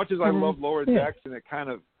 As much as I love Lower Decks and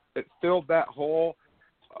it filled that hole,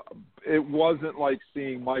 it wasn't like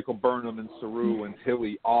seeing Michael Burnham and Saru and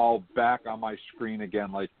Tilly all back on my screen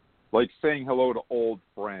again, like saying hello to old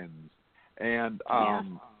friends. And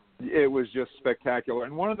it was just spectacular.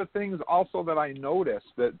 And one of the things also that I noticed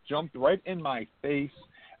that jumped right in my face,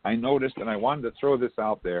 and I wanted to throw this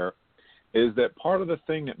out there, is that part of the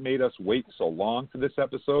thing that made us wait so long for this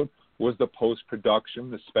episode was the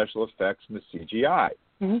post-production, the special effects, and the CGI.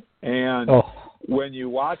 And when you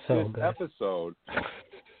watch this episode,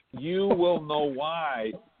 you will know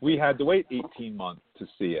why we had to wait 18 months to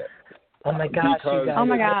see it. Oh my gosh, you guys. Oh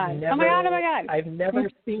my god. I've never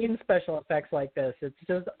seen special effects like this. It's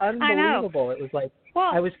just unbelievable. It was like,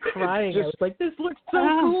 I was crying. I was like, this looks so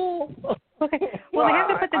cool. Okay. Well, they have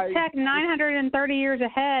to put the tech 930 years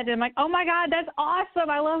ahead. And I'm like, oh my god, that's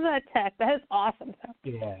awesome. I love that tech. That is awesome.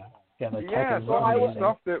 Yeah, the tech is so I was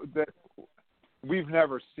stuff that we've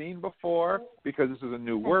never seen before, because this is a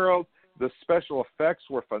new world. The special effects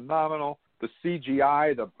were phenomenal. The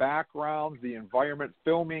CGI, the backgrounds, the environment,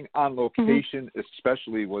 filming on location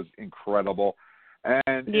especially was incredible.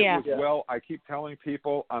 And it was, I keep telling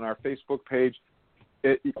people on our Facebook page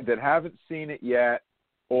that haven't seen it yet,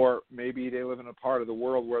 or maybe they live in a part of the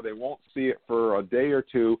world where they won't see it for a day or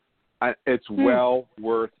two, it's well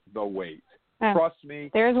worth the wait. Trust me,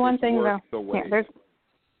 there's one thing worth though. the wait. Yeah,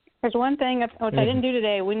 there's one thing which I didn't do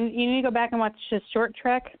today. You need to go back and watch the short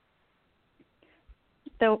Trek.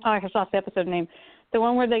 I just lost the episode name. The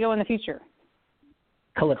one where they go in the future.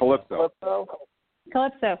 Calypso.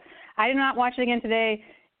 I did not watch it again today.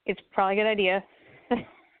 It's probably a good idea.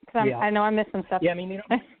 I know I'm missing stuff. Yeah, I mean,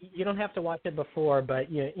 you don't have to watch it before,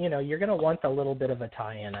 but you know you're going to want a little bit of a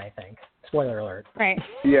tie-in, I think. Spoiler alert. Right.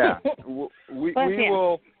 Yeah. We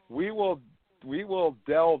will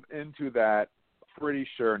delve into that pretty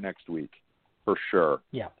sure next week, for sure.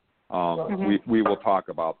 Yeah. We will talk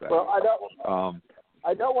about that. Well,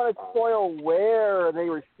 I don't want to spoil where they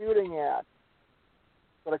were shooting at,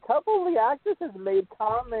 but a couple of the actresses made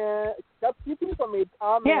comments. A few people made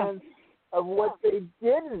comments of what they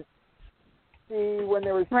didn't see when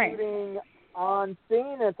they were shooting on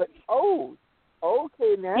scene. It's like, oh,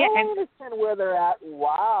 okay, now I understand where they're at.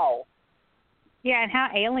 Wow. Yeah, and how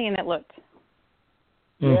alien it looked.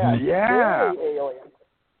 Yeah. Really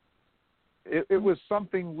alien. It was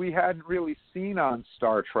something we hadn't really seen on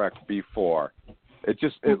Star Trek before. It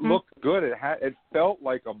looked good. It felt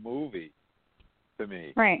like a movie to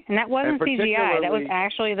me. Right, and that wasn't CGI. That was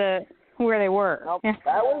actually where they were. Nope,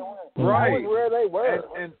 that was where they were.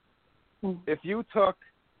 And if you took,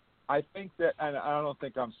 I think that, and I don't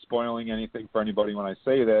think I'm spoiling anything for anybody when I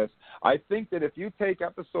say this, I think that if you take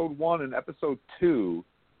episode 1 and episode 2,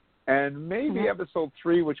 and maybe episode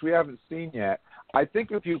 3, which we haven't seen yet, I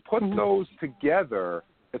think if you put those together,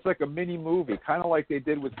 it's like a mini movie, kind of like they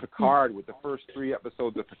did with Picard, with the first 3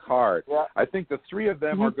 episodes of Picard. Yeah. I think the 3 of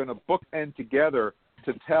them are going to bookend together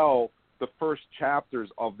to tell the first chapters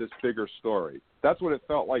of this bigger story. That's what it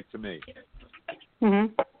felt like to me.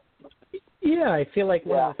 Yeah, I feel like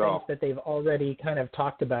one of the things that they've already kind of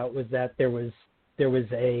talked about was that there was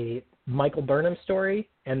a Michael Burnham story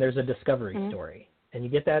and there's a Discovery story. And you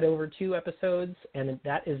get that over 2 episodes, and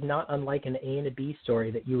that is not unlike an A and a B story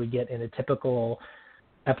that you would get in a typical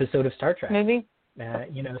episode of Star Trek. Maybe.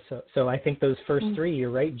 So I think those first 3,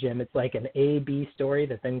 you're right, Jim, it's like an A-B story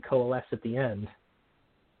that then coalesce at the end.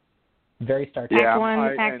 Very Star Trek. Act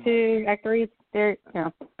 1, Act 2, Act 3, there, yeah.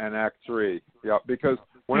 And Act 3, yeah. Because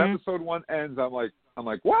when episode 1 ends, I'm like,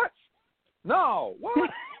 what? No, what?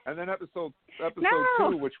 And then episode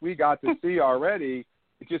 2, which we got to see already,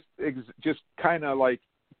 it just kind of like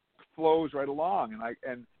flows right along.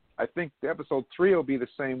 And I think the episode 3 will be the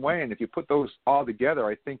same way. And if you put those all together,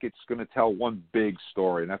 I think it's going to tell one big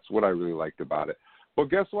story. And that's what I really liked about it. Well,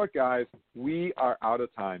 guess what, guys? We are out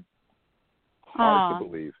of time. Hard to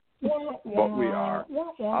believe, but we are.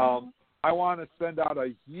 I want to send out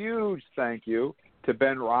a huge thank you to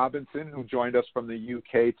Ben Robinson, who joined us from the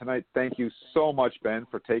UK tonight. Thank you so much, Ben,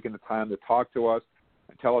 for taking the time to talk to us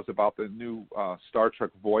and tell us about the new Star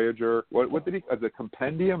Trek Voyager. What did he? The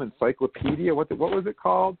compendium, encyclopedia. What was it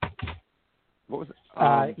called? What was it?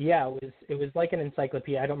 Yeah, it was like an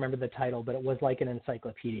encyclopedia. I don't remember the title, but it was like an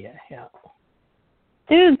encyclopedia. Yeah.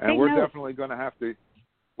 Dude, and we're definitely going to have to.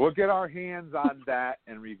 We'll get our hands on that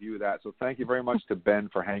and review that. So thank you very much to Ben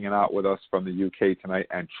for hanging out with us from the UK tonight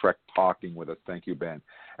and Trek Talking with us. Thank you, Ben.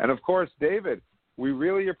 And, of course, David, we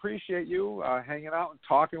really appreciate you hanging out and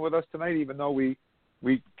talking with us tonight, even though we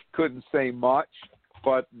couldn't say much.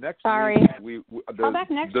 But next week,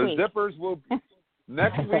 the zippers will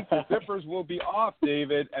next week the zippers will be off,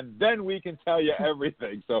 David, and then we can tell you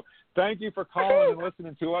everything. So thank you for calling and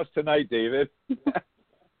listening to us tonight, David.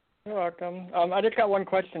 You're welcome. I just got one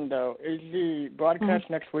question, though. Is the broadcast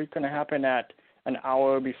next week going to happen at an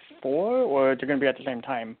hour before, or is it going to be at the same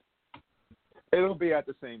time? It'll be at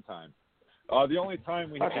the same time. The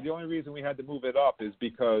only reason we had to move it up is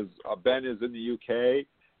because Ben is in the UK,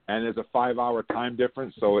 and there's a 5-hour time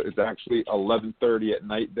difference, so it's actually 11:30 at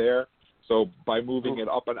night there. So by moving it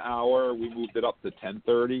up an hour, we moved it up to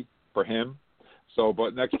 10:30 for him. So,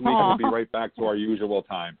 but next week we'll be right back to our usual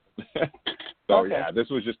time. So yeah, this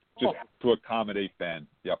was just to accommodate Ben.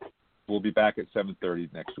 Yep, we'll be back at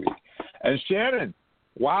 7:30 next week. And Shannon,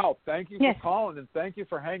 wow, thank you for calling and thank you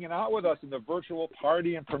for hanging out with us in the virtual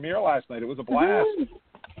party and premiere last night. It was a blast.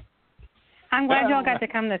 I'm glad you all got to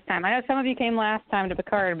come this time. I know some of you came last time to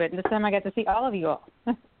Picard, but this time I got to see all of you all.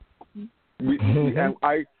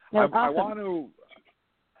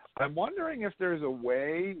 I'm wondering if there's a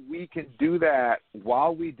way we can do that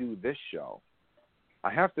while we do this show. I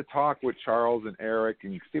have to talk with Charles and Erik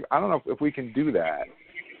and Steve. I don't know if we can do that.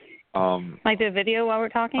 Like the video while we're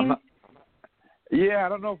talking? I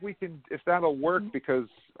don't know if that'll work because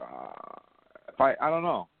I don't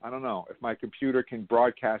know if my computer can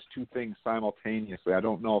broadcast two things simultaneously. I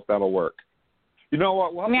don't know if that'll work. You know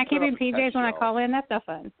what? I keep in PJs when I call in. That's no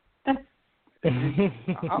fun.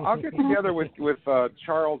 I'll get together with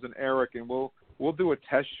Charles and Erik and we'll do a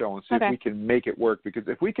test show and see if we can make it work. Because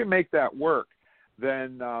if we can make that work,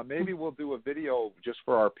 then maybe we'll do a video just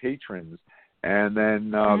for our patrons, and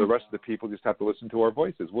then the rest of the people just have to listen to our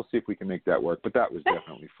voices. We'll see if we can make that work. But that was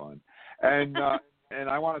definitely fun. And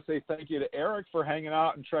I want to say thank you to Erik for hanging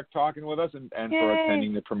out and Trek Talking with us and for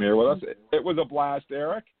attending the premiere with us. It was a blast,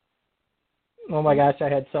 Erik. Oh my gosh, I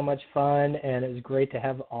had so much fun, and it was great to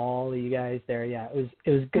have all of you guys there. Yeah, it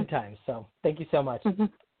was good times. So thank you so much.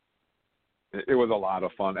 It was a lot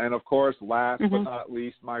of fun. And, of course, last but not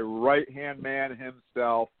least, my right-hand man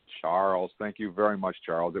himself, Charles. Thank you very much,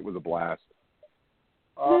 Charles. It was a blast.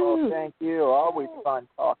 Oh, thank you. Always fun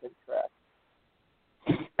talking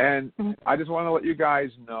Trek. And I just want to let you guys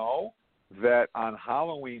know that on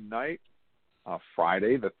Halloween night,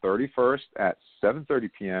 Friday the 31st at 7:30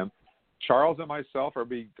 p.m., Charles and myself are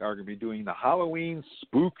going to be doing the Halloween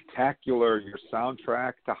Spooktacular, your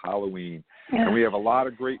soundtrack to Halloween. And we have a lot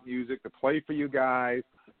of great music to play for you guys,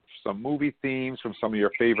 some movie themes from some of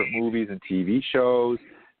your favorite movies and TV shows,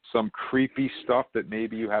 some creepy stuff that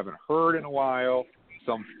maybe you haven't heard in a while,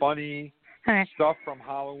 some funny stuff from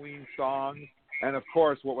Halloween songs, and, of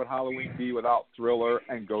course, what would Halloween be without Thriller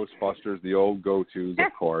and Ghostbusters, the old go-tos,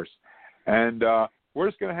 of course. And we're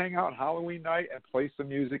just going to hang out on Halloween night and play some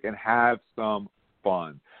music and have some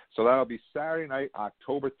fun. So that'll be Saturday night,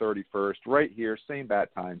 October 31st, right here, same bat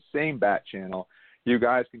time, same bat channel. You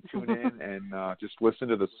guys can tune in and just listen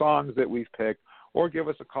to the songs that we've picked, or give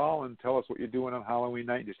us a call and tell us what you're doing on Halloween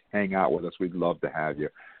night. Just hang out with us. We'd love to have you.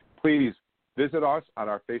 Please visit us on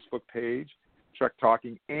our Facebook page, Trek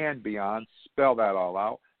Talking and Beyond. Spell that all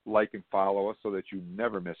out. Like and follow us so that you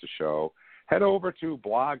never miss a show. Head over to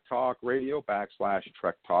Blog Talk Radio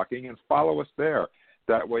 /Trek Talking and follow us there.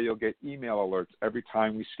 That way you'll get email alerts every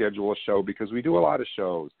time we schedule a show, because we do a lot of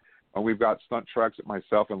shows. And we've got Stunt Treks at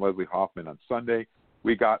myself and Leslie Hoffman on Sunday.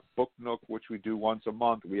 We got Book Nook, which we do once a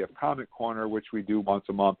month. We have Comic Corner, which we do once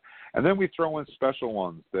a month. And then we throw in special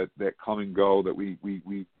ones that come and go that we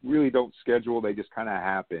really don't schedule. They just kind of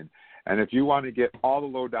happen. And if you want to get all the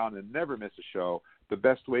lowdown and never miss a show, the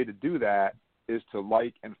best way to do that is to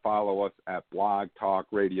like and follow us at Blog Talk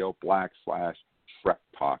Radio /Trek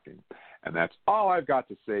Talking. And that's all I've got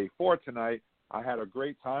to say for tonight. I had a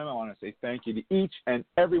great time. I want to say thank you to each and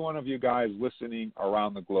every one of you guys listening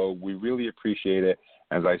around the globe. We really appreciate it.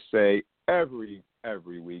 As I say every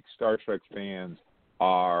week, Star Trek fans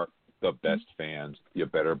are the best fans. You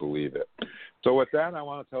better believe it. So with that, I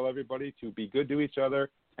want to tell everybody to be good to each other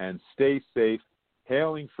and stay safe.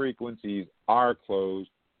 Hailing frequencies are closed.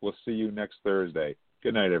 We'll see you next Thursday.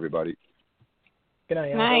 Good night, everybody. Good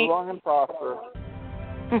night. Night. Long and prosper.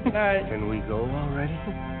 Good night. Can we go already?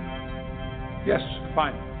 Yes,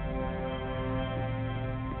 fine.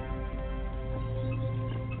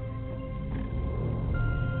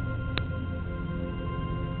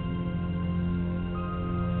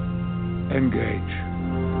 Engage.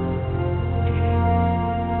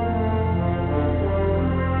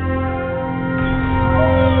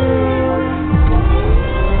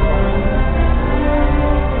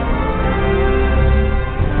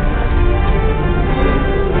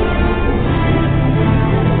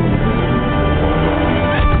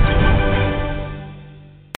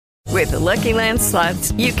 With the Lucky Land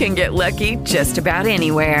Slots, you can get lucky just about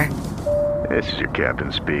anywhere. This is your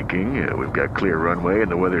captain speaking. We've got clear runway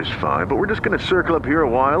and the weather's fine, but we're just going to circle up here a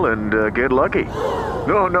while and get lucky.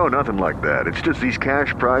 No, nothing like that. It's just these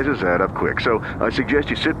cash prizes add up quick. So I suggest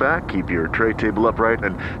you sit back, keep your tray table upright,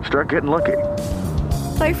 and start getting lucky.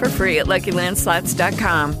 Play for free at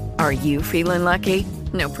LuckyLandSlots.com. Are you feeling lucky?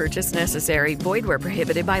 No purchase necessary. Void where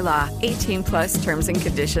prohibited by law. 18+ terms and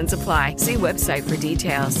conditions apply. See website for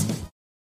details.